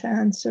can't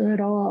answer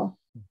at all.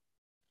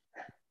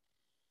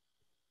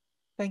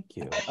 Thank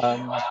you.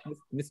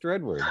 Mr.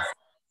 Edwards.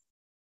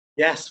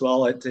 Yes,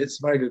 well, it's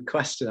a very good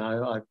question.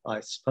 I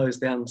suppose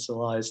the answer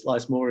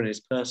lies more in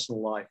his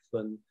personal life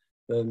than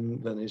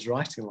his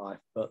writing life,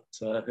 but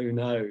who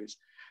knows?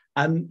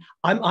 I'm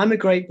a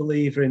great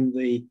believer in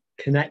the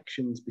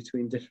connections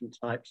between different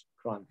types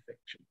of crime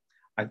fiction.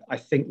 I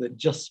think that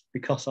just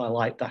because I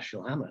like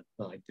Dashiell Hammett,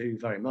 and I do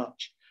very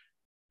much,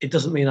 it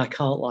doesn't mean I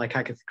can't like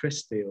Agatha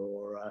Christie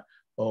or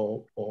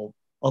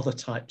other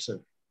types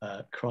of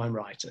crime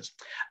writers.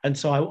 And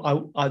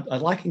so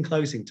I'd like in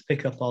closing to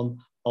pick up on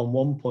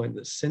one point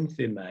that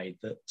Cynthia made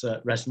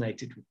that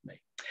resonated with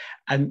me.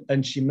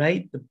 And she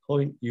made the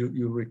point,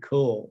 you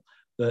recall,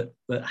 that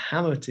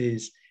Hammett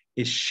is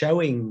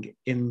showing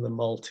in the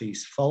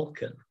Maltese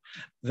Falcon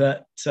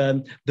that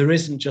there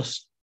isn't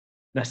just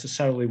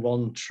necessarily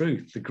one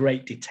truth. The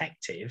great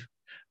detective,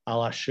 a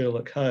la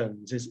Sherlock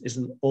Holmes,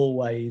 isn't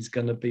always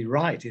going to be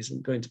right,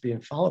 isn't going to be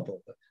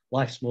infallible, but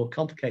life's more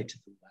complicated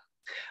than that.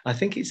 I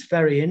think it's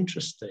very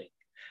interesting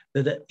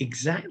that at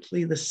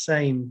exactly the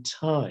same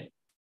time,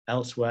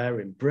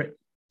 elsewhere in Britain,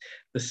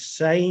 the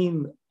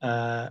same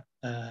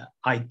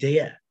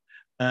idea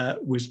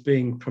was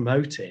being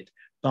promoted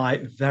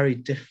by very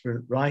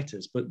different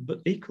writers, but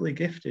equally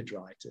gifted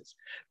writers.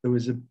 There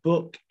was a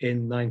book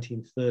in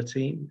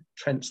 1913,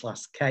 Trent's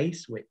Last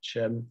Case, which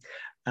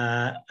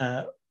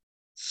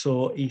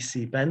saw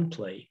E.C.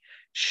 Bentley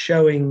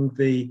showing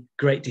the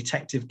great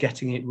detective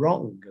getting it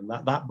wrong. And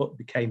that book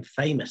became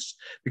famous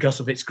because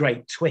of its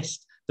great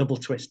twist, double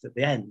twist at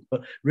the end.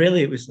 But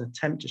really, it was an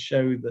attempt to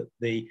show that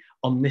the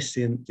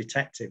omniscient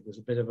detective was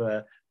a bit of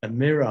a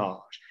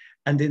mirage.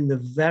 And in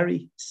the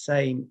very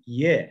same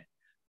year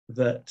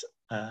that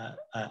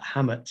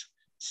Hammett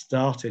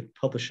started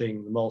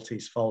publishing The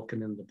Maltese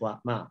Falcon and The Black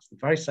Mass, the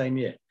very same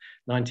year,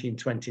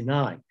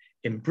 1929,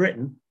 in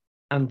Britain,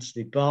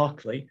 Anthony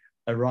Berkeley,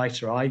 a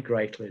writer I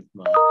greatly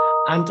admire,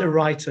 and a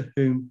writer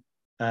whom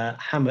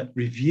Hammett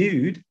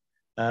reviewed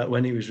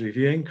when he was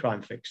reviewing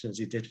crime fiction, as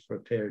he did for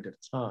a period of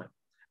time,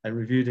 and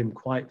reviewed him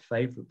quite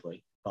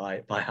favorably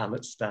by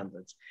Hammett's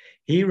standards.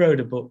 He wrote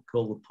a book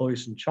called The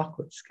Poison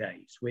Chocolates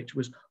Case, which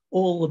was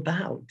all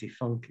about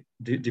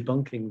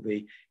debunking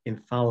the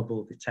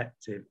infallible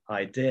detective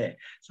idea.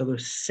 So there are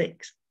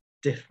 6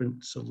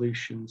 different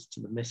solutions to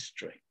the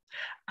mystery.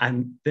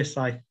 And this,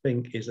 I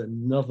think, is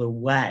another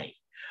way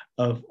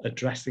of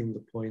addressing the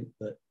point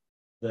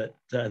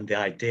and the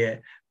idea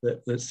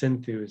that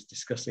Cynthia was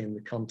discussing in the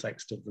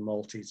context of the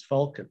Maltese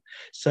Falcon.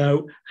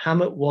 So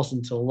Hammett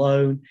wasn't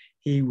alone.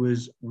 He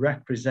was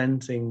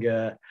representing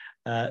the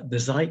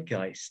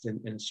zeitgeist in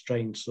a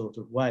strange sort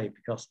of way,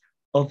 because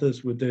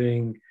others were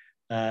doing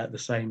the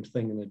same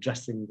thing and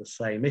addressing the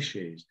same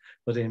issues,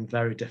 but in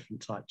very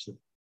different types of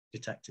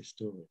detective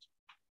stories.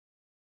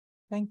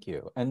 Thank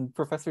you. And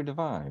Professor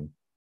Devine?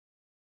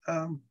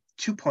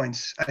 2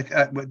 points.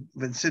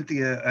 When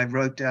Cynthia, I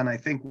wrote down, I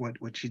think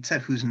what she'd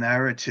said, whose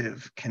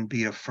narrative can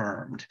be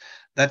affirmed.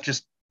 That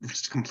just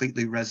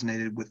completely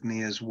resonated with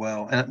me as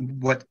well.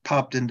 And what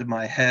popped into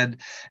my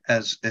head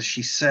as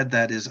she said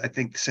that is, I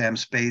think Sam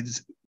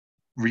Spade's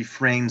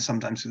refrain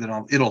sometimes through the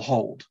novel, it'll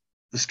hold.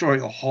 The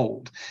story will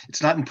hold.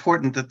 It's not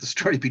important that the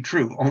story be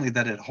true, only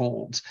that it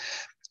holds.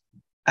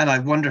 And I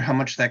wonder how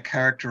much that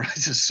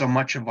characterizes so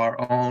much of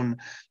our own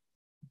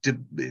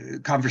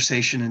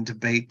conversation and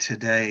debate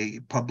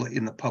today,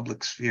 in the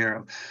public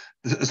sphere.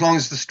 As long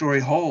as the story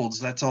holds,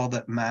 that's all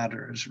that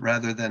matters,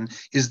 rather than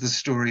is the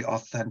story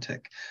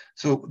authentic.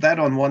 So that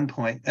on one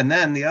point. And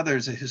then the other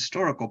is a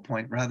historical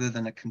point rather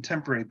than a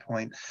contemporary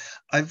point.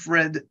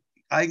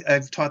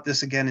 I've taught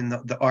this again in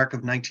the arc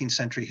of 19th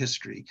century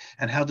history,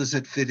 and how does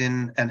it fit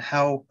in, and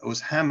how was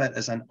Hammett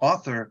as an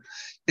author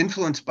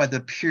influenced by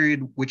the period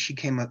in which he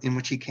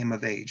came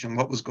of age, and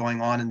what was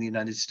going on in the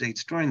United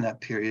States during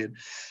that period.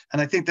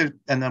 And I think that,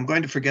 and I'm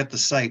going to forget the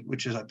site,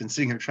 which is, I've been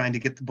sitting here trying to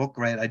get the book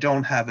right. I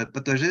don't have it,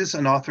 but there is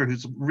an author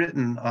who's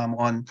written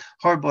on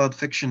hard-boiled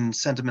fiction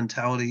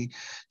sentimentality,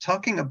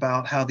 talking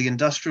about how the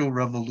Industrial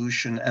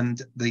Revolution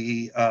and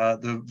the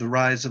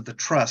rise of the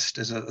trust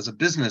as a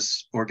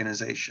business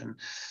organization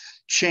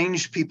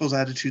changed people's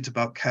attitudes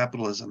about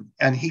capitalism.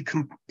 And he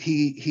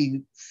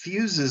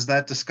fuses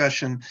that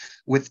discussion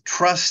with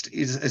trust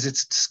as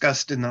it's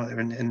discussed engaged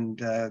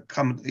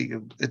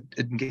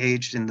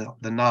in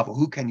the novel.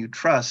 Who can you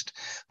trust?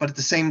 But at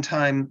the same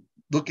time,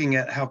 looking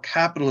at how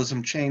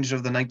capitalism changed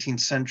over the 19th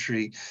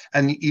century,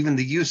 and even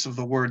the use of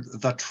the word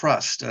the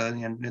trust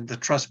and the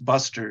trust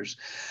busters.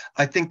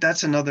 I think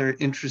that's another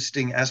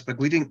interesting aspect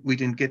we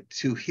didn't get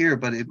to here,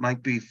 but it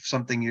might be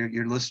something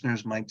your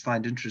listeners might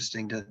find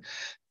interesting to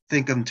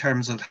think in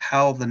terms of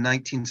how the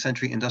 19th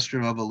century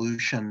Industrial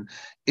Revolution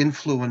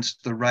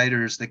influenced the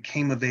writers that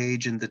came of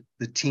age in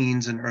the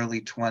teens and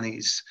early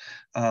 20s,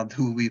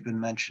 who we've been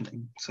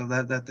mentioning. So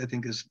that I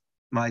think is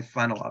my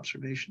final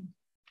observation.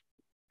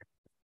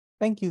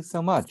 Thank you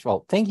so much.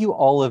 Well, thank you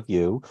all of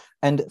you,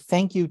 and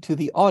thank you to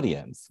the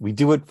audience. We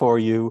do it for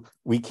you.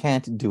 We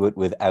can't do it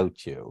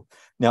without you.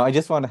 Now, I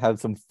just want to have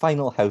some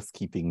final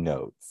housekeeping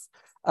notes.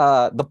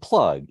 The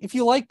plug, if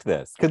you liked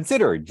this,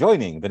 consider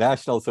joining the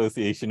National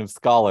Association of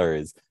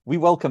Scholars. We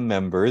welcome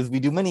members. We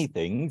do many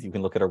things. You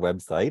can look at our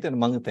website, and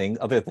among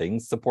other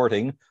things,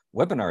 supporting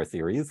webinar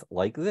series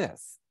like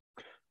this.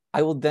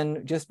 I will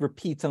then just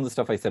repeat some of the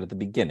stuff I said at the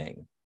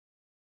beginning.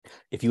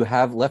 If you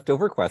have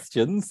leftover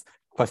questions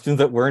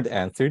that weren't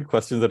answered,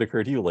 questions that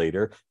occur to you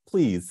later,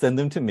 please send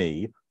them to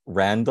me,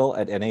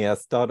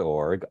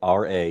 randall@nas.org,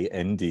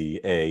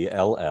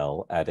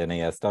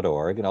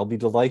 RANDALL@nas.org, and I'll be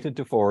delighted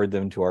to forward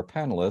them to our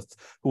panelists,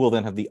 who will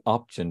then have the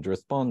option to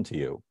respond to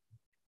you.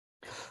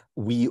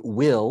 We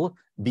will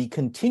be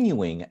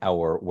continuing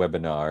our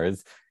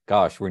webinars.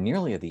 Gosh, we're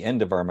nearly at the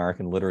end of our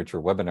American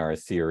Literature webinar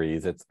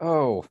series.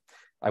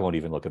 I won't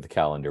even look at the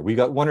calendar. We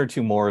got one or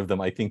two more of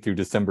them, I think, through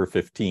December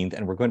 15th,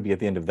 and we're going to be at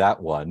the end of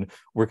that one.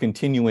 We're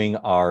continuing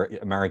our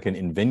American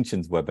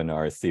Inventions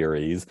webinar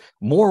series.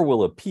 More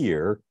will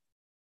appear.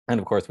 And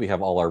of course, we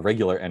have all our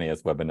regular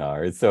NAS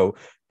webinars. So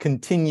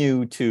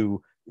continue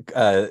to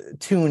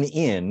tune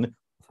in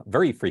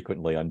very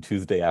frequently on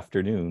Tuesday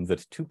afternoons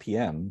at 2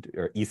 p.m.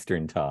 or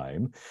Eastern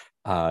time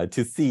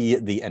to see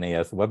the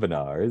NAS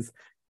webinars.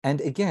 And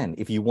again,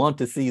 if you want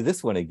to see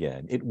this one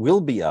again, it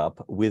will be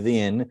up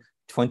within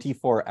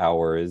 24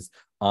 hours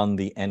on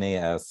the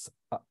NAS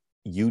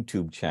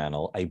YouTube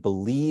channel. I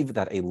believe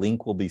that a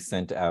link will be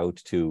sent out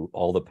to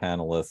all the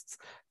panelists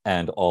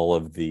and all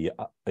of the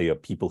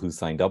people who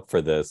signed up for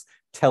this,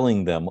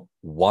 telling them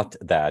what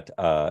that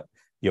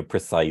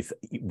precise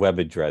web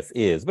address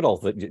is, but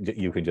also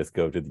you can just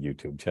go to the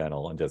YouTube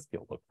channel and just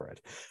look for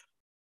it.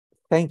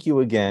 Thank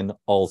you again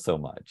all so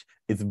much.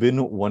 It's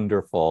been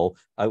wonderful.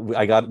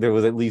 There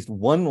was at least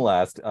one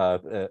last,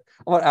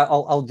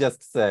 I'll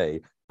just say,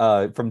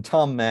 from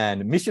Tom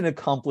Mann, mission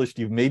accomplished,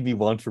 you've made me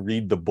want to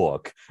read the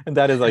book. And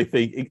that is, I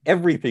think,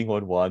 everything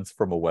one wants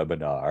from a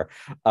webinar.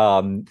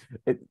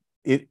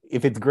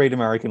 If it's great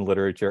American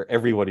literature,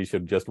 everybody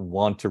should just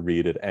want to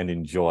read it and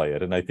enjoy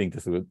it. And I think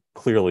this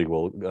clearly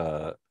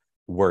will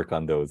work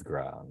on those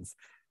grounds.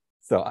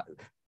 So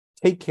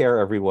take care,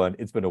 everyone.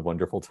 It's been a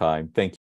wonderful time. Thank you.